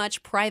too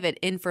much private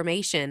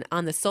information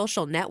on the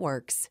social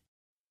networks.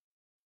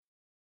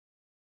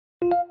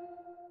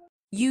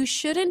 You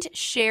shouldn't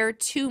share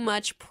too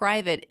much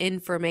private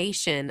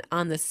information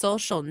on the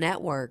social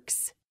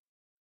networks.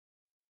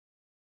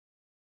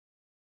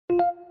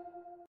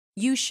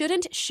 You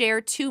shouldn't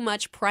share too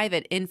much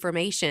private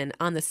information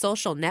on the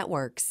social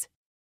networks.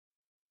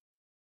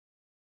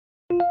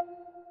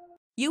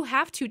 You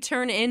have to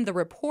turn in the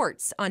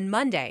reports on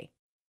Monday.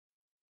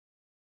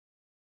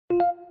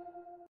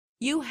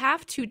 You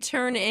have to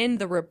turn in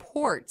the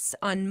reports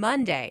on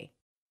Monday.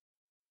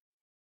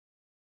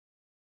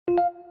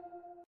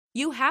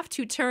 You have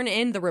to turn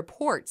in the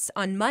reports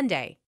on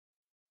Monday.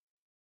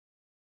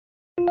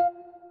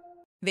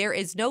 There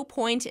is no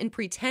point in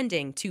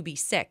pretending to be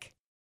sick.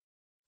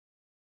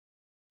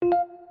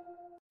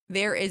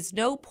 There is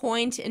no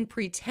point in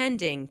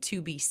pretending to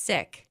be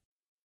sick.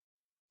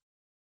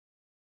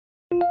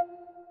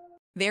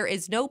 There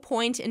is no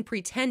point in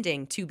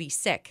pretending to be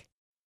sick.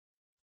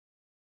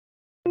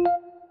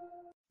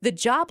 The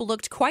job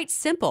looked quite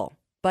simple,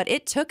 but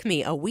it took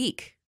me a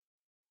week.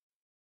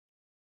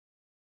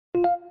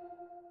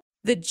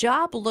 The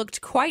job looked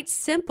quite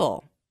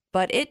simple,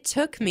 but it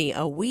took me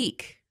a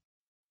week.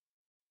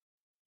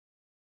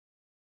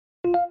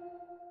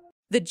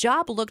 The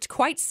job looked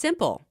quite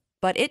simple,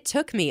 but it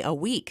took me a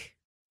week.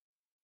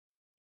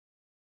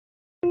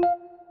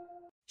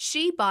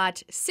 She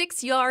bought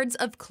 6 yards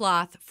of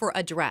cloth for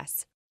a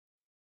dress.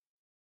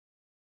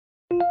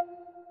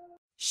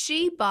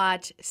 She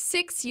bought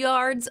 6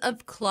 yards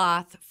of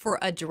cloth for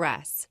a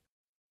dress.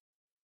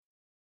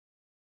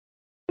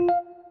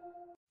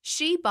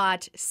 She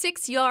bought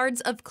 6 yards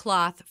of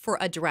cloth for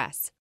a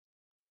dress.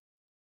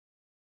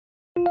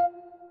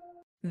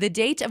 The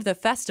date of the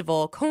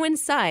festival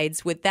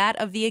coincides with that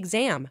of the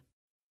exam.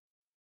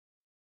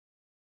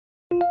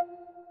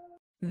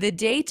 The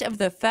date of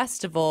the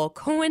festival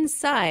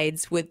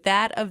coincides with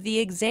that of the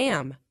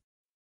exam.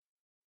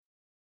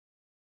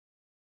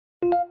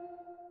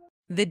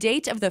 The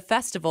date of the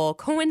festival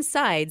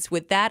coincides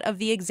with that of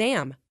the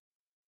exam.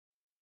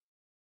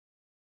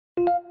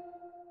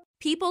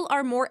 People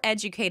are more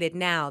educated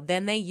now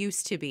than they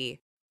used to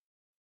be.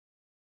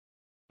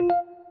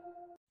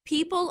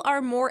 People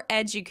are more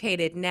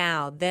educated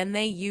now than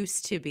they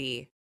used to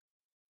be.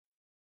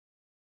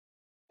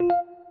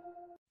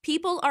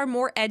 People are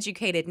more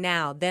educated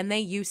now than they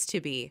used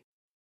to be.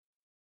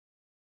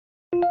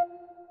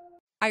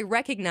 I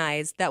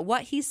recognize that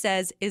what he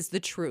says is the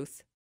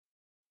truth.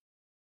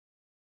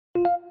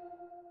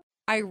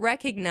 I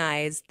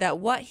recognize that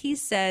what he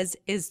says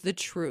is the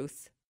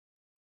truth.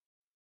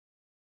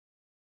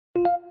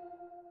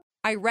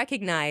 I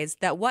recognize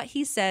that what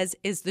he says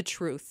is the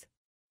truth.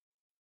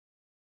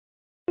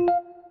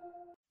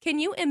 Can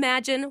you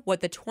imagine what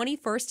the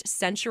 21st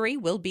century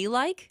will be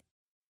like?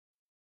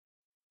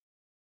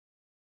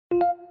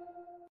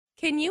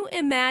 Can you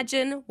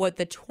imagine what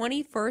the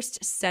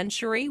 21st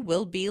century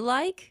will be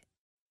like?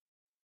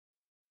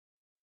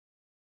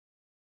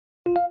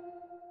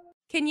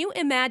 Can you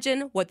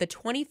imagine what the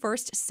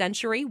 21st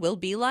century will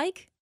be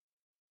like?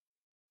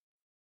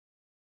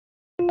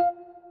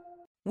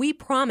 We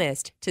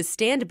promised to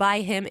stand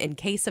by him in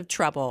case of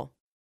trouble.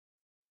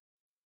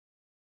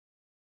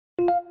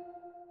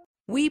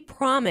 We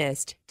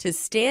promised to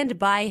stand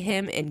by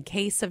him in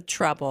case of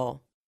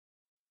trouble.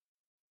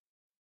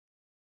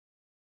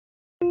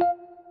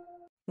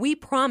 We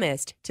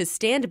promised to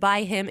stand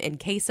by him in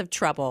case of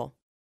trouble.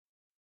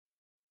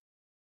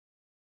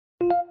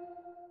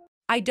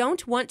 I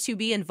don't want to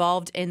be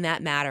involved in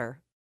that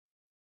matter.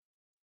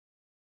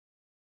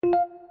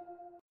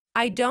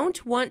 I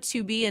don't want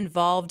to be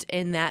involved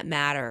in that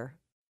matter.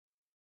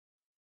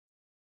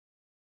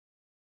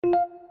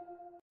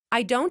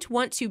 I don't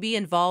want to be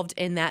involved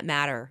in that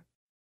matter.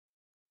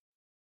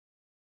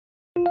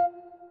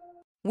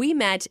 We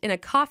met in a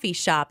coffee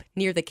shop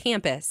near the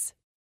campus.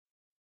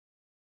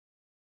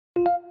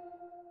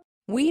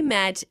 We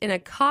met in a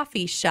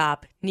coffee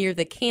shop near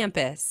the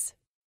campus.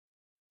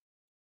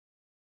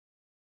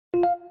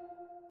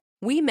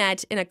 We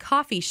met in a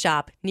coffee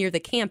shop near the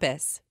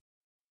campus.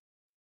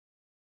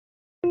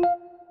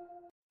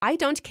 I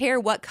don't care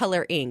what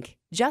color ink,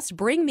 just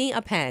bring me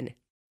a pen.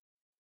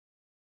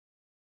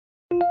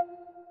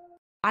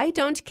 I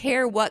don't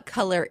care what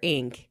color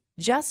ink,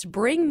 just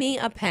bring me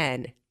a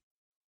pen.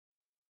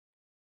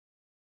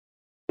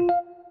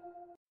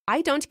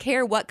 I don't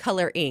care what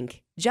color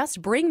ink,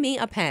 just bring me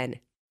a pen.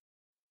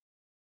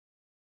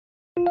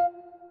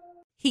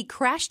 He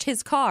crashed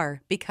his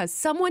car because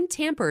someone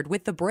tampered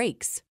with the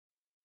brakes.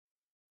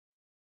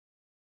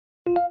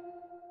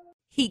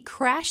 He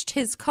crashed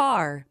his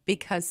car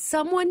because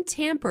someone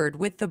tampered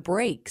with the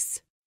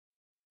brakes.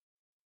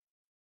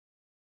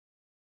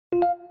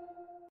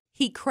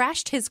 He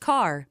crashed his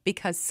car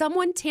because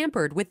someone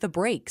tampered with the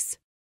brakes.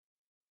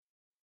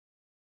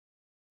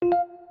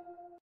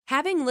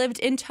 Having lived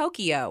in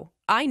Tokyo,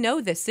 I know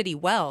the city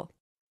well.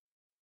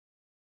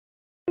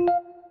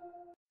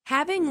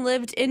 Having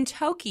lived in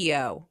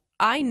Tokyo,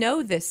 I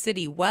know the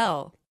city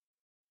well.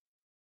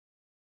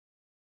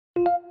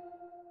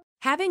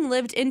 Having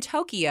lived in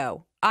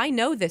Tokyo, I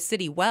know the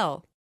city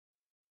well.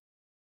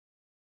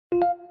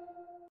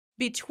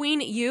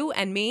 Between you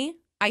and me,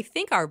 I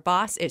think our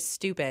boss is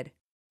stupid.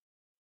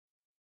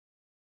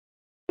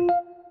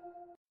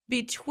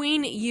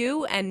 Between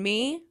you and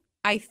me,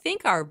 I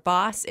think our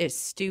boss is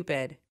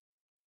stupid.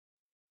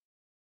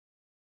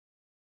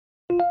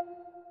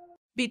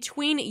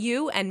 Between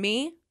you and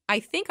me, I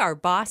think our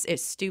boss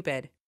is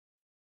stupid.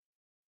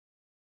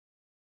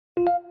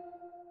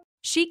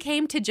 She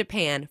came to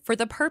Japan for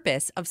the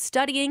purpose of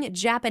studying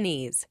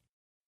Japanese.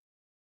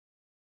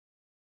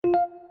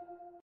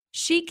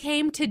 She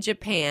came to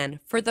Japan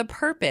for the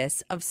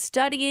purpose of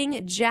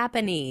studying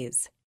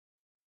Japanese.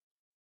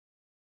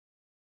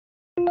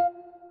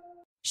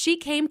 She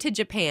came to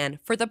Japan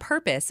for the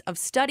purpose of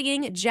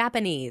studying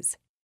Japanese.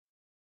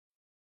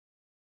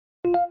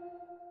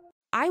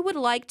 I would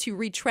like to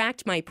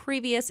retract my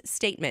previous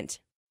statement.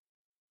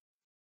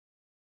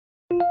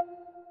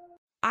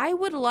 I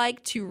would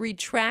like to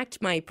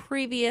retract my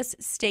previous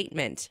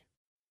statement.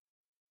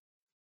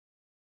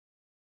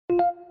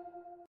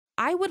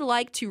 I would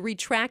like to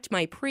retract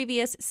my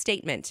previous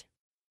statement.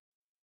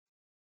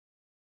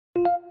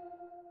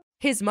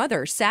 His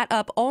mother sat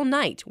up all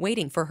night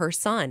waiting for her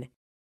son.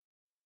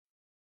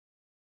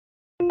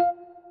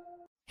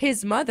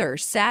 His mother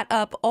sat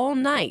up all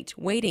night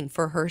waiting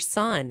for her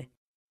son.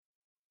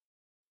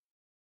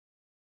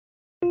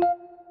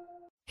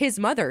 His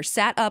mother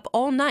sat up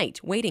all night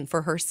waiting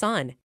for her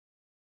son.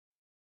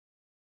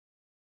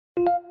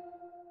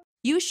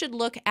 You should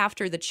look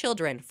after the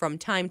children from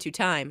time to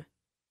time.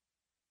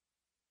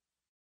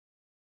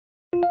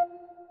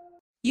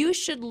 You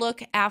should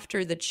look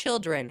after the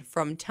children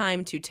from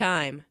time to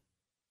time.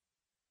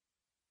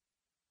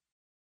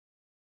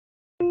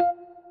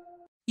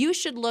 You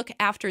should look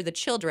after the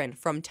children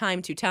from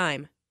time to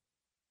time.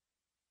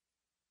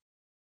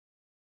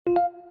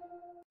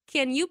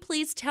 Can you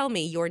please tell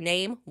me your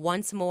name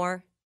once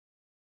more?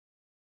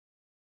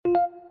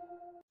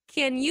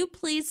 Can you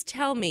please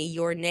tell me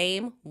your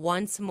name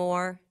once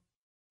more?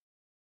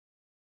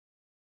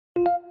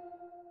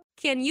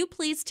 Can you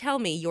please tell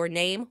me your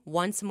name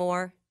once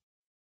more?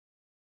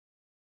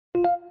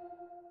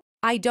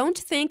 I don't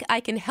think I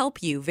can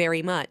help you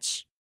very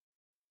much.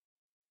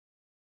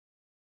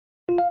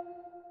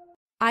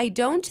 I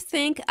don't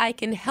think I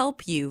can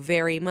help you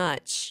very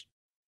much.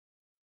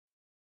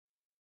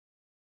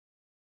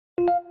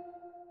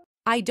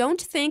 I don't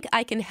think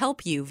I can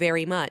help you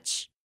very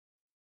much.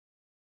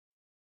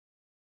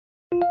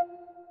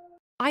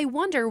 I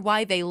wonder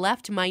why they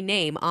left my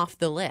name off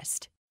the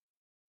list.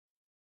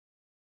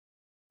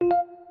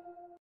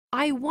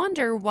 I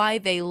wonder why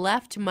they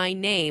left my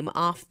name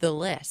off the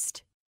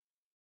list.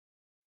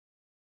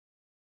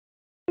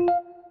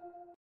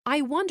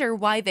 I wonder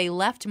why they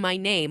left my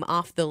name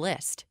off the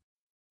list.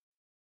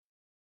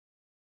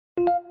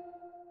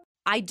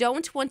 I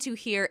don't want to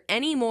hear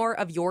any more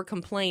of your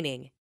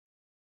complaining.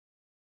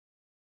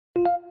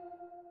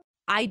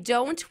 I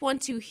don't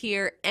want to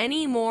hear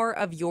any more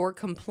of your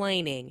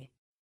complaining.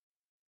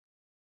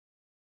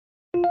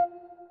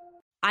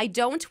 I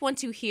don't want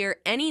to hear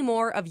any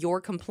more of your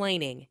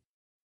complaining.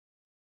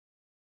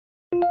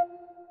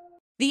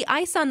 The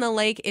ice on the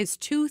lake is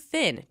too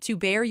thin to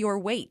bear your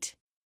weight.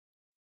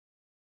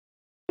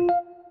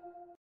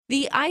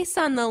 The ice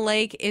on the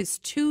lake is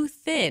too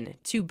thin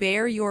to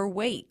bear your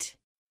weight.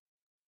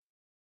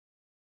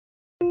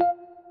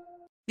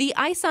 The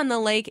ice on the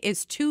lake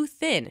is too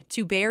thin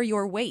to bear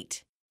your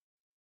weight.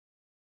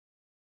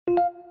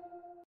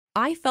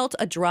 I felt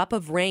a drop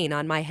of rain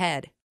on my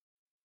head.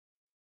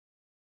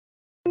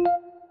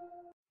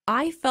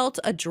 I felt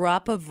a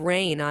drop of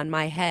rain on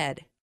my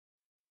head.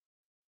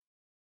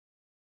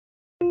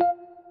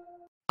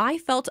 I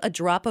felt a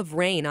drop of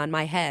rain on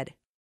my head.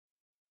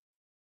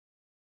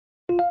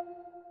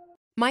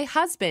 My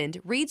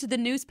husband reads the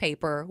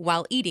newspaper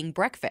while eating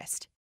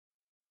breakfast.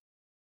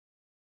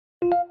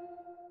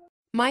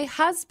 My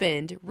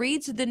husband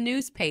reads the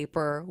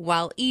newspaper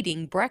while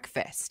eating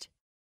breakfast.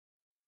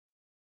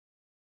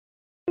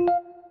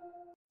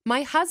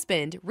 My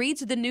husband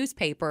reads the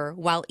newspaper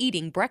while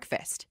eating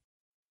breakfast.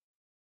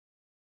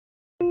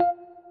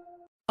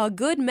 A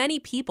good many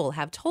people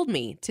have told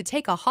me to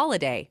take a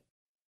holiday.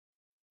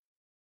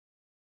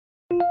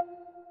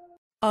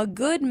 A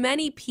good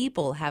many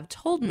people have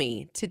told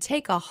me to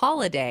take a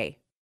holiday.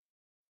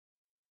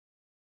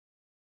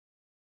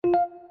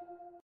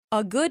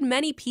 A good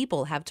many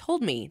people have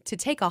told me to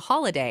take a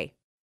holiday.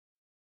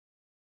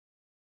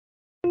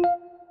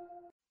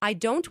 I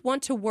don't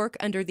want to work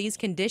under these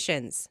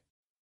conditions.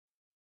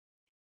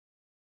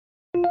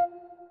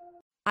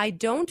 I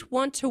don't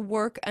want to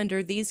work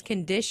under these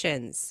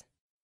conditions.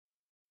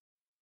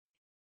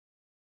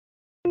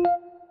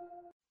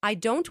 I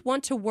don't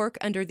want to work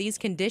under these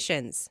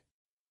conditions.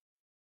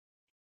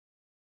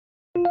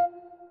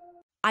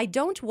 I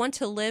don't want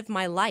to live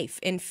my life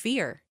in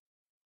fear.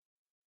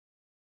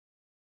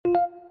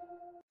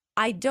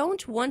 I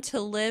don't want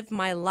to live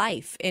my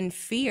life in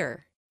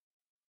fear.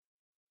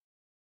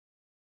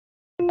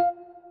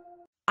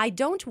 I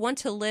don't want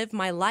to live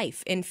my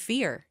life in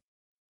fear.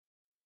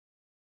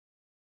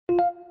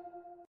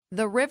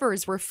 The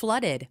rivers were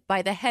flooded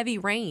by the heavy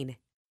rain.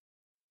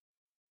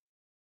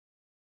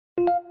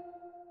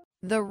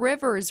 The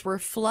rivers were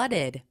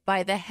flooded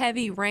by the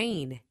heavy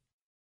rain.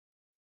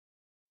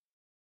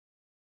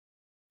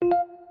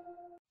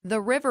 The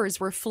rivers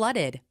were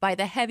flooded by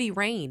the heavy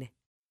rain.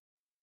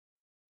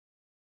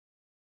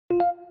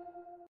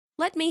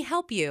 Let me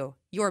help you.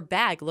 Your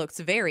bag looks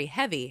very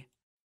heavy.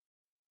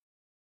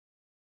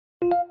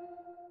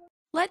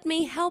 Let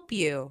me help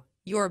you.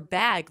 Your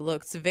bag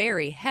looks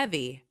very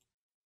heavy.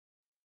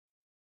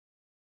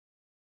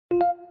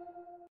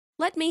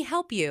 Let me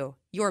help you.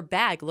 Your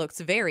bag looks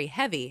very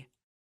heavy.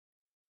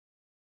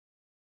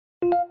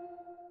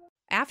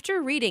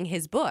 After reading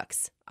his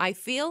books, I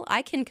feel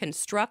I can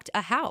construct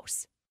a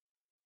house.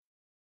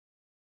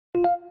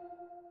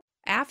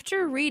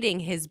 After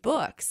reading his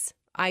books,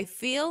 I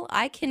feel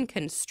I can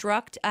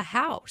construct a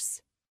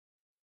house.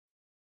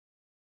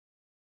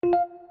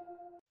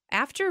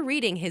 After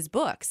reading his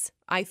books,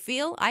 I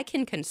feel I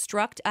can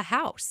construct a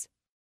house.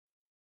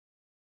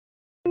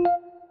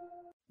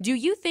 Do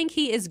you think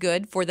he is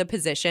good for the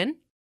position?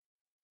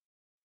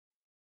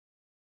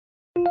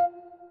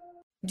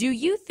 Do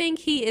you think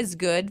he is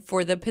good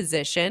for the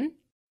position?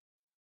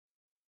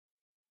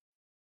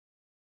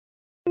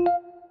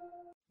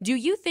 Do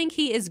you think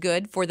he is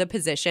good for the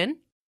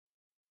position?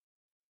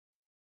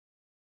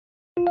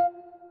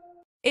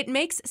 It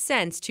makes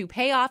sense to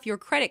pay off your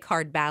credit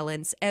card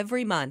balance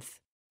every month.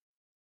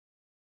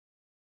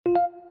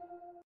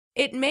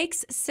 It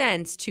makes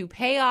sense to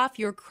pay off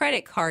your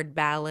credit card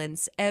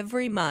balance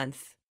every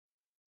month.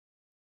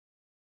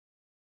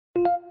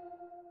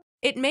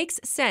 It makes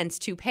sense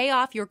to pay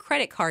off your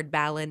credit card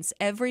balance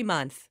every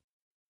month.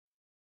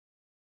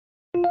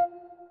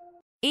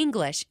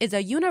 English is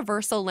a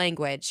universal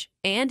language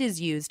and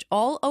is used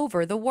all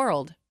over the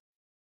world.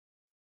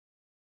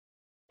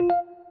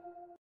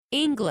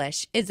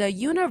 English is a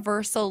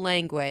universal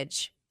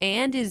language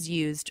and is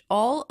used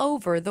all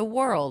over the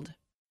world.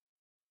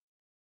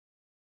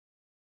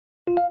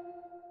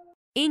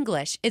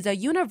 English is a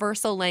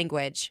universal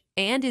language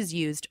and is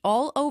used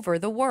all over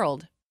the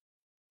world.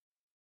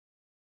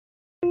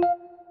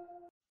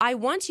 I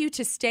want you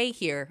to stay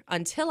here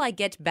until I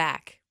get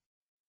back.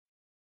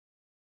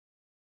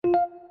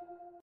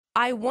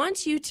 I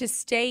want you to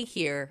stay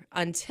here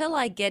until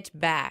I get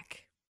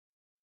back.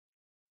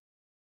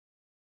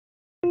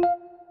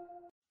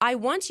 I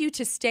want you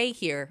to stay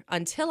here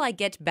until I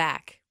get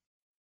back.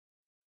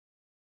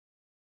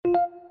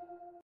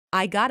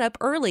 I got up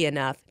early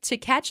enough to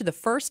catch the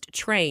first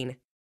train.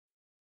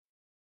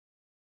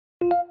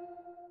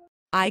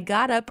 I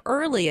got up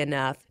early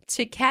enough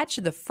to catch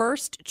the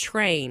first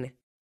train.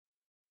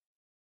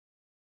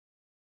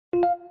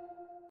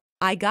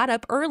 I got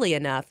up early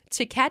enough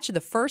to catch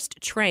the first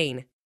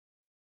train.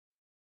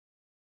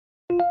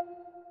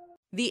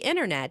 The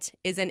Internet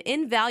is an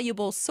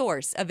invaluable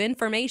source of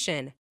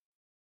information.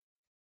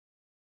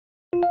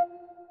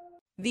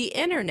 The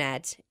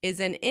Internet is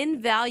an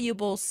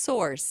invaluable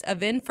source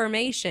of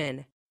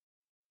information.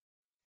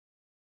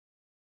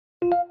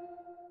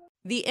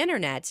 The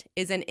Internet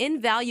is an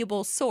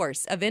invaluable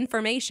source of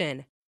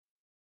information.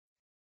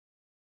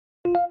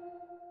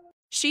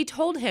 She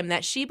told him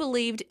that she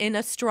believed in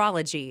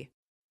astrology.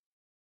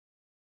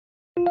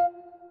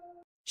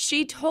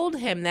 She told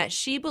him that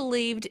she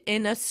believed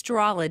in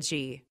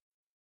astrology.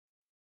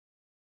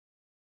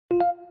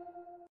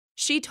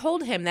 She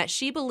told him that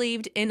she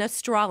believed in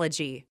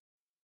astrology.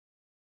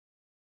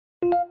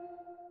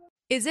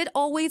 Is it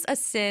always a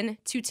sin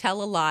to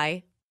tell a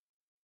lie?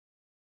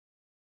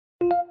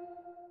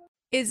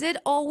 Is it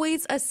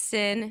always a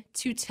sin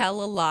to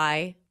tell a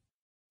lie?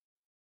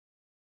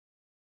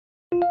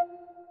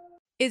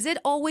 Is it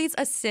always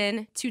a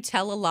sin to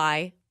tell a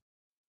lie?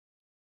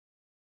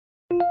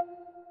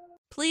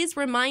 Please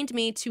remind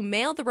me to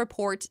mail the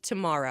report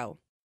tomorrow.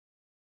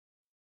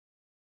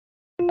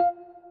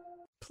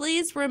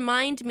 Please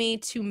remind me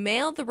to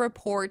mail the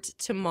report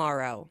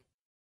tomorrow.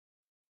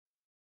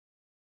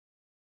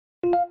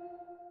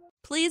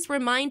 Please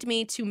remind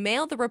me to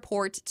mail the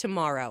report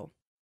tomorrow.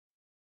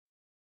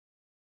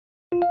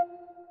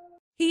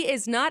 He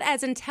is not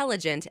as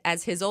intelligent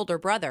as his older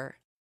brother.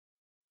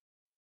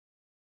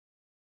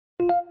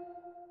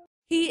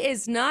 He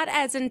is not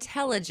as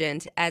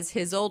intelligent as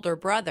his older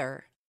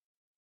brother.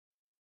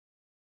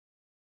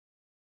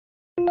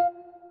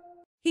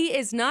 He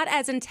is not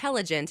as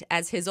intelligent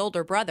as his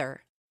older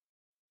brother.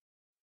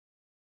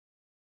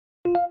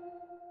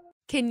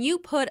 Can you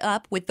put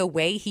up with the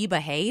way he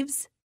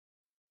behaves?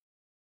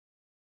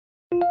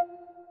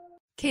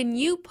 Can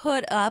you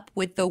put up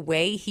with the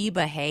way he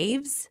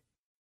behaves?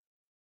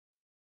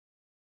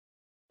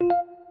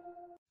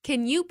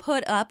 Can you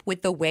put up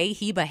with the way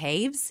he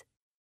behaves?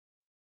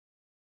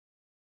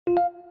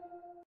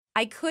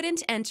 I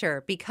couldn't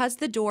enter because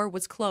the door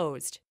was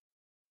closed.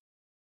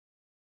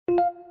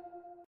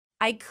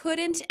 I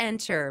couldn't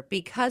enter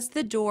because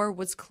the door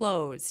was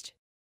closed.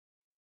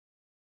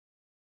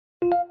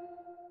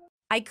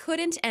 I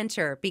couldn't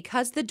enter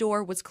because the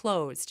door was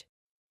closed.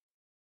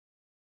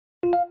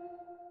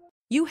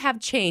 You have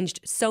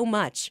changed so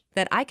much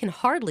that I can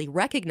hardly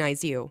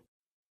recognize you.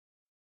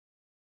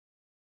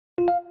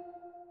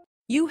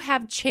 You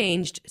have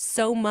changed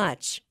so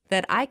much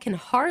that I can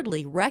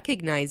hardly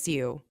recognize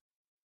you.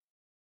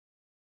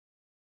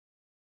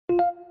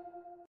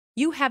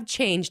 You have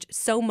changed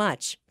so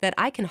much that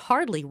I can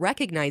hardly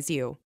recognize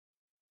you.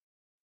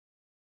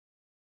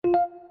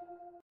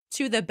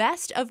 To the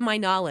best of my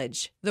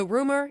knowledge, the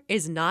rumor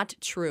is not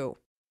true.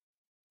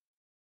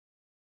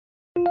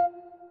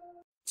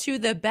 To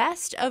the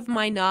best of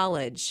my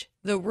knowledge,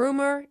 the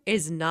rumor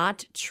is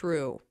not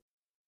true.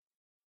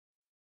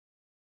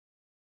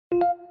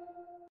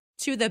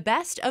 To the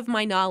best of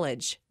my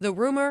knowledge, the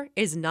rumor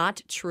is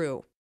not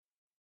true.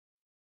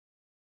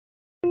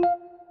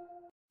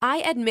 I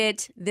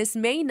admit this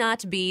may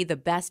not be the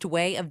best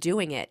way of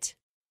doing it.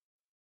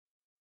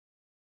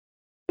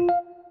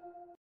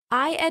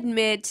 I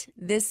admit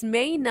this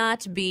may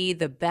not be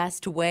the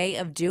best way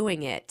of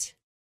doing it.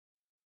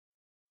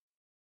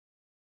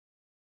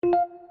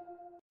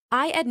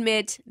 I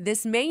admit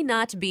this may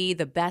not be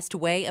the best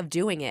way of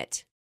doing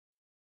it.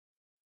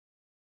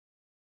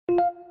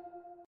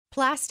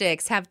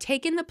 Plastics have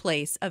taken the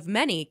place of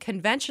many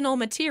conventional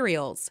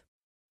materials.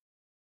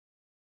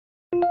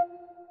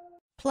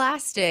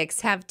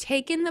 Plastics have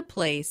taken the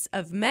place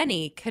of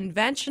many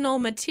conventional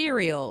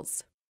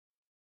materials.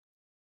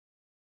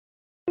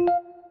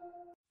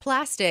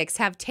 Plastics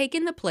have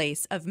taken the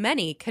place of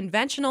many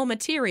conventional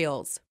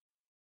materials.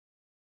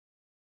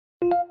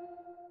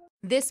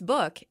 This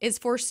book is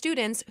for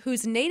students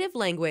whose native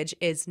language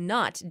is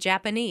not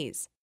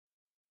Japanese.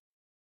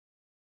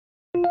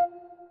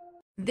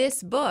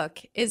 This book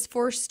is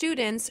for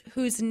students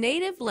whose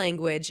native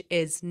language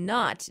is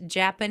not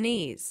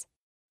Japanese.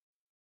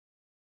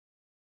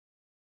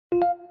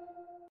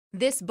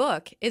 This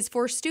book is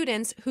for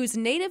students whose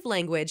native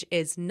language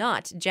is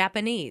not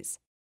Japanese.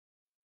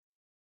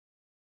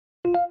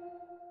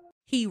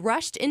 He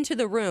rushed into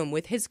the room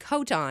with his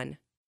coat on.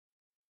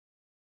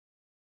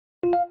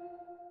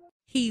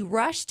 He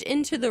rushed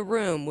into the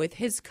room with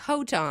his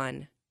coat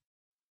on.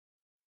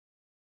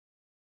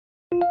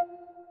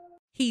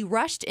 He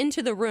rushed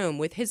into the room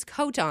with his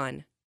coat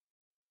on.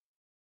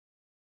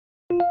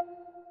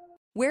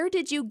 Where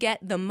did you get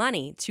the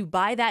money to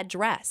buy that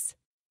dress?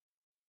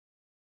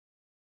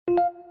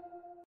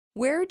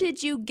 Where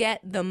did you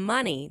get the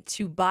money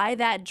to buy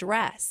that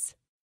dress?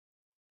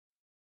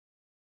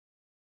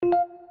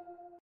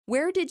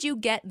 Where did you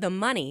get the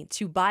money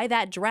to buy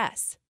that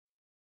dress?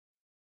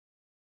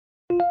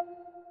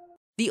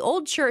 The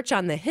old church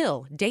on the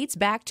hill dates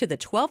back to the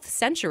 12th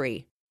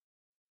century.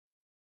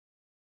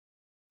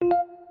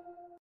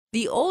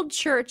 The old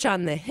church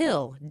on the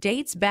hill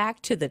dates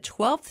back to the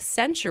 12th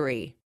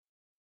century.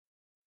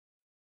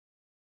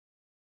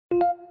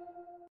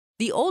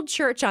 The old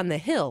church on the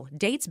hill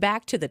dates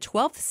back to the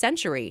 12th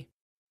century.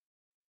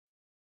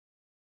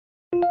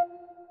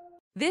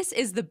 This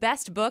is the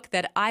best book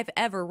that I've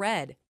ever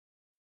read.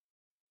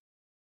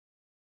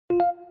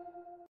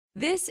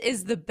 This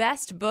is the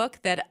best book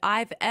that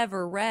I've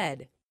ever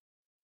read.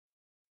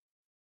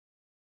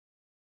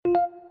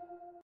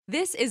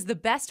 This is the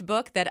best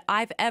book that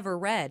I've ever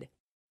read.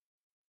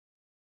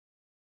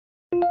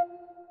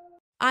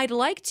 I'd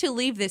like to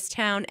leave this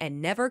town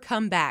and never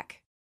come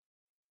back.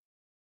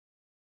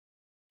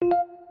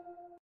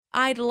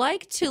 I'd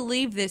like to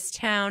leave this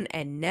town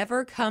and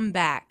never come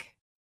back.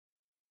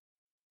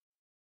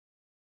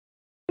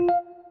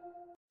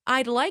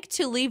 I'd like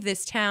to leave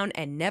this town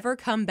and never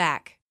come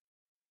back.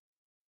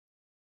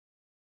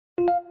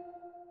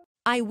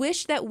 I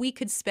wish that we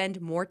could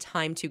spend more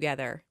time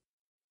together.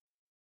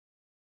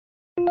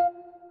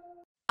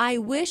 I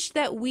wish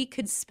that we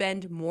could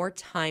spend more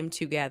time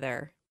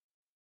together.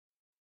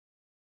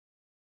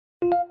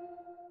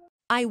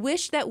 I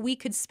wish that we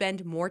could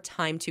spend more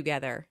time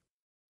together.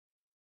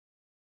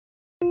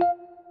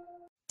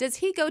 Does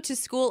he go to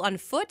school on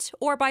foot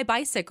or by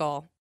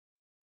bicycle?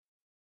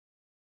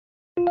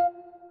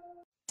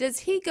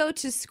 Does he go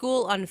to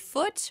school on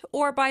foot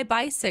or by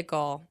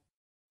bicycle?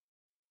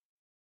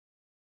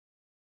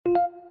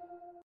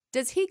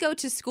 Does he go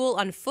to school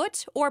on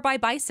foot or by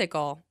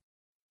bicycle?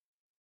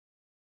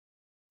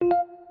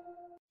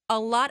 A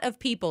lot of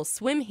people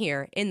swim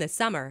here in the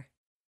summer.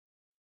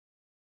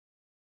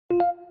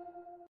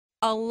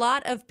 A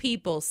lot of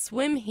people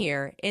swim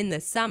here in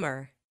the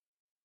summer.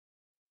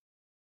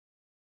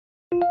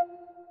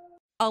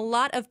 A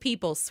lot of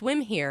people swim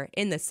here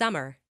in the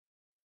summer.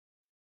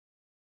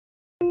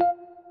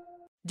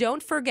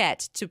 Don't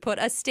forget to put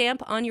a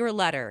stamp on your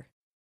letter.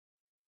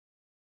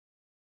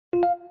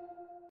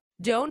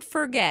 Don't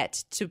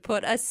forget to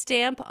put a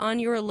stamp on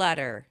your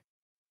letter.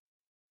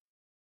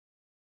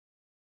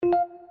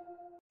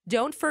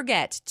 Don't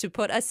forget to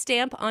put a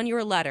stamp on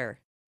your letter.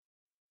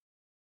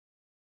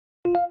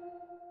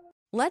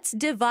 Let's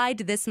divide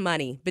this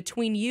money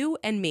between you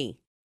and me.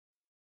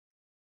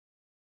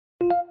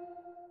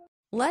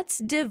 Let's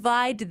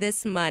divide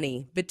this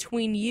money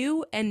between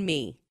you and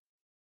me.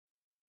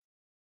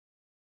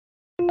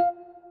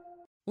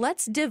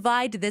 Let's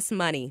divide this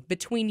money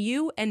between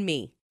you and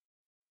me.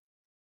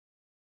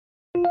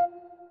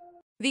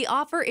 The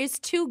offer is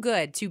too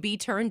good to be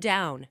turned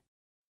down.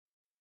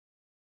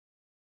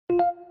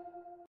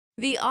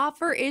 The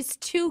offer is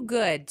too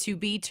good to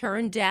be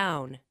turned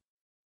down.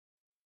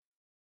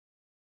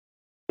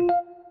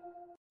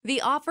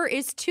 The offer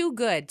is too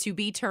good to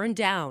be turned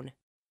down.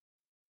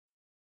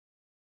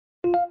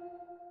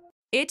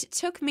 It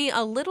took me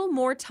a little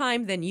more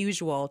time than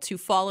usual to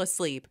fall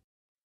asleep.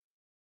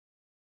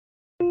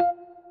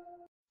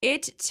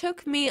 It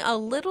took me a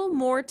little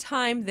more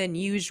time than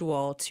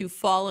usual to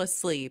fall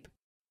asleep.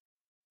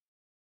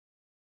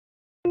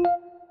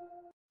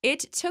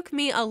 It took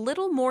me a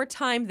little more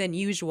time than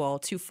usual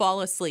to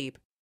fall asleep.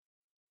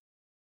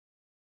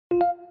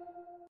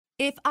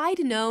 If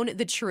I'd known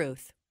the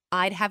truth,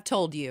 I'd have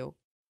told you.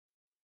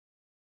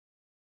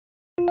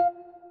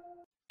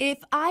 If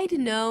I'd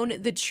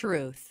known the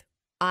truth,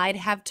 I'd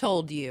have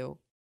told you.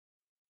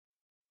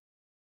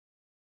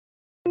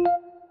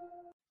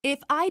 If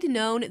I'd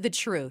known the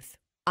truth,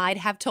 I'd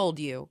have told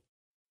you.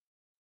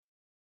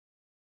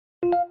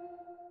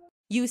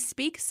 You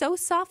speak so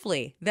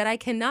softly that I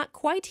cannot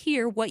quite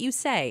hear what you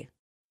say.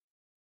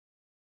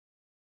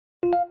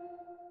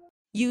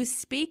 You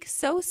speak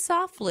so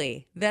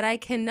softly that I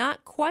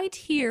cannot quite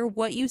hear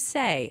what you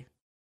say.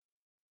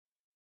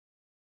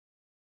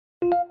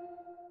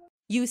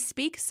 You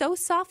speak so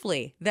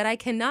softly that I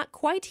cannot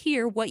quite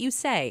hear what you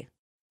say.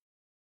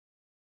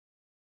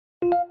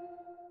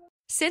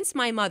 Since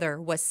my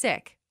mother was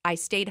sick, I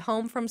stayed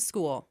home from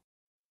school.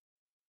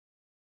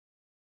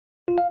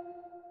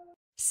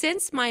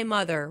 Since my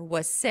mother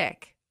was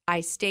sick,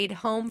 I stayed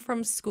home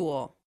from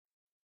school.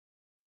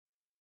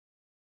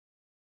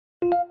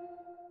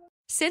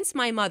 Since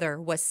my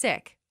mother was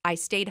sick, I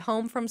stayed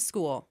home from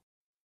school.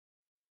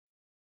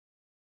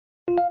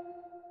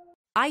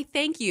 I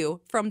thank you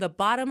from the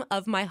bottom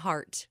of my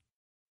heart.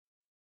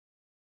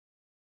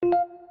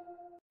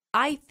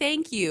 I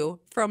thank you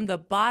from the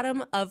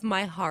bottom of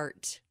my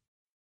heart.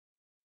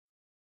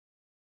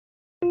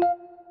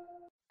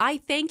 I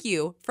thank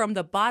you from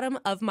the bottom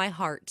of my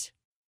heart.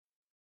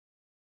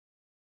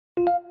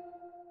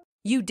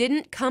 You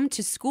didn't come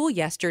to school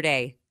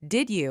yesterday,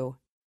 did you?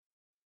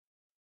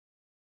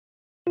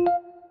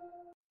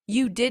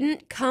 You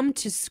didn't come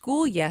to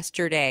school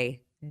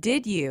yesterday,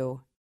 did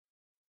you?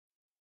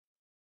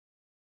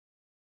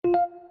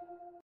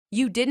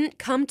 You didn't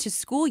come to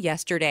school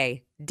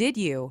yesterday, did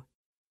you?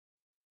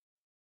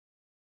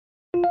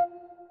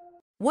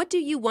 What do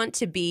you want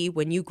to be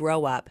when you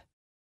grow up?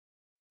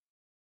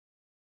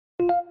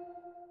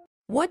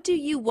 What do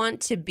you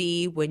want to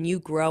be when you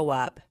grow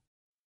up?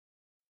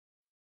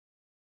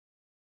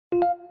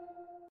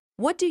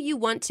 What do you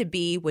want to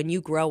be when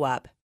you grow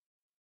up?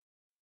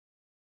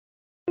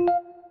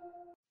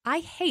 I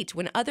hate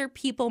when other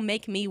people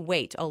make me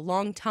wait a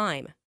long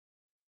time.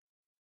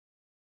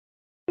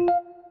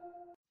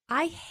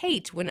 I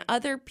hate when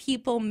other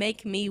people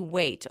make me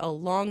wait a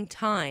long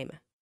time.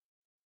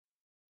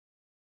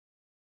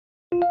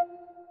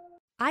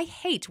 I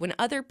hate when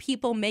other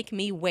people make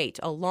me wait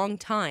a long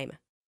time.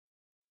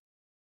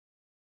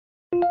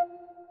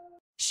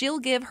 She'll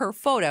give her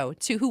photo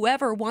to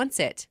whoever wants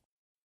it.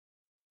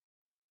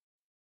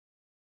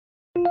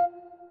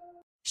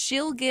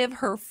 She'll give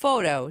her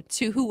photo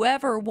to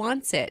whoever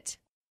wants it.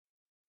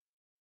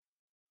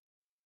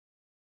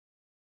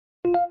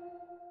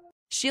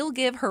 She'll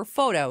give her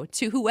photo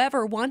to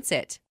whoever wants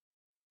it.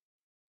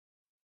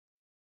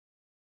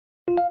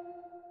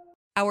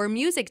 Our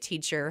music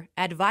teacher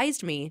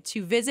advised me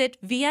to visit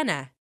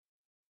Vienna.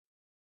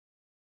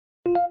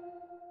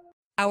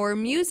 Our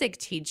music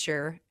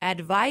teacher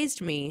advised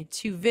me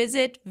to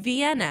visit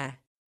Vienna.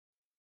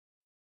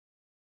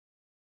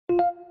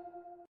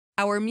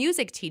 Our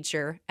music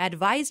teacher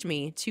advised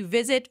me to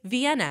visit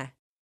Vienna.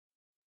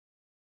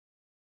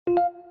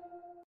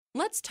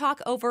 Let's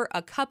talk over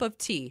a cup of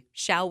tea,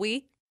 shall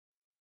we?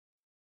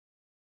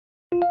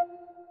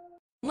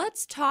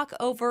 Let's talk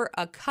over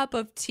a cup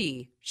of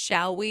tea,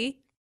 shall we?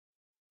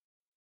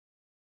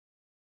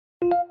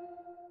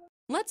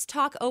 Let's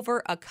talk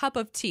over a cup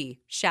of tea,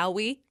 shall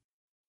we?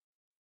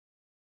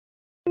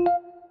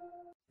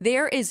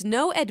 There is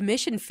no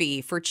admission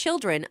fee for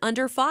children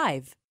under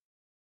 5.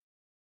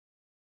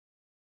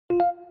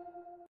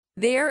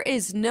 There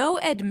is no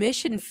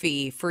admission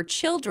fee for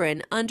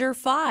children under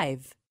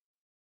 5.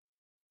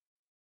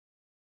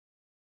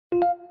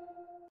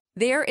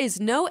 There is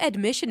no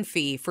admission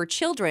fee for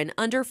children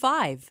under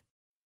 5.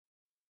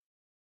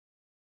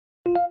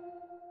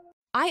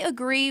 I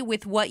agree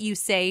with what you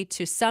say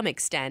to some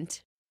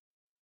extent.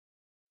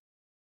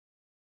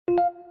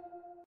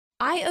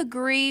 I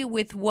agree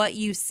with what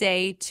you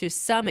say to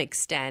some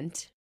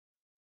extent.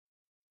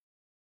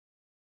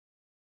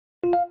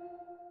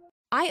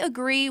 I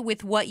agree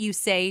with what you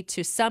say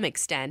to some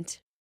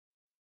extent.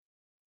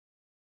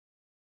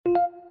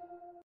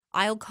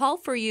 I'll call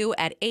for you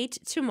at 8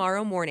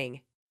 tomorrow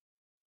morning.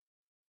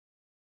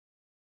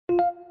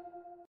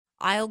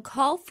 I'll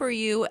call for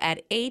you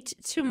at 8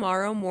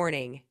 tomorrow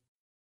morning.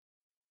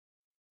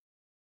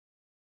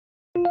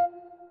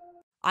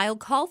 I'll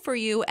call for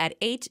you at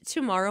 8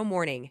 tomorrow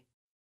morning.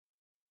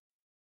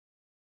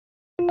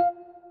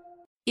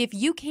 If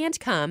you can't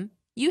come,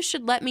 you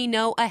should let me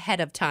know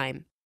ahead of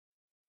time.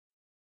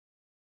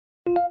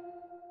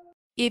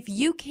 If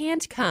you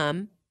can't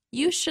come,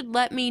 you should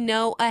let me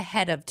know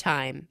ahead of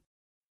time.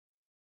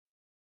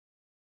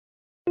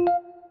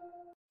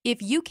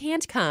 If you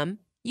can't come,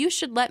 you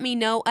should let me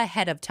know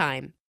ahead of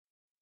time.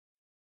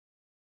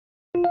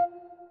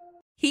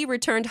 He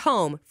returned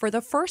home for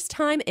the first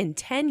time in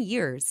 10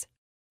 years.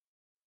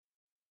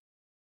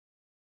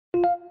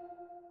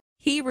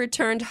 He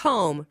returned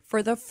home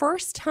for the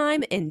first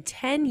time in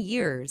 10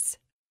 years.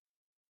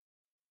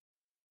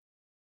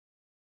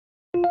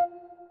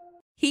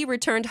 He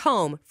returned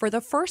home for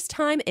the first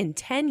time in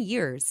 10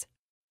 years.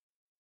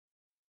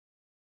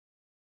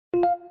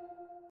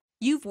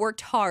 You've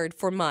worked hard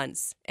for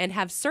months and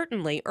have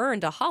certainly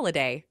earned a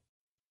holiday.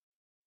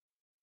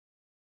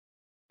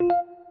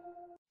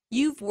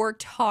 You've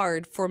worked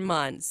hard for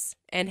months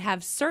and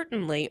have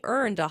certainly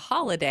earned a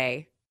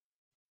holiday.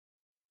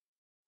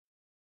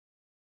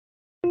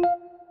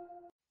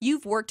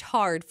 You've worked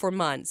hard for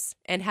months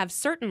and have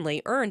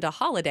certainly earned a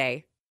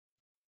holiday.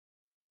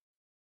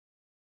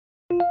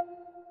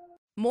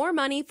 More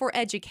money for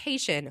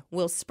education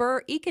will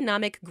spur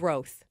economic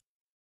growth.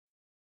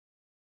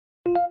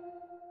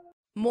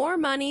 More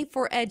money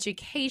for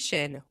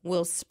education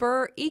will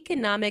spur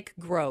economic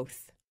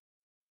growth.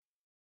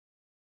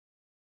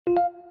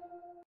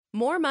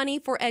 More money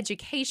for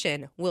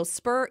education will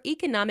spur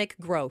economic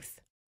growth.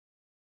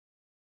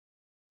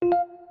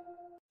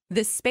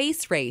 The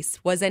space race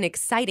was an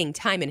exciting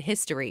time in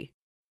history.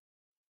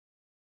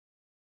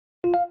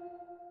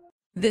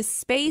 The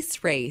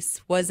space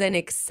race was an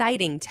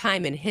exciting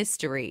time in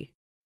history.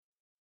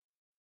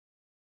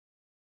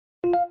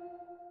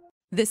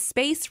 The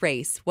space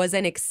race was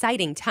an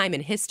exciting time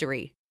in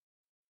history.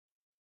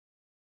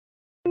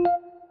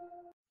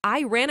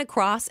 I ran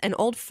across an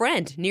old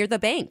friend near the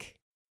bank.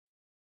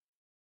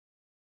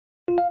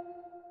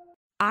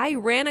 I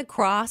ran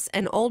across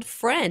an old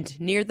friend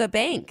near the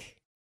bank.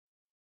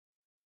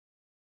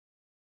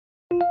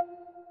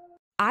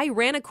 I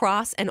ran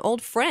across an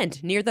old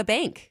friend near the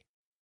bank.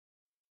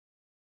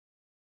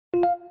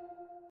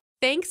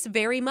 Thanks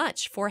very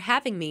much for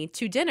having me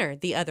to dinner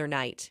the other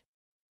night.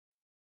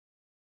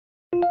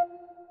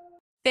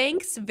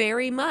 Thanks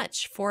very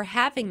much for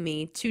having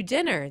me to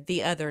dinner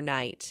the other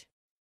night.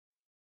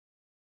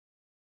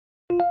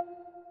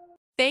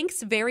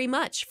 Thanks very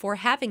much for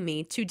having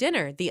me to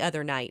dinner the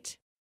other night.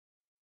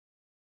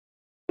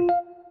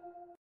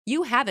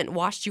 You haven't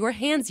washed your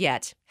hands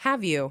yet,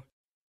 have you?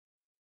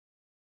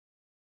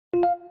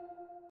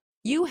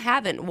 You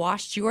haven't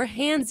washed your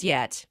hands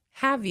yet,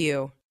 have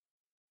you?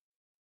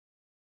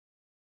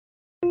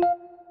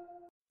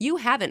 You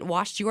haven't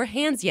washed your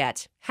hands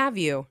yet, have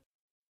you?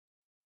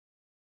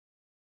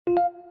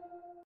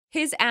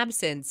 His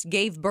absence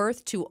gave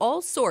birth to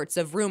all sorts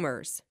of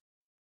rumors.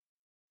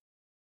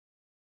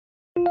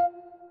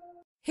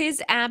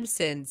 His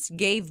absence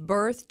gave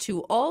birth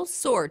to all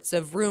sorts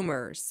of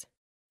rumors.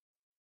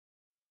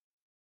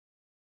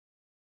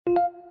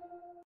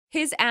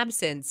 His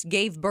absence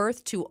gave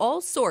birth to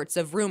all sorts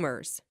of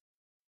rumors.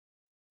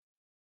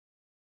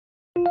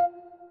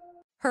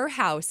 Her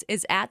house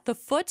is at the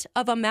foot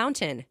of a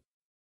mountain.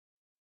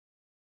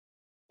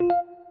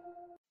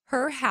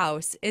 Her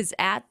house is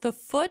at the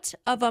foot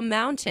of a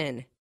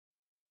mountain.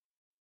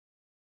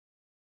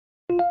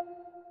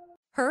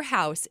 Her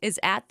house is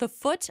at the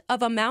foot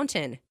of a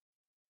mountain.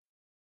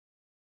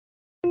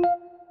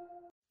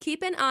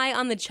 Keep an eye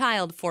on the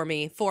child for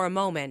me for a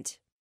moment.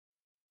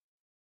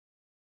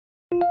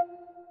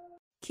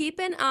 Keep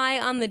an eye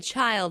on the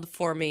child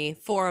for me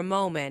for a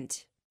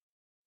moment.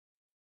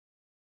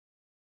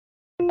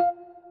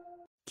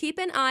 Keep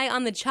an eye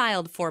on the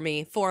child for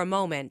me for a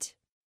moment.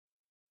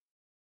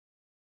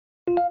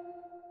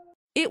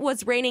 It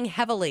was raining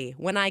heavily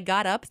when I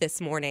got up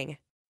this morning.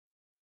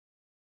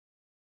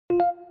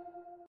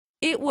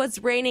 It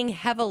was raining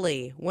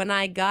heavily when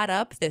I got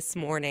up this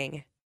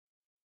morning.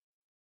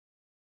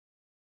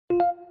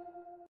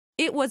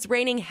 It was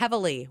raining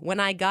heavily when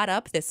I got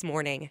up this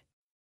morning.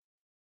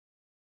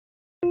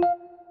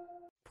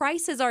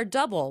 Prices are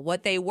double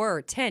what they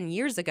were 10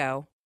 years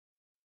ago.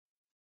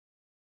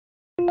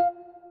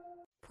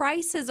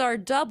 Prices are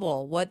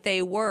double what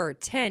they were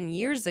 10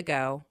 years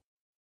ago.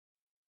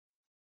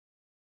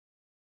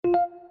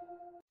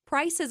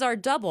 Prices are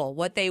double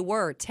what they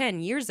were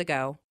 10 years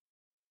ago.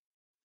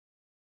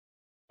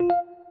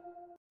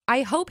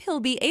 I hope he'll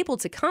be able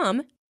to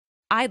come.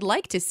 I'd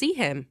like to see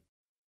him.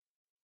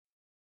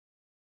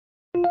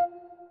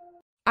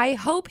 I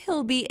hope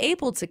he'll be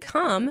able to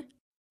come.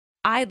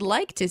 I'd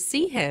like to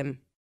see him.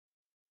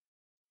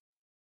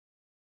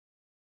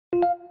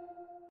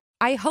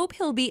 I hope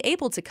he'll be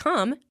able to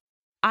come.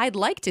 I'd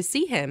like to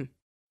see him.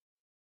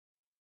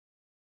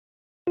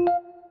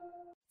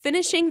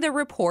 Finishing the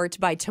report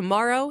by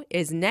tomorrow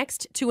is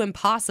next to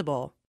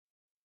impossible.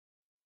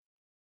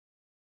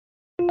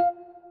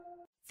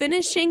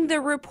 Finishing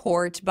the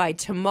report by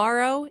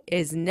tomorrow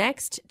is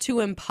next to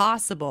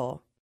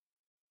impossible.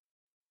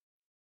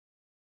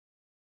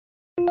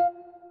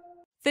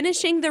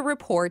 Finishing the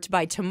report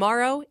by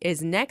tomorrow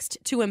is next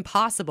to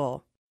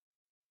impossible.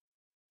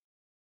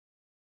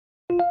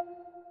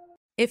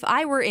 If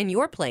I were in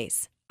your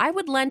place, I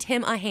would lend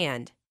him a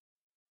hand.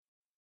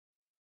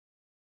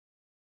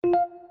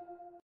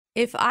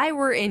 If I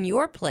were in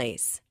your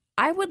place,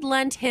 I would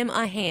lend him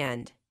a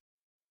hand.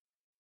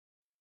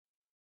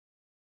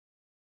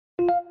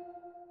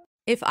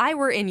 If I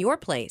were in your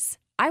place,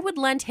 I would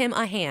lend him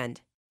a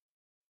hand.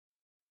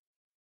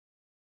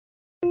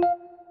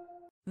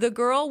 The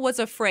girl was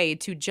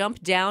afraid to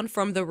jump down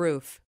from the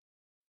roof.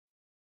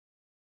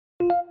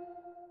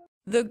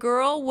 The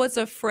girl was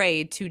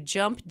afraid to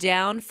jump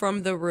down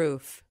from the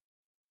roof.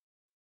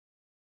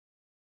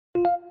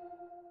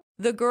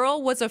 The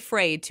girl was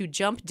afraid to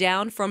jump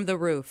down from the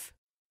roof.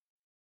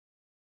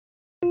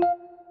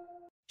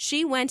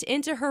 She went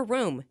into her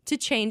room to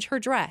change her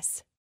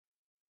dress.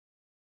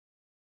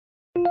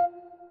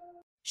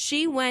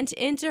 She went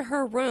into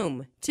her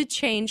room to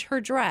change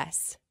her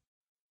dress.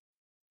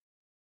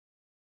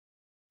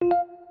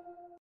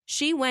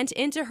 She went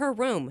into her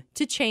room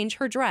to change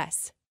her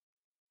dress.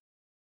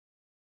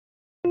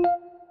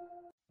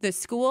 The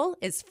school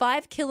is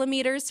 5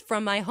 kilometers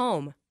from my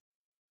home.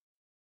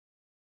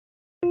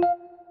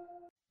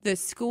 The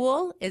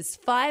school is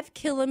 5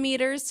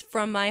 kilometers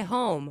from my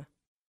home.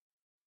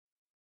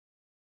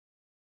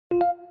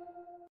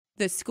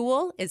 The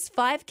school is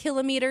 5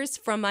 kilometers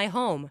from my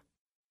home.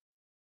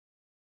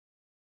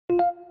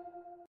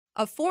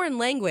 A foreign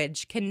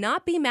language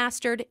cannot be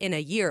mastered in a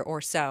year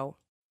or so.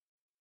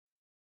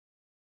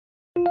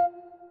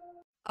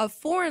 A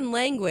foreign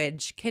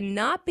language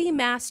cannot be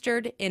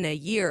mastered in a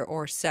year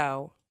or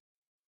so.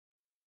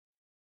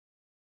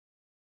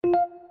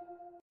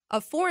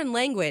 A foreign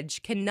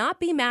language cannot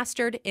be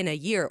mastered in a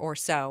year or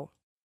so.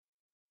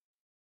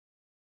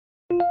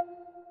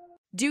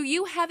 Do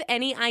you have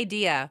any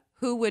idea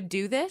who would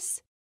do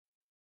this?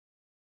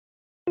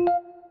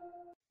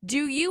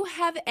 Do you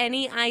have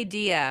any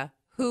idea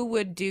who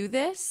would do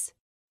this?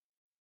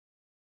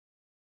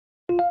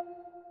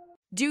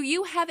 Do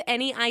you have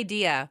any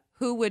idea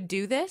who would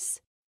do this?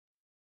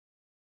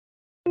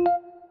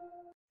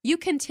 You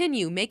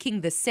continue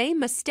making the same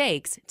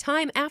mistakes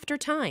time after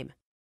time.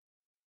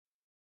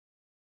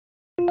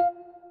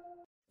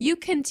 You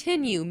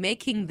continue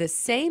making the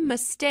same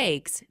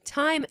mistakes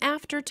time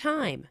after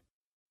time.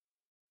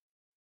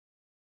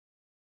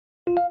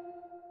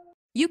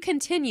 You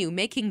continue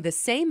making the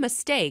same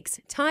mistakes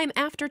time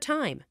after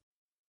time.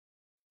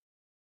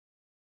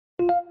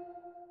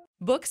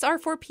 Books are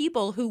for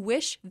people who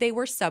wish they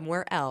were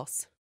somewhere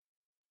else.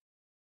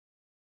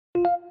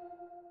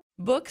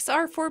 Books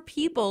are for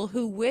people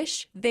who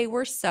wish they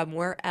were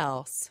somewhere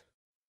else.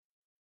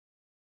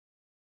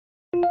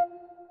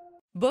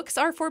 Books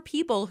are for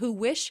people who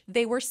wish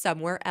they were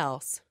somewhere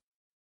else.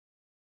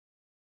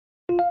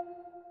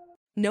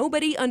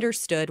 Nobody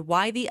understood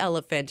why the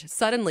elephant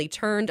suddenly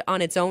turned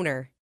on its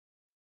owner.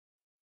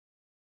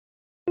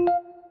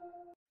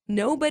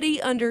 Nobody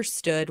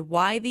understood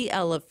why the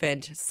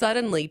elephant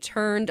suddenly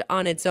turned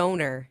on its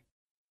owner.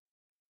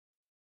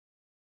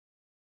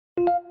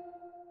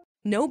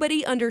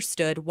 Nobody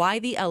understood why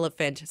the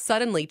elephant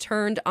suddenly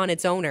turned on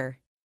its owner.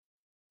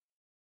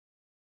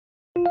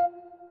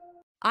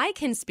 I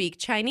can speak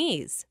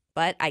Chinese,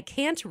 but I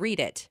can't read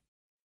it.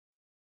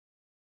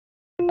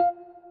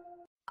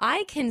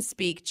 I can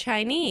speak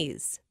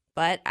Chinese,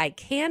 but I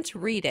can't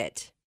read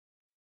it.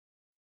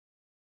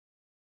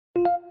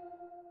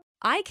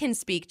 I can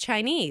speak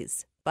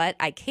Chinese, but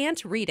I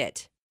can't read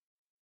it.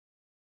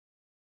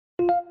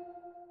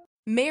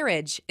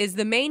 Marriage is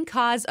the main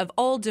cause of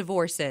all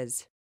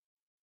divorces.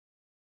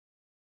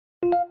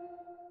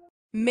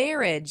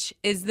 Marriage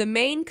is the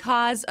main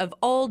cause of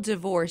all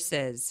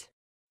divorces.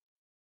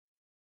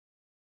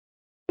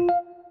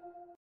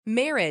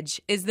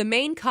 Marriage is the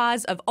main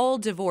cause of all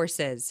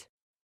divorces.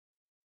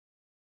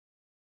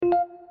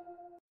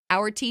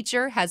 Our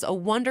teacher has a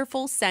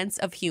wonderful sense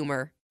of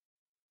humor.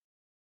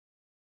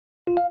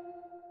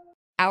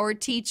 Our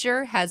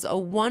teacher has a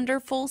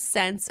wonderful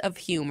sense of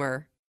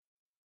humor.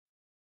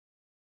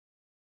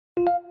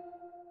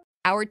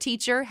 Our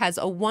teacher has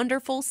a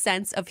wonderful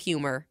sense of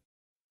humor.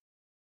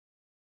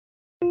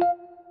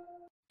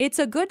 It's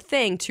a good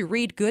thing to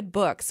read good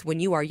books when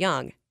you are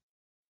young.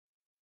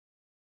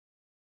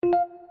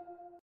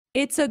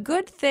 It's a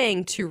good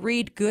thing to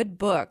read good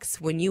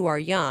books when you are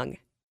young.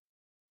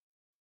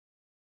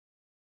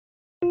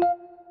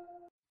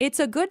 It's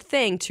a good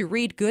thing to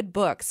read good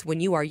books when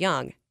you are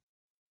young.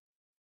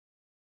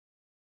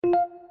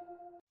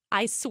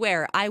 I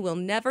swear I will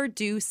never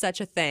do such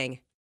a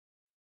thing.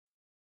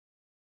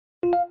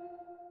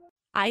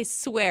 I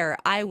swear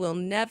I will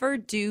never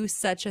do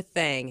such a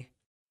thing.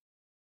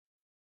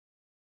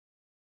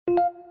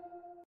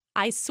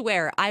 I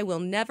swear I will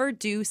never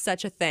do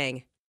such a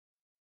thing.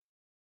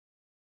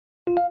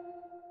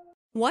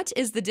 What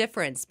is the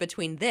difference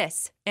between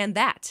this and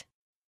that?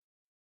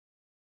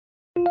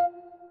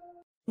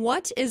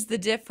 What is the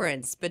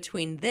difference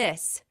between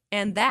this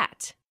and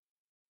that?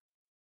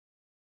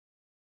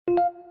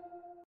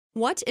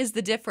 What is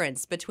the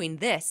difference between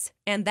this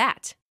and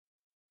that?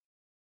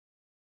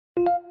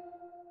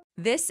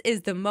 This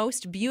is the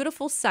most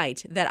beautiful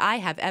sight that I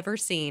have ever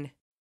seen.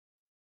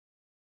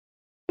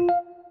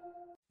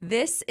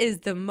 This is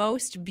the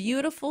most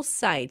beautiful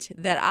sight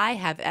that I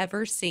have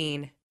ever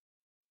seen.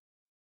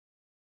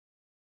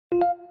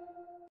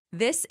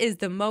 This is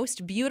the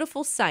most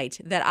beautiful sight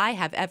that I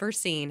have ever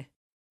seen.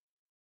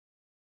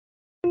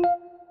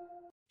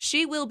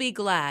 She will be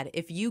glad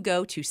if you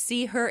go to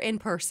see her in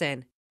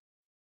person.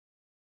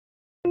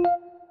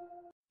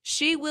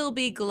 She will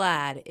be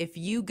glad if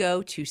you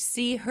go to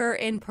see her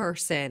in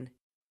person.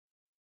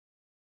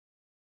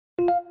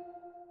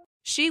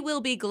 She will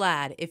be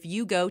glad if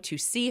you go to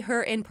see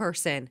her in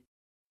person.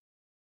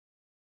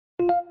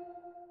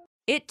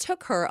 It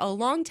took her a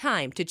long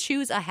time to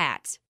choose a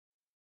hat.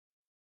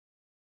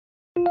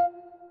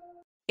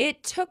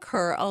 It took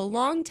her a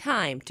long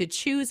time to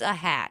choose a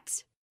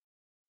hat.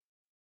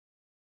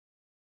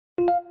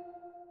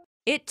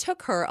 It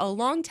took her a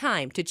long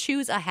time to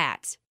choose a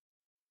hat.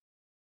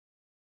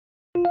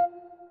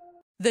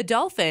 The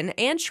dolphin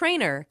and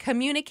trainer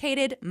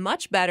communicated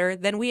much better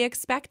than we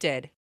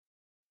expected.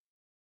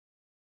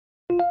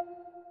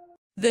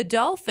 The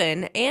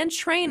dolphin and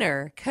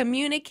trainer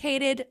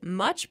communicated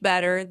much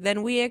better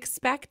than we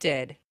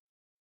expected.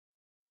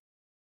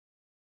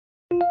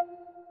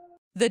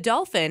 The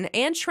dolphin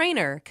and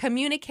trainer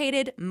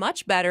communicated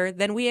much better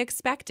than we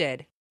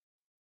expected.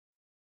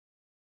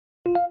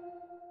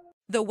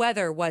 The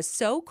weather was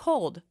so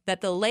cold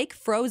that the lake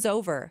froze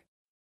over.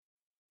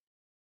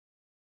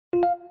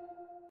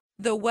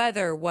 The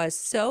weather was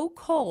so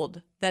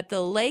cold that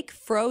the lake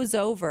froze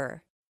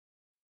over.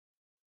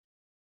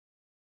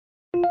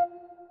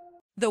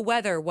 The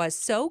weather was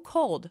so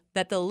cold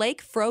that the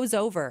lake froze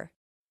over.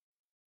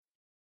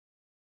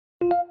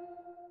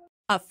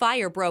 A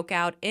fire broke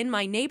out in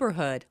my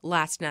neighborhood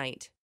last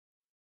night.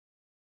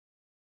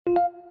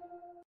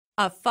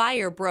 A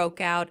fire broke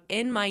out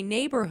in my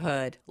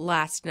neighborhood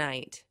last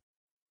night.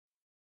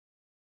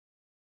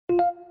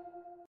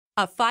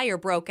 A fire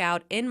broke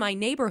out in my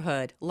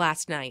neighborhood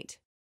last night.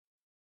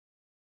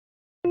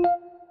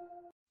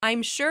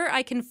 I'm sure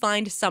I can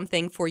find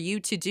something for you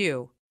to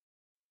do.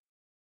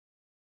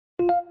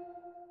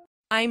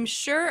 I'm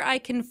sure I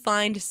can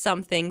find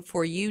something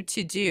for you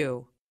to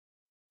do.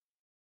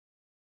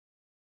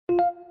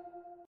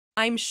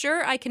 I'm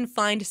sure I can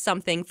find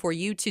something for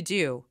you to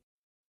do.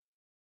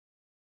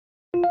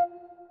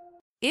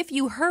 If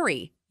you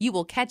hurry, you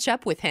will catch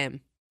up with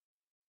him.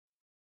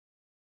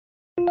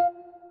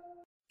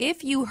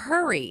 If you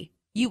hurry,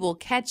 you will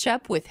catch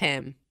up with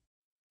him.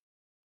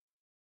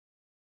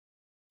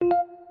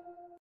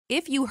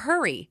 If you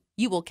hurry,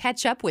 you will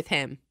catch up with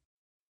him.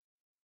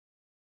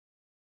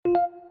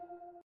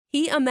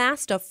 He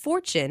amassed a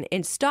fortune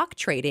in stock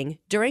trading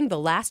during the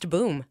last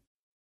boom.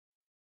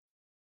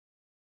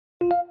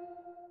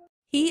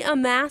 He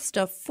amassed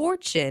a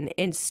fortune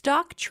in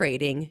stock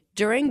trading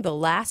during the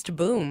last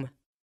boom.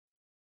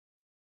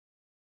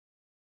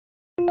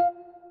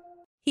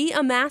 He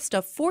amassed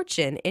a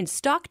fortune in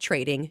stock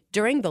trading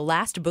during the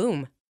last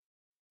boom.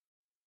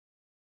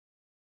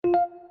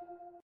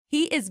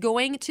 He is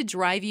going to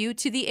drive you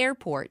to the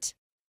airport.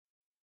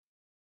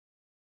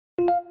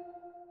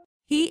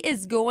 He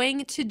is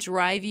going to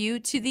drive you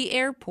to the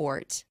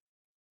airport.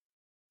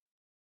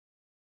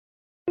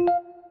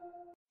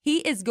 He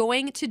is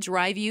going to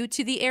drive you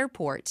to the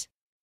airport.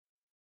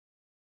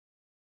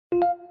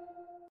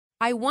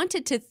 I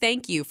wanted to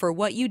thank you for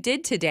what you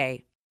did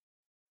today.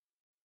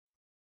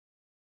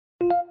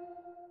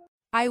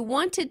 I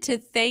wanted to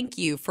thank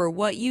you for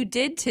what you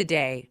did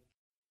today.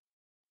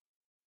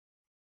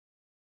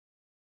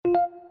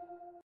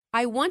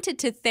 I wanted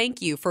to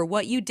thank you for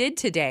what you did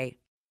today.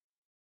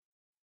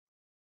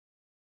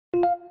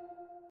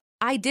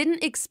 I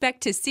didn't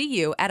expect to see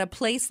you at a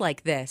place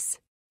like this.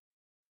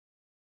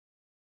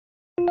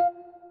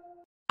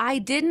 I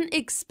didn't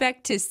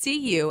expect to see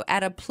you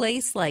at a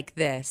place like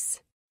this.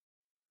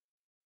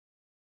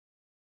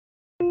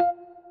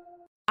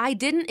 I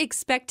didn't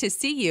expect to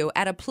see you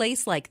at a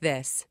place like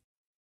this.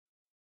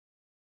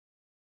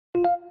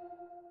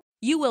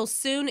 You will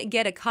soon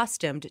get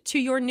accustomed to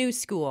your new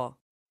school.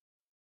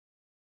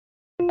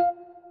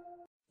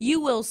 You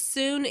will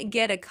soon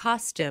get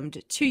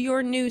accustomed to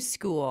your new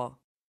school.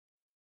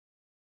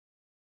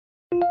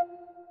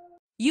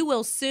 You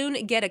will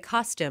soon get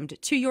accustomed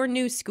to your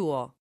new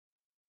school.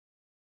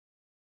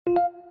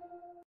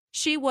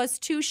 She was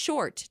too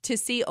short to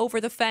see over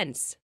the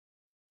fence.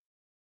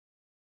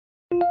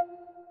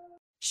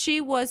 She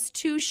was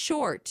too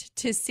short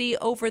to see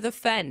over the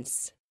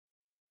fence.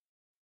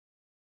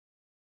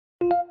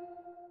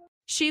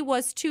 She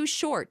was too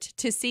short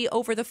to see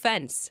over the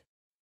fence.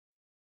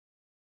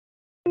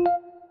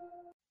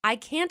 I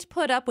can't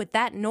put up with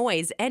that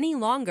noise any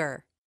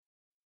longer.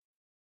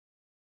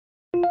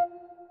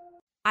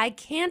 I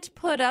can't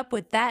put up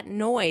with that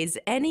noise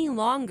any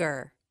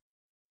longer.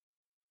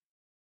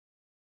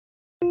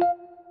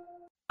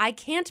 I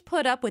can't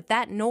put up with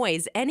that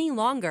noise any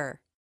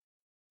longer.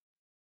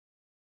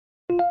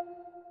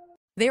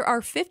 There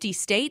are 50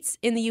 states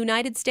in the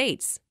United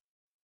States.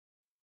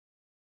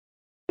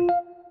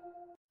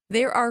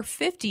 There are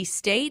 50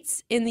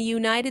 states in the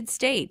United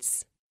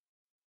States.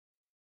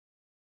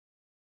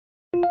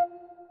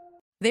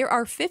 There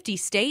are 50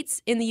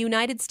 states in the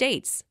United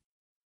States.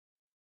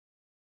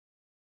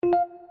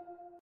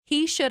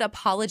 He should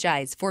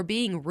apologize for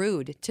being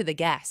rude to the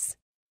guests.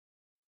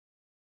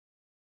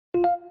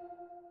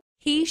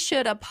 He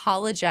should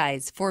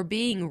apologize for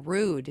being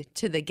rude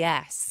to the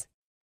guests.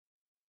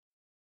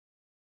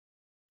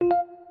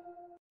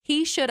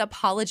 He should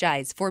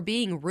apologize for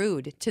being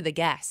rude to the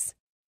guests.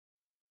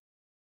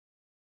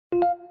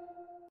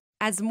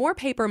 As more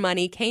paper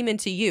money came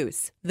into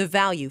use, the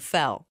value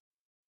fell.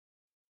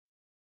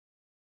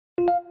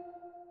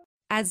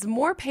 As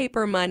more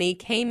paper money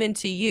came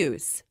into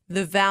use,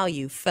 the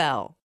value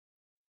fell.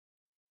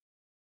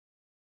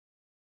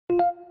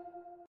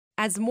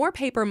 As more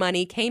paper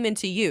money came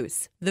into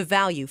use, the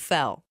value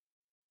fell.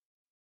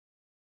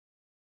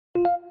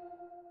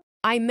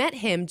 I met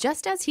him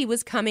just as he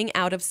was coming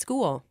out of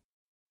school.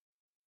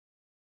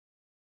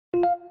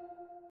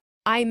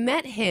 I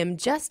met him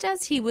just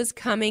as he was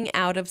coming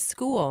out of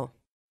school.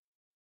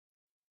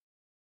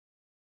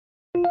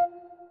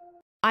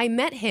 I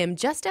met him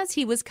just as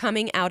he was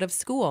coming out of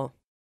school.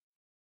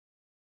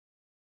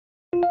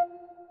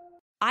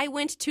 I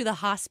went to the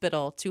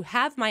hospital to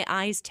have my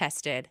eyes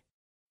tested.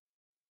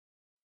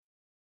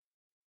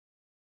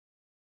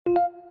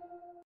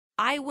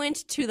 I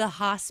went to the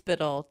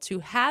hospital to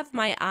have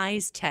my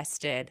eyes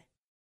tested.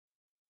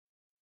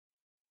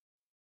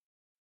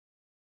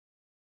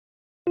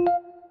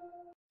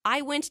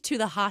 I went to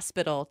the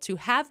hospital to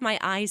have my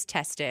eyes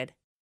tested.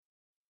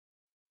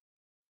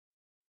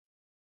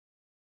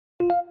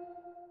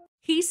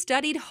 He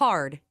studied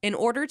hard in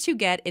order to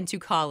get into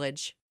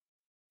college.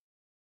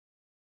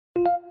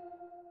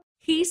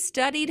 He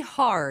studied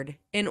hard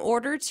in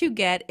order to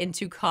get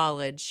into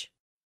college.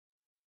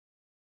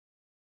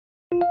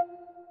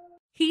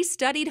 He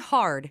studied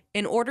hard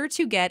in order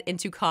to get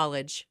into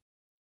college.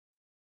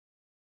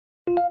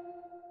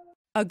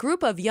 A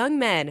group of young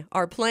men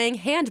are playing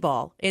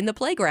handball in the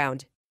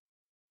playground.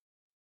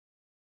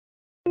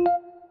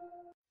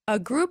 A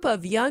group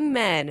of young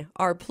men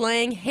are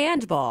playing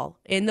handball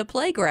in the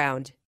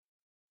playground.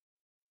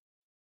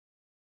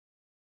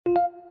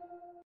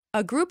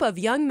 A group of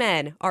young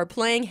men are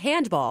playing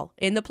handball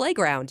in the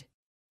playground.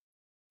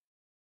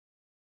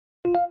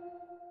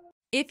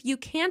 If you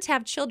can't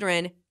have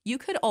children, you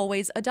could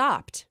always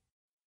adopt.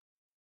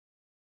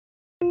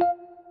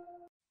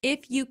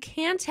 If you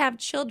can't have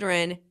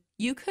children,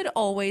 you could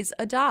always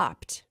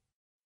adopt.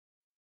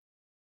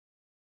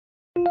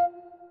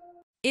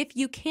 If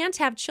you can't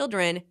have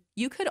children,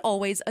 you could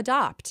always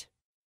adopt.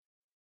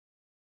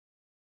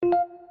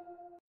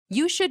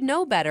 You should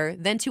know better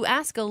than to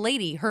ask a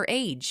lady her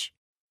age.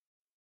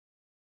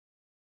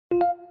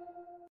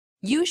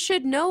 You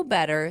should know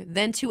better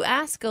than to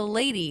ask a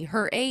lady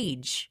her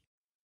age.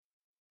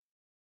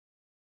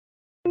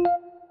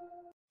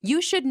 You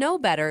should know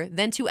better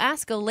than to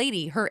ask a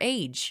lady her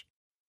age.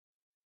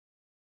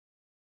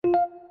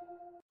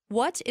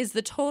 What is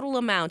the total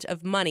amount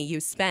of money you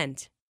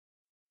spent?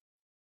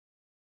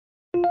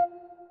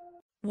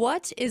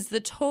 What is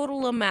the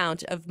total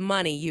amount of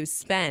money you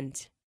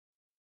spent?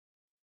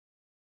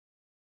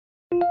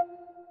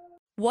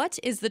 What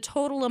is the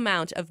total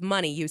amount of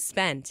money you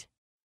spent?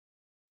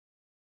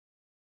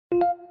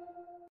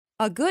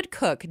 A good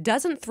cook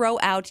doesn't throw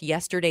out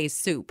yesterday's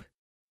soup.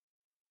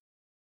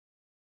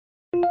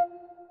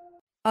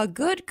 A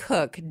good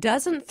cook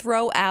doesn't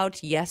throw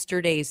out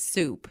yesterday's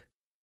soup.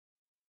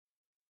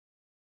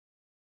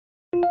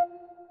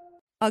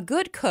 A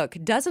good cook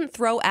doesn't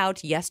throw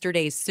out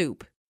yesterday's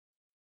soup.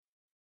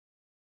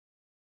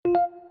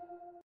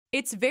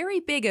 It's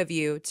very big of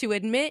you to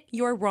admit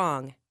you're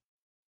wrong.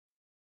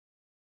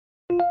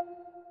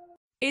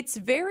 It's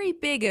very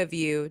big of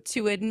you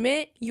to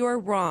admit you're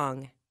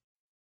wrong.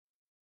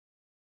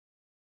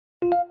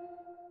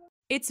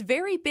 It's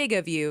very big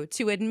of you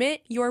to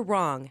admit you're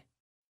wrong.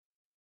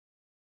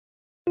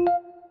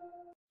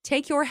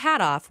 Take your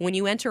hat off when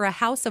you enter a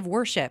house of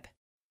worship.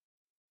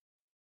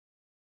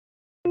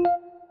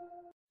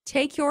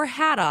 Take your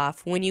hat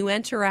off when you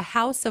enter a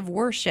house of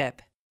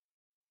worship.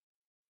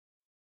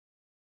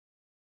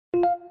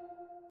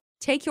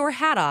 Take your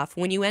hat off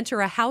when you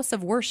enter a house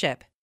of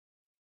worship.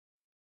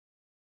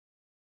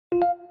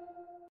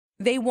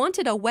 They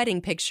wanted a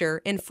wedding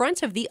picture in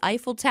front of the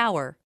Eiffel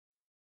Tower.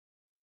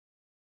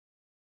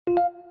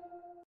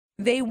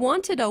 They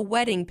wanted a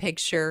wedding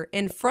picture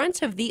in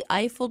front of the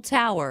Eiffel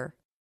Tower.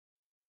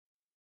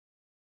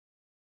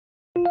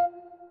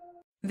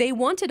 They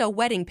wanted a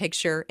wedding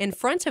picture in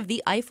front of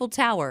the Eiffel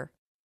Tower.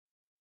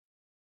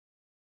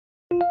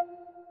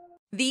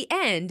 The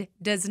end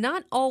does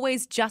not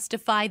always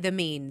justify the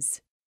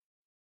means.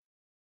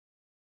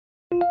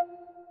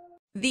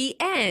 The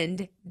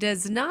end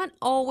does not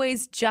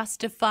always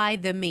justify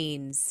the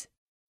means.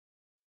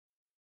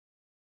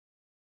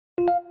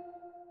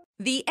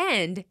 The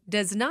end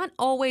does not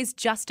always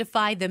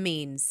justify the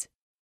means.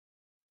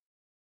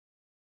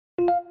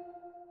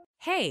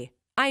 Hey,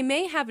 I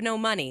may have no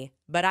money,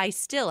 but I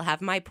still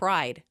have my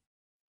pride.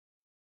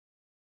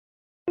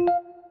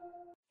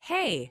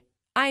 Hey,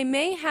 I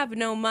may have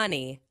no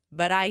money,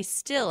 but I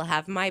still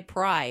have my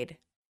pride.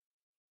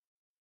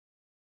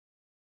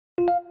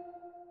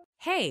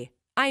 Hey,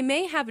 I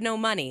may have no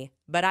money,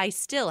 but I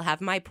still have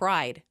my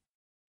pride.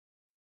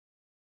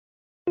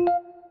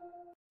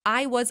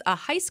 I was a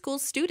high school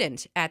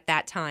student at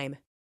that time.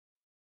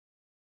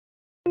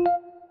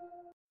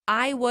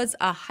 I was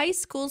a high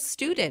school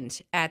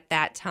student at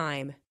that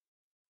time.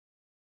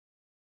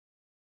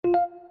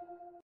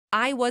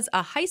 I was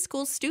a high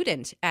school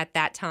student at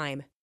that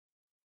time.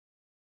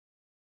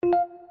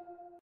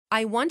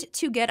 I want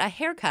to get a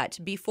haircut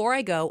before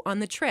I go on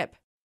the trip.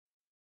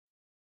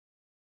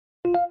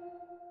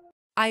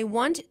 I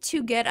want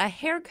to get a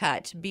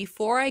haircut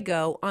before I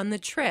go on the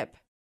trip.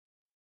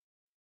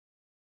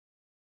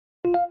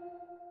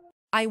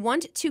 I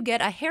want to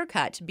get a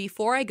haircut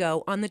before I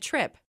go on the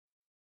trip.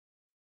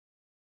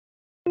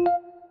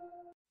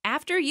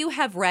 After you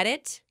have read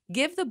it,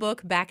 give the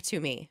book back to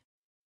me.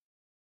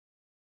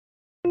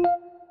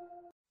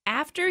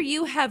 After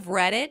you have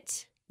read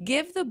it,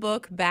 give the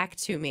book back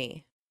to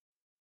me.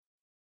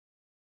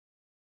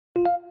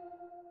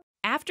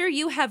 After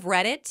you have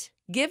read it,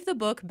 give the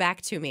book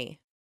back to me.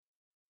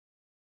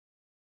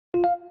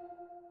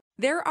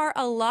 There are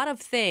a lot of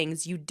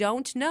things you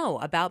don't know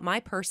about my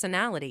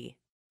personality.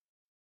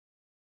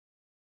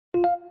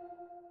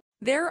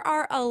 There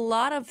are a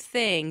lot of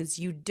things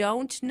you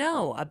don't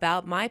know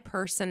about my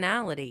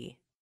personality.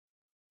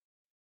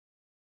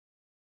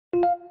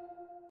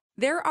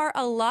 There are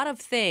a lot of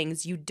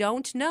things you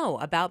don't know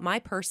about my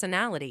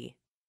personality.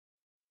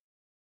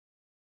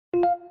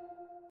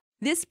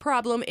 This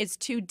problem is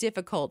too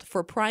difficult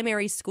for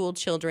primary school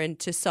children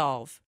to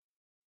solve.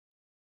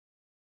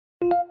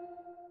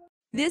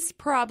 This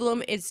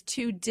problem is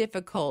too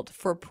difficult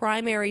for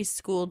primary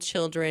school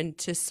children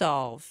to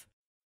solve.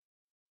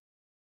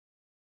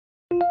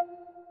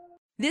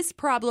 This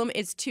problem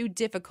is too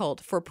difficult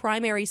for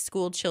primary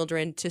school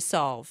children to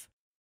solve.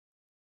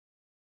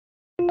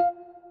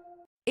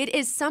 It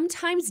is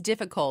sometimes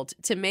difficult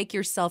to make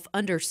yourself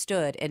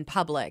understood in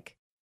public.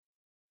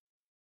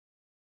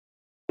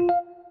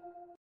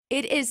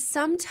 It is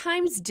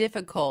sometimes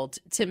difficult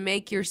to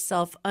make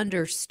yourself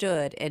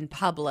understood in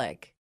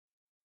public.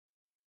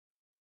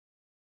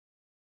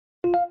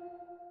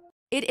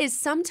 It is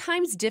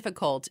sometimes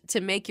difficult to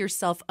make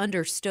yourself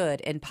understood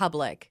in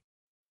public.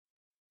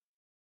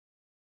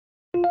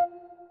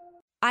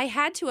 I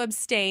had to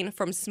abstain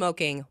from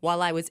smoking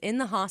while I was in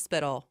the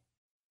hospital.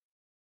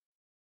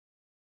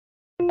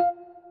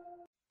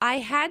 I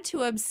had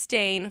to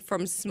abstain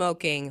from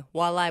smoking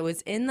while I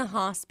was in the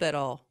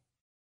hospital.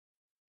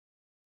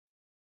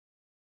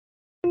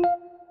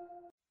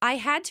 I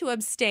had to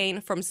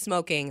abstain from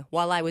smoking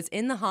while I was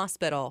in the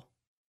hospital.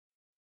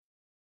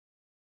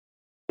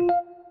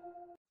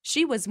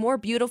 She was more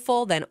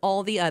beautiful than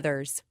all the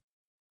others.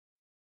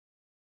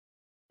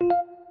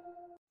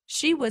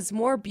 She was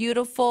more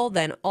beautiful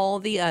than all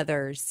the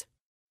others.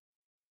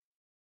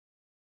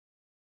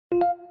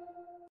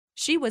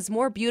 She was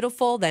more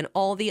beautiful than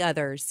all the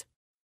others.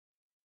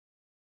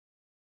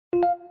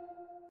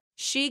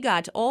 She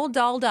got all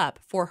dolled up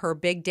for her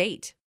big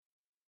date.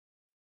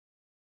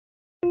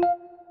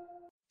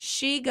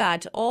 She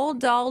got all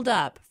dolled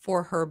up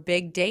for her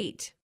big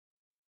date.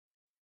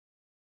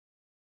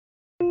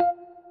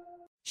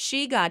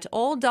 She got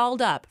all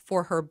dolled up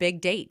for her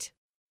big date.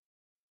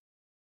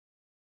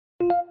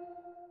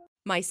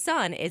 My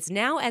son is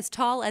now as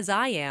tall as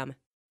I am.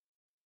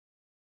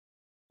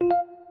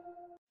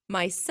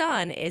 My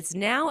son is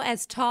now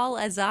as tall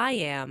as I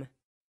am.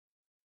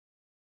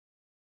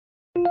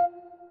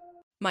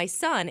 My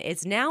son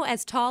is now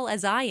as tall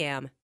as I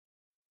am.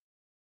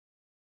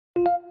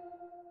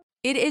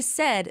 It is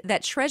said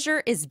that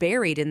treasure is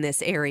buried in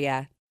this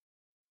area.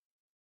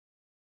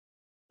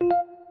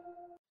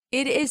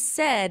 It is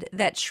said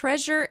that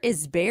treasure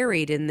is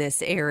buried in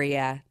this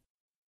area.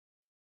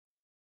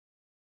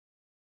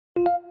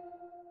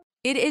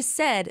 It is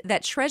said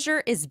that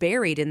treasure is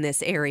buried in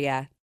this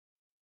area.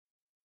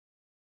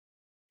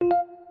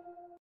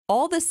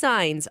 All the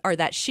signs are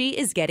that she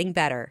is getting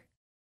better.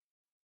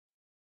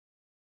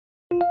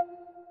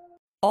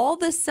 All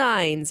the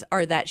signs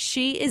are that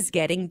she is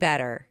getting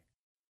better.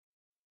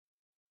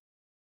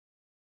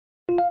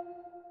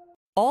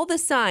 All the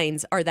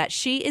signs are that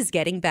she is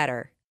getting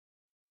better.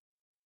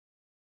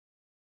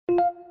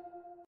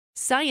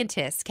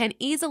 Scientists can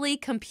easily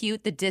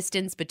compute the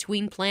distance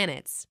between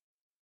planets.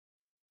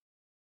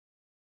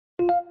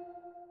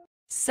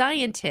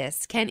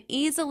 Scientists can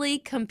easily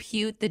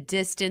compute the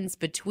distance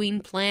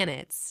between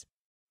planets.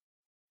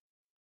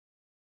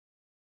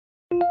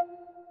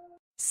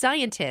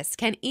 Scientists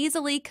can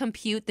easily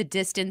compute the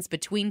distance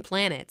between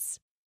planets.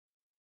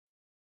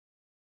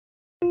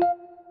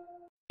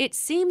 It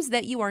seems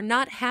that you are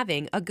not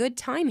having a good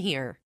time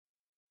here.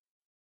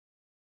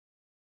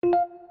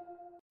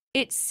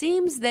 It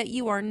seems that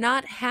you are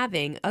not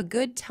having a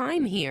good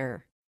time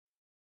here.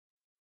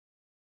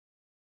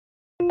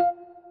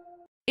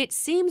 It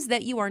seems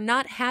that you are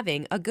not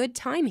having a good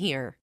time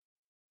here.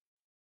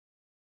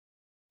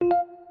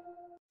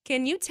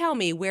 Can you tell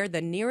me where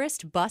the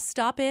nearest bus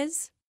stop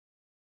is?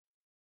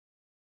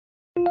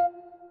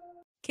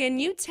 Can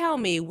you tell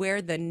me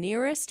where the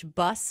nearest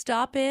bus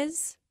stop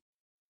is?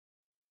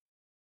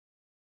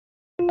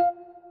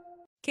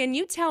 Can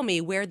you tell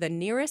me where the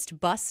nearest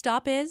bus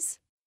stop is?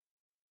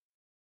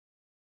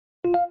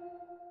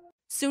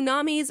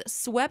 Tsunamis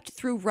swept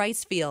through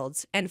rice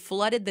fields and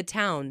flooded the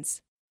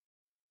towns.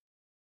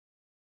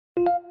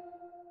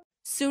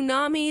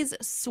 Tsunamis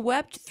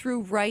swept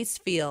through rice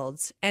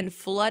fields and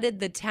flooded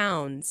the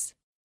towns.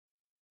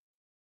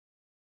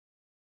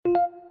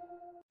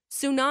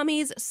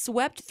 Tsunamis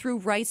swept through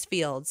rice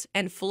fields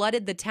and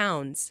flooded the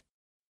towns.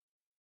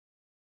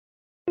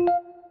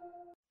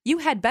 You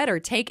had better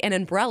take an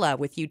umbrella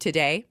with you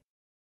today.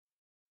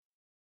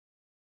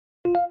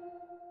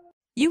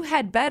 You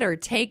had better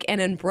take an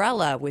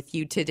umbrella with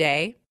you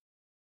today.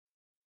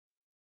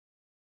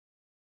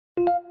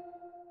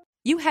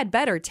 You had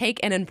better take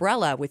an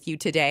umbrella with you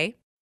today.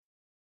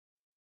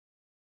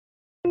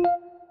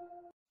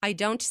 I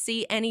don't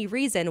see any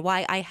reason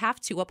why I have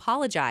to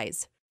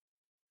apologize.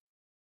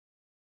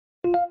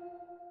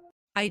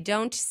 I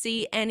don't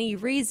see any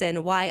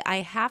reason why I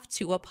have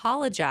to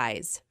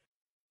apologize.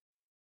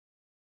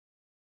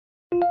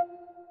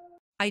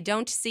 I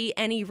don't see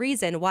any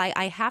reason why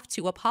I have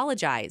to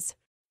apologize.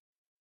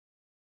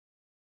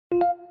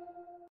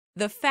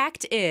 The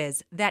fact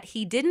is that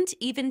he didn't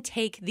even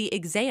take the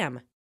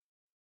exam.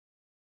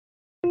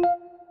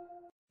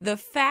 The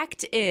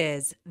fact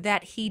is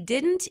that he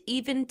didn't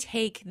even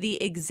take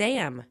the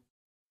exam.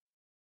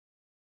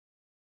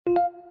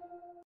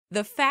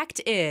 The fact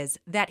is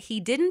that he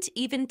didn't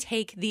even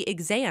take the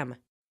exam.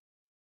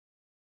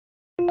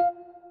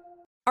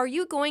 Are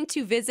you going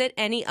to visit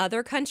any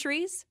other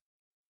countries?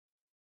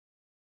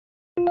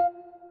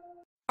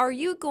 Are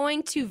you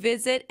going to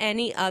visit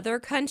any other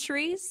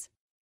countries?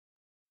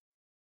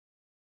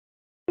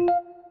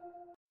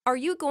 Are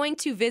you going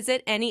to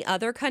visit any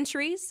other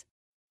countries?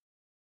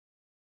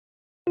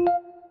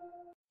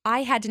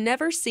 I had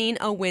never seen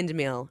a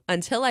windmill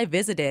until I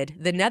visited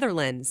the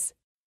Netherlands.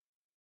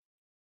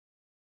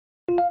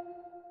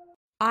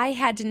 I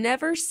had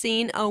never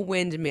seen a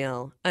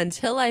windmill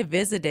until I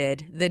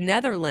visited the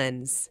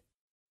Netherlands.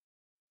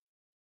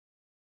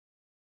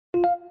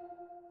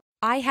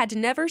 I had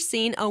never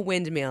seen a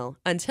windmill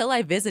until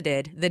I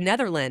visited the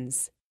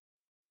Netherlands.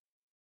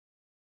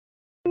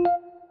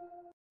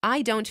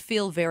 I don't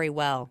feel very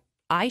well.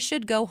 I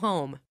should go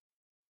home.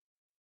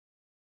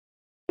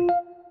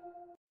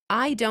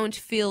 I don't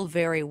feel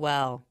very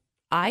well.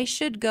 I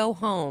should go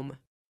home.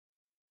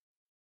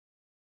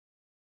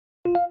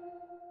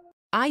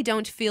 I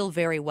don't feel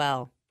very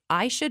well.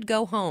 I should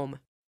go home.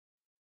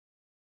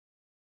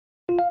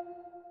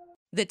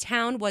 The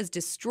town was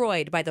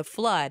destroyed by the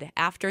flood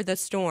after the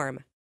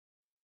storm.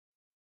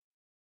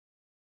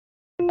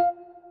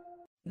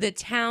 The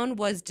town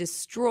was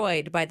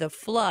destroyed by the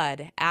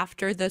flood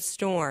after the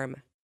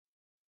storm.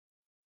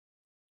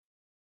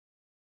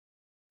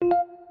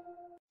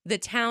 The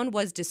town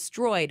was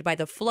destroyed by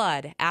the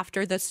flood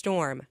after the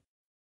storm.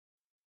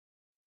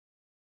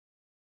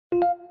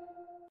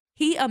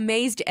 He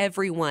amazed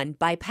everyone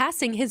by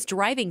passing his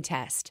driving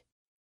test.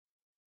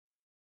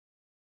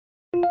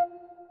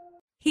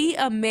 He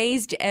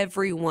amazed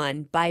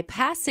everyone by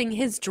passing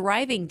his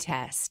driving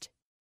test.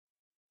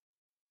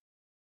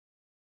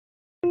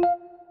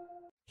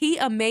 He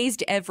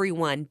amazed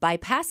everyone by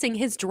passing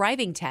his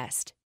driving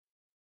test.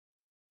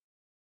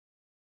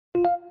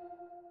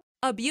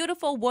 A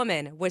beautiful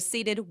woman was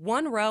seated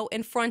one row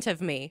in front of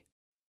me.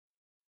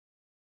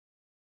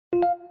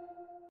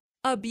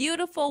 A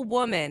beautiful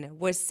woman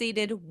was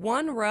seated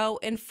one row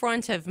in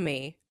front of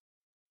me.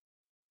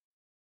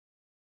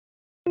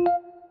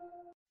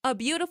 A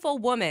beautiful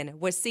woman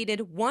was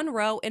seated one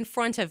row in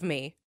front of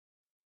me.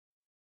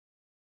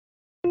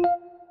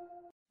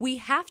 We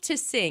have to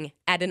sing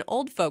at an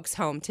old folks'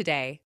 home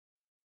today.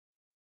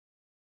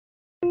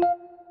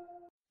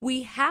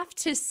 We have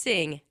to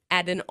sing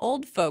at an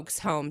old folks'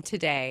 home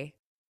today.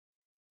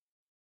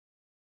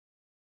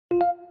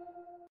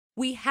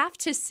 We have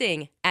to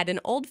sing at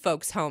an old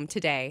folks' home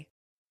today.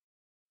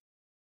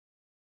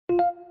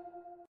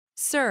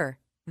 Sir,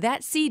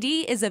 that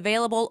CD is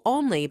available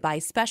only by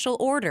special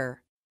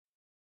order.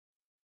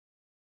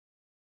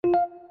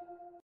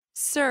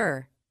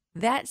 Sir,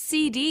 that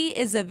CD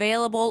is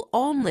available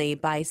only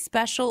by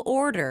special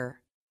order.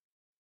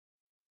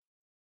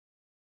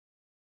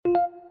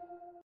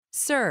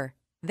 Sir,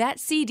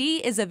 that CD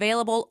is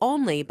available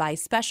only by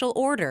special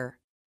order.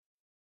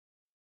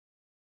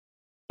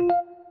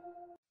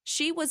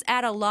 She was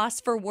at a loss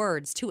for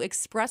words to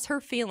express her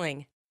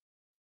feeling.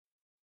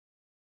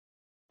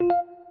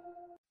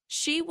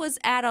 She was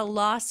at a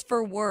loss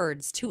for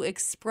words to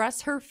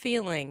express her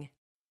feeling.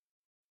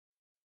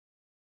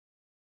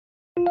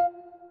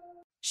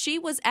 She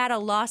was at a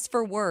loss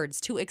for words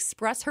to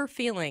express her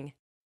feeling.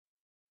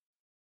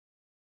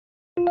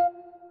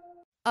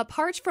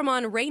 Apart from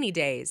on rainy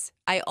days,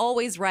 I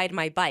always ride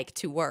my bike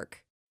to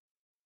work.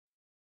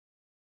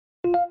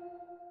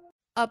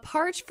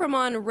 Apart from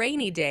on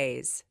rainy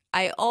days,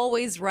 I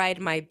always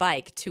ride my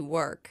bike to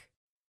work.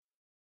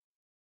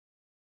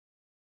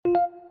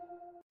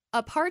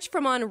 Apart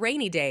from on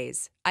rainy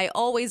days, I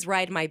always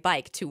ride my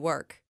bike to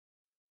work.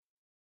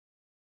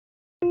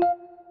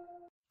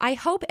 I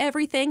hope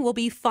everything will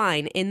be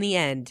fine in the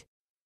end.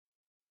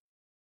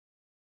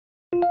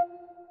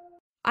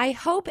 I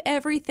hope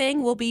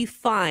everything will be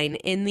fine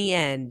in the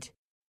end.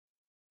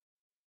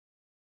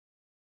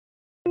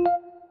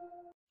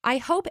 I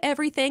hope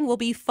everything will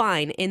be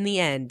fine in the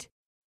end.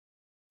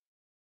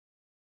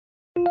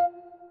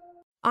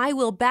 I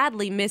will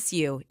badly miss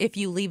you if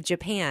you leave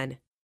Japan.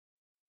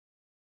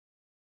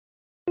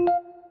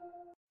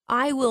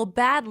 I will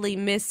badly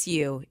miss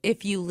you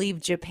if you leave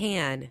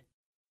Japan.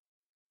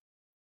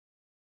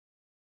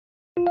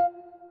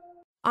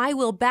 I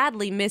will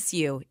badly miss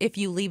you if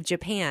you leave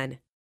Japan.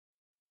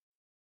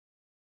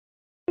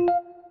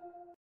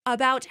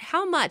 About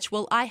how much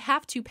will I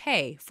have to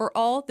pay for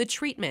all the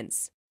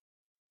treatments?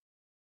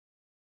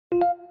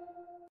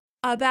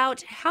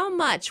 About how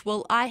much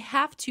will I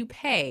have to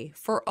pay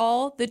for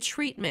all the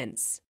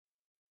treatments?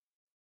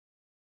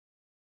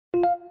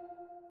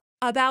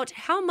 About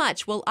how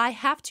much will I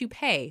have to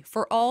pay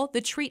for all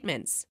the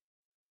treatments?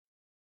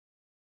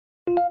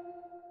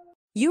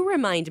 You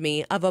remind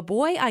me of a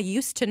boy I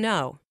used to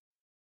know.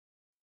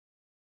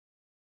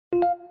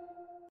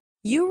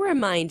 You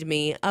remind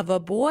me of a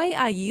boy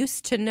I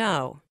used to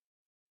know.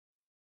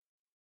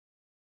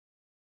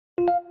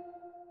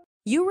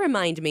 You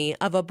remind me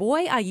of a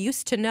boy I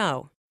used to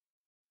know.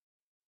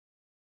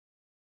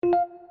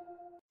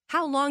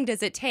 How long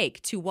does it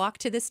take to walk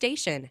to the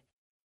station?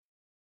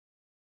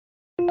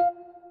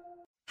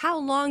 How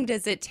long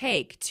does it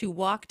take to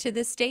walk to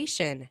the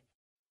station?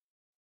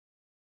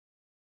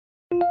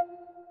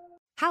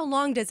 How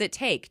long does it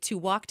take to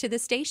walk to the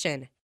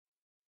station?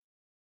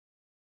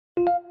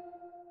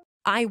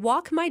 I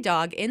walk my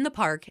dog in the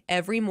park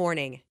every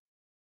morning.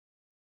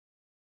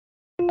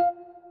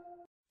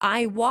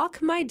 I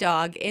walk my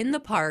dog in the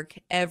park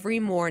every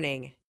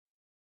morning.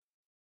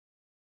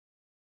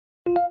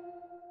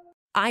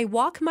 I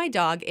walk my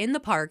dog in the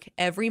park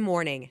every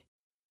morning.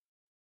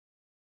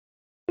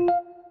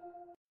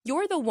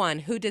 You're the one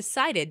who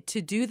decided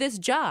to do this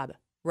job,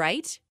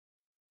 right?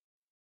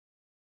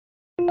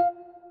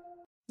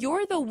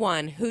 You're the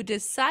one who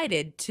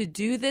decided to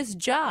do this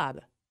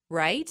job,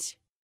 right?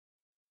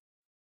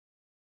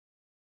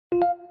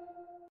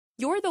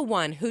 You're the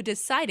one who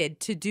decided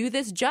to do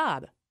this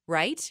job,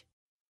 right?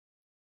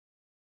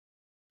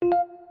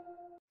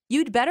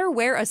 You'd better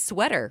wear a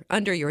sweater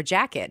under your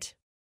jacket.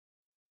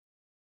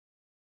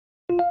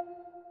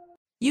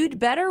 You'd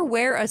better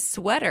wear a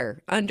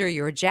sweater under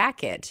your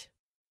jacket.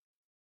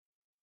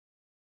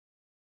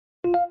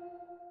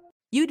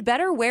 You'd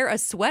better wear a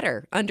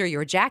sweater under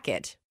your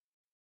jacket.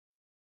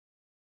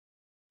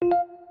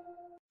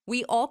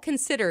 We all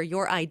consider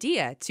your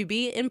idea to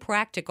be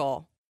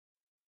impractical.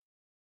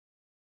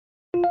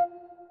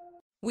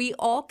 We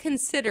all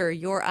consider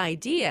your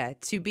idea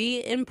to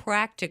be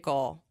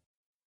impractical.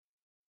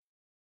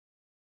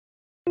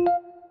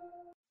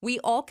 We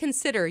all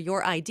consider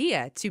your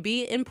idea to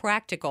be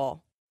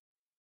impractical.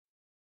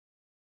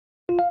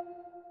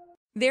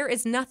 There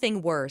is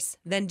nothing worse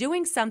than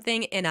doing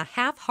something in a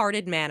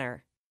half-hearted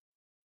manner.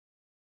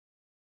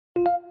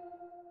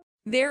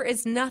 There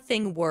is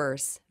nothing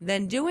worse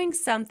than doing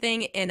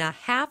something in a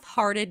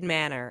half-hearted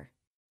manner.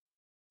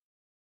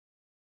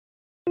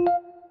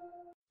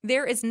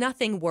 There is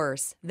nothing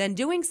worse than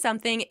doing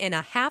something in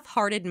a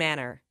half-hearted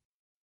manner.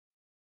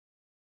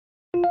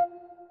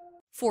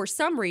 For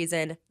some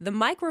reason, the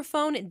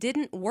microphone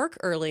didn't work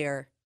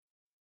earlier.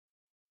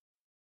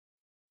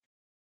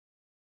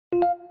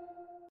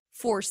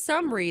 For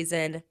some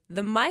reason,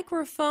 the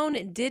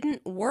microphone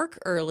didn't work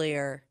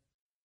earlier.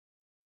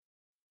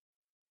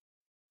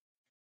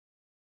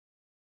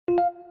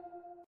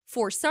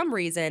 For some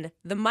reason,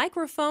 the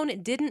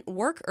microphone didn't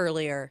work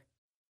earlier.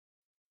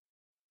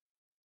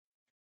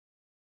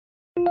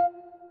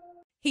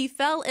 He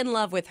fell in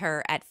love with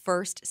her at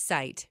first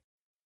sight.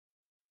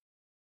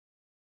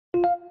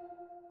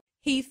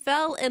 He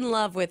fell in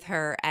love with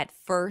her at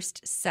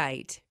first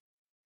sight.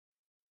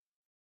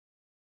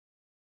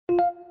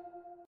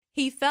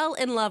 He fell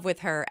in love with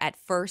her at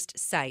first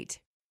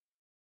sight.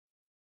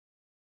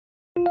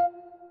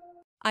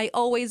 I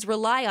always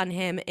rely on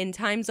him in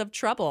times of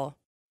trouble.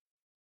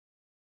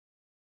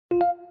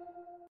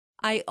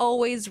 I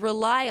always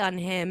rely on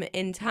him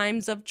in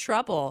times of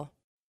trouble.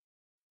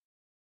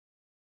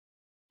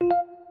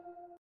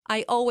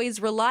 I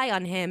always rely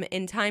on him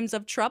in times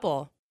of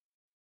trouble.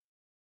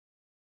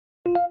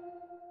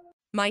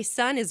 My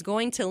son is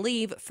going to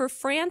leave for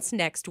France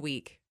next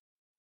week.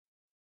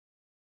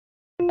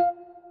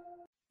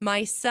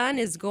 My son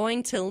is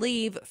going to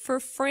leave for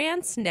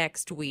France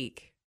next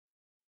week.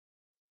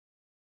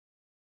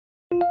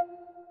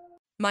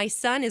 My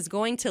son is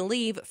going to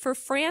leave for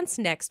France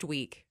next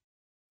week.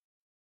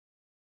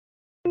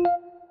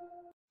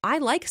 I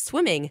like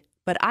swimming,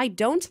 but I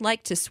don't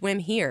like to swim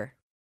here.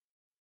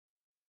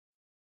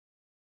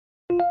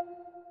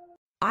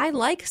 I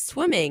like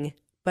swimming,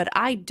 but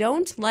I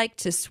don't like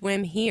to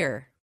swim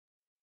here.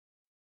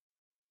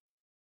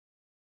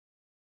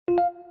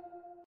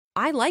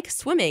 I like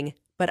swimming,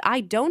 but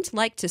I don't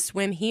like to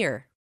swim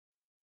here.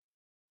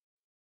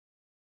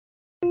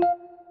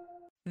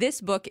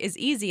 This book is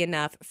easy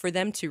enough for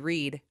them to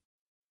read.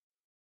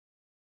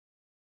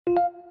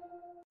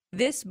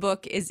 This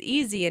book is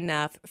easy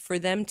enough for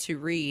them to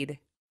read.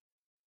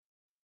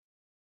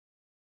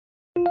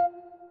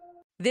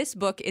 This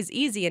book is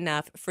easy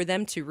enough for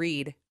them to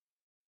read.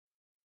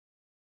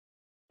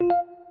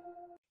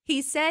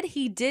 He said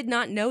he did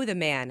not know the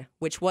man,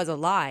 which was a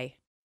lie.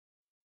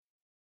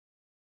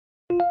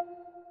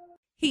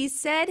 He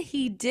said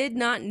he did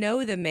not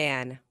know the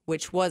man,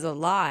 which was a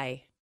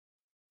lie.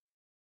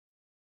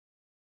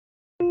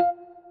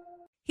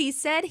 He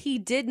said he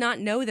did not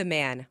know the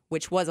man,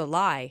 which was a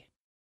lie.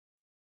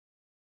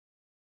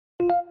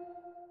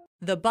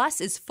 The bus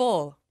is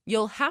full.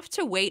 You'll have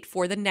to wait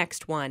for the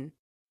next one.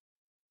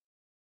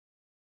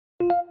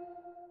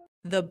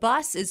 The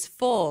bus is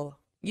full.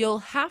 You'll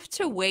have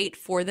to wait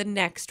for the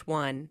next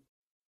one.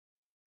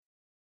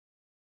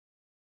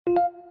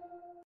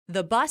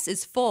 The bus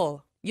is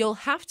full.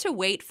 You'll have to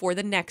wait for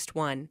the next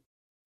one.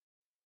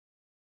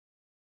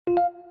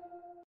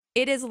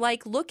 It is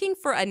like looking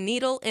for a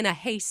needle in a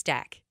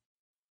haystack.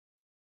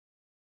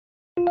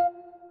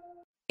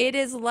 It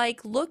is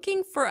like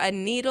looking for a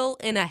needle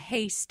in a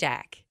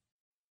haystack.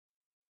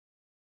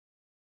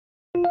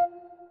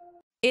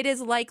 It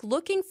is like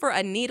looking for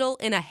a needle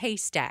in a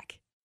haystack.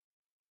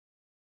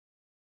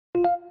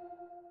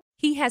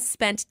 He has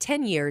spent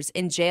 10 years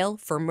in jail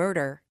for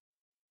murder.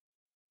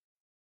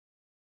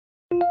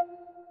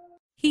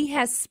 He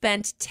has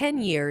spent 10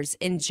 years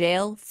in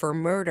jail for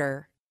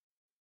murder.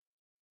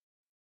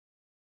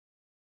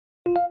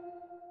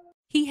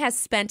 He has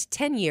spent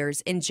 10 years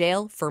in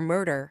jail for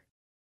murder.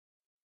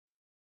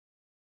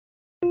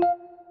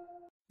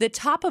 The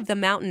top of the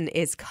mountain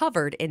is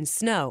covered in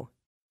snow.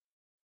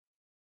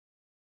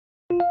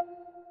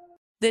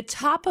 The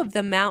top of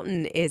the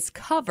mountain is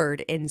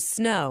covered in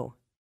snow.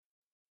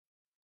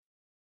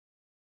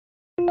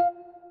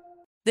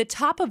 The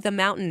top of the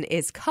mountain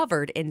is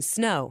covered in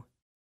snow.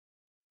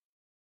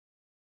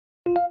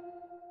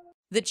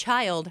 The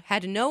child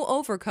had no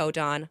overcoat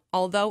on,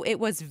 although it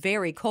was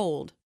very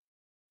cold.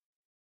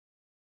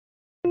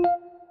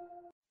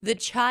 The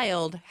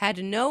child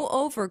had no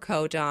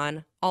overcoat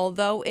on,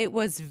 although it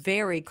was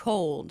very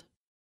cold.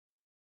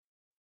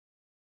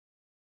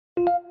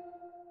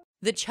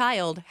 The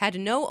child had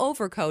no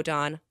overcoat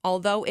on,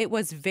 although it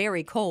was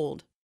very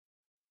cold.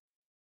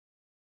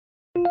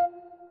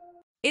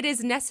 It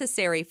is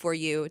necessary for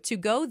you to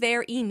go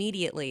there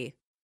immediately.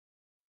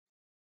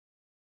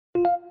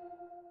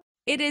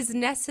 It is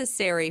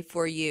necessary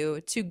for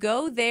you to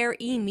go there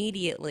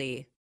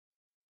immediately.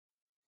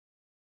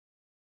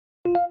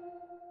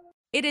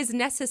 It is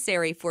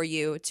necessary for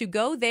you to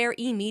go there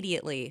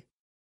immediately.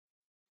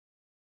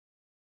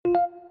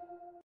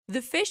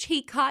 The fish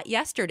he caught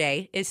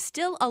yesterday is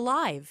still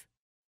alive.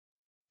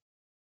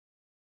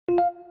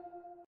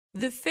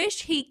 The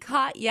fish he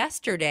caught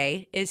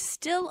yesterday is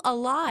still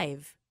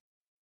alive.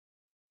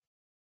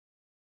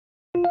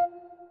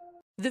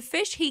 The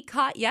fish he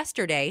caught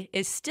yesterday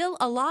is still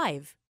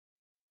alive.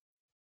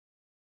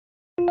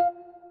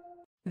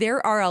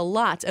 There are a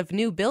lot of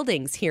new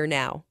buildings here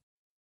now.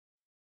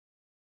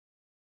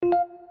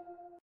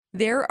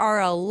 There are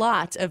a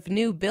lot of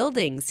new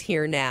buildings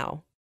here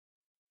now.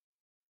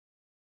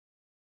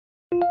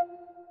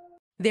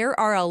 There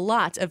are a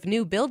lot of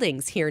new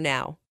buildings here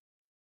now.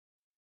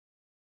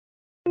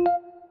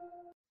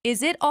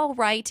 Is it all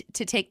right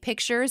to take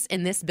pictures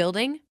in this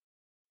building?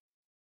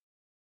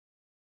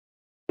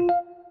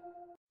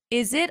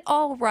 Is it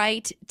all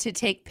right to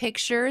take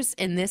pictures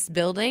in this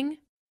building?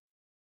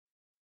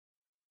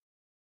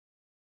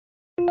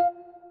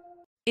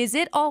 Is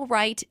it all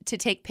right to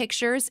take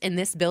pictures in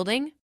this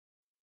building?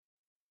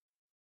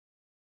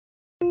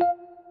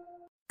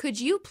 Could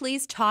you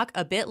please talk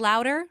a bit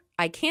louder?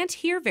 I can't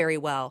hear very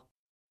well.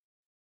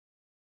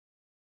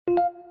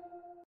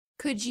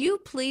 Could you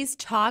please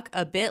talk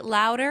a bit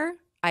louder?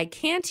 I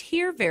can't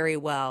hear very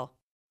well.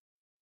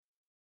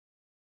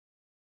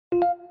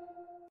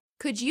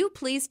 Could you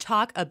please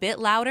talk a bit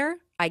louder?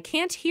 I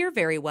can't hear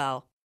very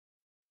well.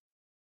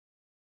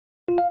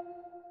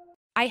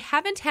 I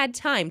haven't had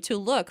time to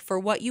look for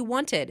what you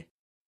wanted.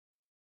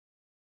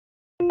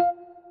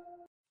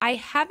 I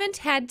haven't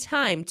had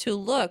time to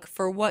look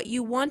for what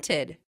you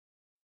wanted.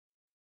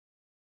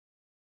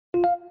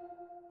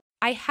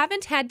 I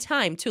haven't had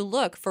time to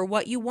look for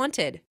what you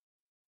wanted.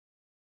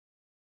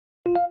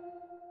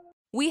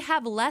 We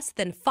have less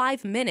than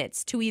 5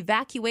 minutes to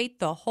evacuate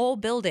the whole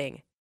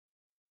building.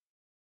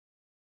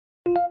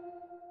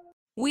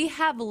 We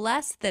have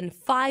less than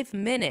 5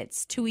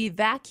 minutes to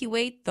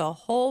evacuate the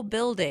whole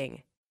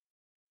building.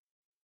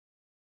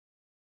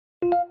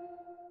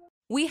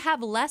 We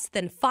have less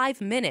than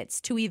 5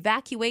 minutes to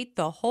evacuate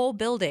the whole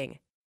building.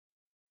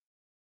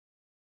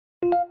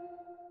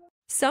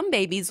 Some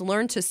babies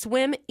learn to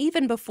swim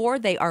even before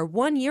they are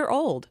 1 year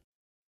old.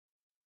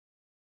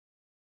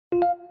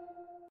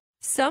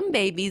 Some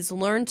babies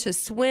learn to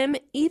swim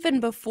even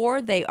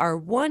before they are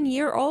 1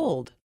 year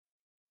old.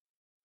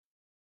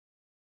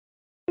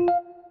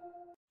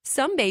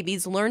 Some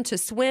babies learn to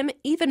swim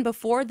even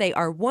before they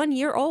are 1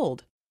 year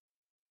old.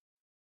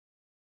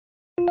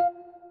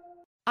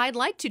 I'd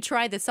like to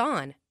try this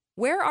on.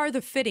 Where are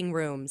the fitting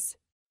rooms?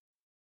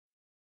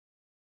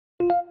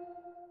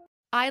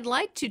 I'd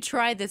like to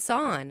try this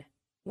on.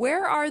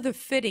 Where are the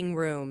fitting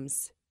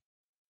rooms?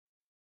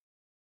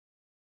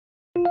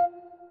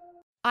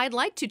 I'd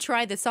like to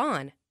try this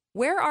on.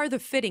 Where are the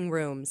fitting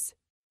rooms?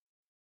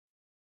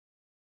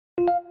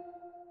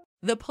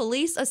 The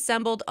police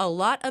assembled a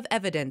lot of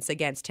evidence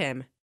against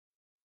him.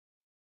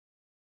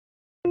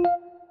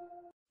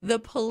 The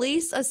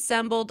police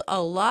assembled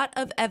a lot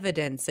of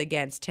evidence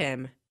against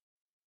him.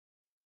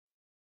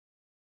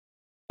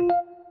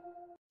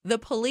 The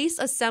police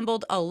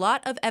assembled a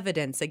lot of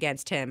evidence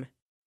against him.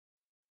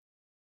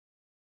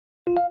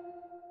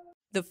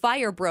 The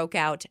fire broke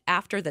out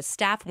after the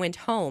staff went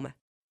home.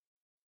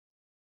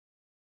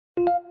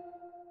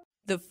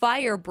 The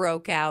fire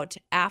broke out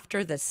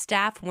after the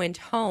staff went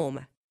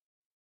home.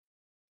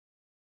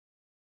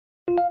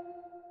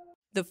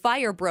 The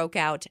fire broke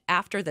out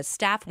after the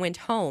staff went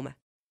home.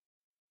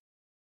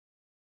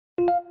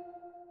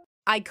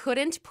 I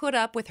couldn't put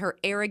up with her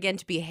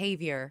arrogant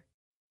behavior.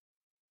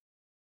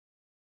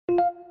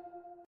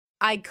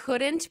 I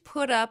couldn't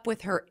put up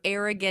with her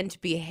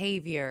arrogant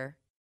behavior.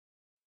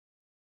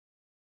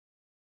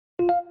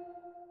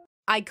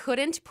 I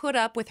couldn't put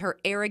up with her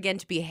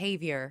arrogant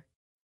behavior.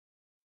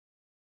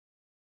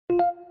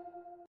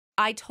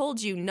 I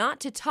told you not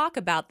to talk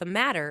about the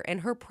matter in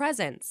her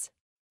presence.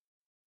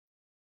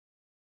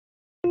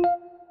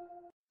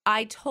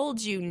 I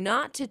told you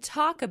not to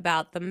talk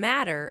about the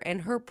matter in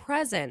her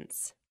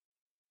presence.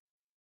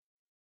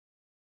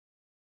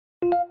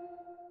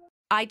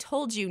 I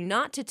told you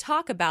not to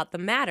talk about the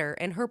matter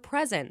in her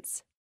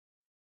presence.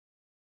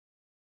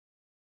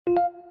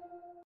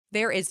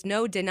 There is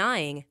no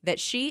denying that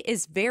she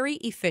is very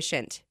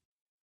efficient.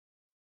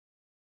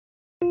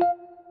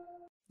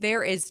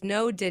 There is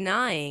no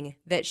denying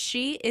that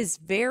she is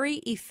very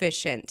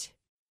efficient.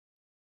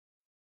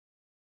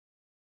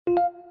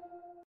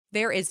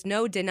 There is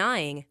no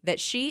denying that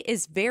she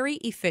is very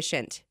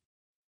efficient.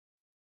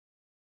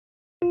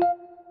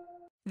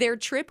 Their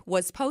trip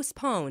was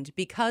postponed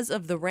because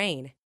of the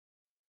rain.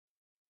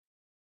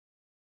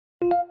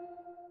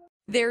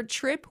 Their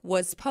trip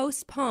was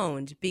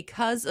postponed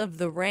because of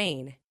the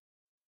rain.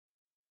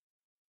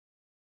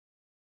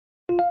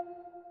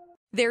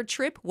 Their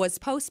trip was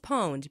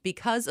postponed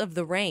because of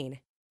the rain.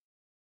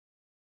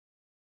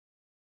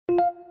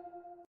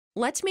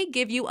 Let me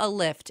give you a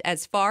lift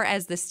as far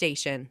as the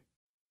station.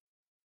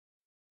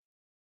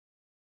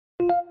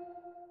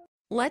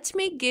 Let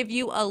me give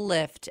you a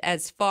lift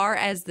as far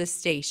as the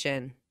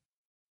station.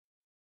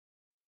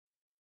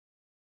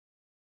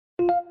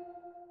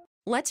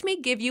 Let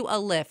me give you a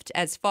lift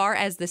as far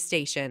as the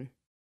station.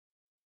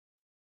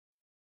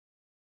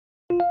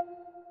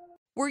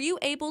 Were you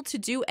able to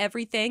do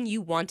everything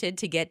you wanted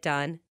to get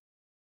done?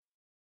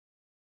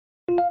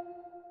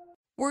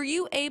 Were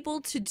you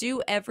able to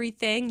do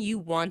everything you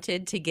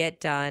wanted to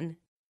get done?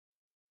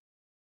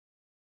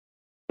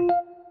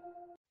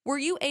 Were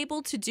you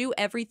able to do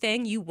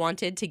everything you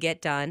wanted to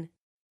get done?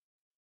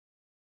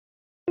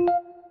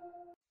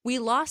 We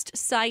lost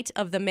sight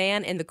of the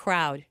man in the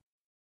crowd.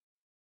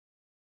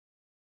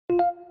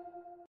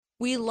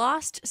 We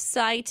lost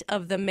sight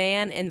of the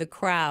man in the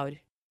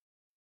crowd.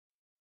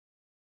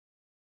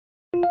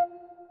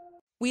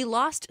 We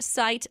lost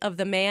sight of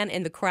the man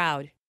in the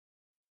crowd.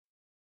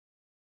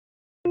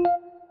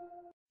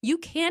 You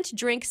can't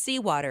drink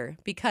seawater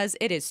because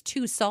it is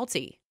too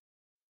salty.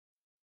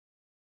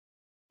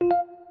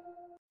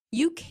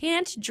 You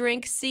can't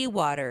drink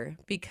seawater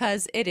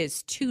because it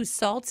is too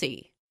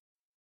salty.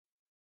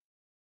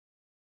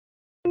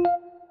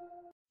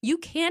 You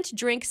can't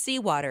drink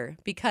seawater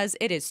because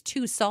it is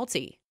too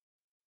salty.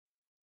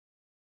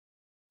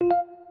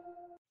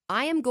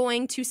 I am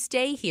going to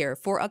stay here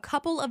for a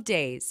couple of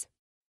days.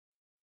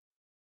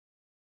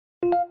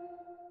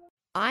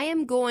 I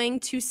am going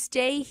to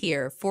stay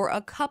here for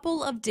a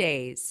couple of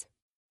days.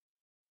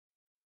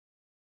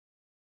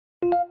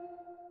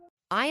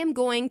 I am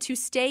going to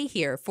stay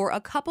here for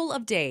a couple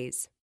of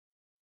days.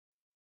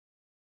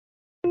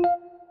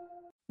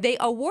 They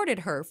awarded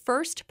her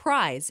first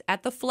prize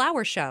at the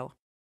flower show.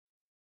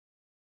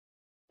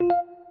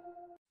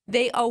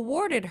 They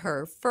awarded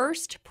her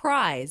first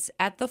prize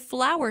at the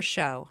flower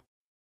show.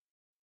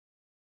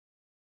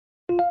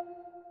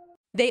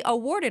 They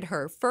awarded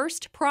her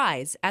first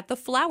prize at the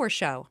flower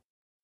show.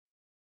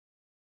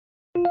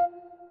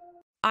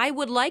 I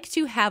would like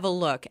to have a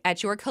look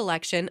at your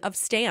collection of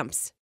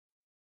stamps.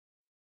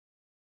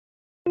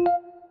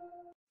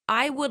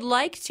 I would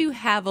like to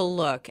have a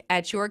look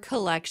at your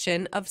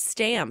collection of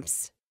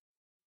stamps.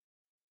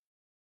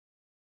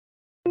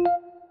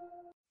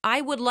 I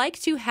would like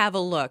to have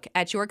a look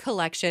at your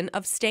collection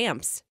of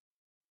stamps.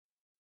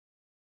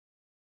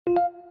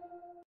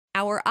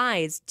 Our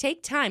eyes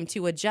take time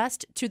to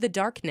adjust to the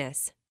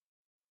darkness.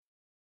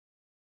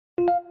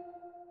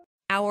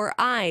 Our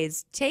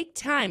eyes take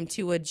time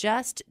to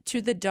adjust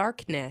to the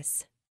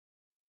darkness.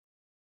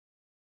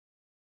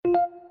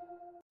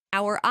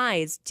 Our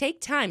eyes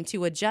take time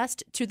to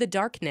adjust to the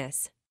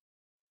darkness.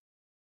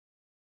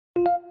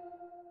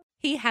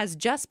 He has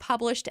just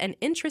published an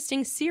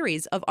interesting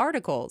series of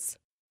articles.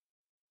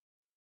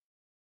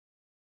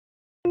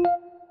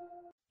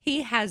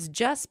 He has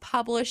just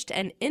published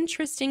an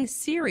interesting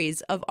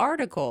series of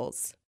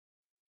articles.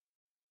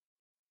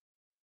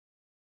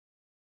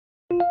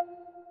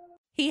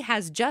 He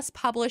has just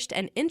published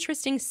an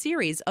interesting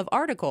series of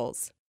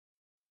articles.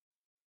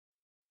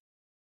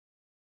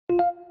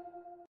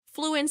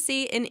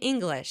 Fluency in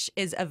English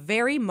is a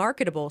very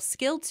marketable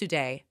skill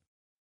today.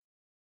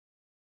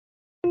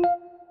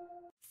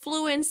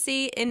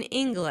 Fluency in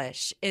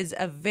English is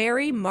a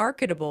very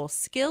marketable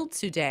skill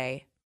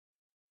today.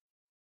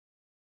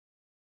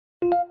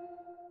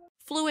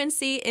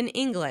 Fluency in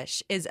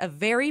English is a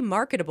very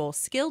marketable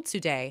skill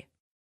today.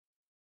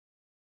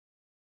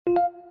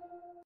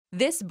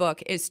 This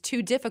book is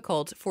too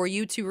difficult for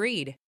you to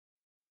read.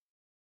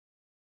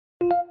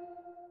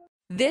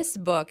 This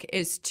book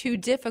is too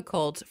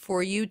difficult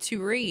for you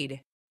to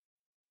read.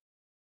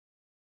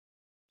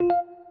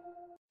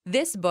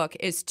 This book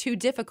is too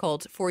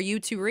difficult for you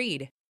to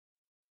read.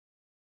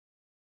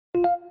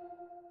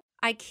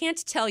 I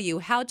can't tell you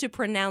how to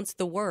pronounce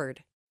the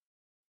word.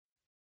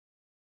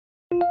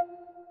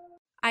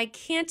 I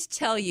can't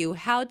tell you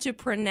how to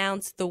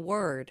pronounce the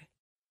word.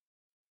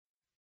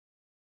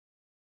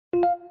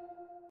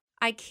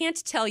 I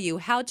can't tell you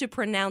how to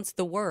pronounce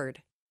the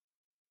word.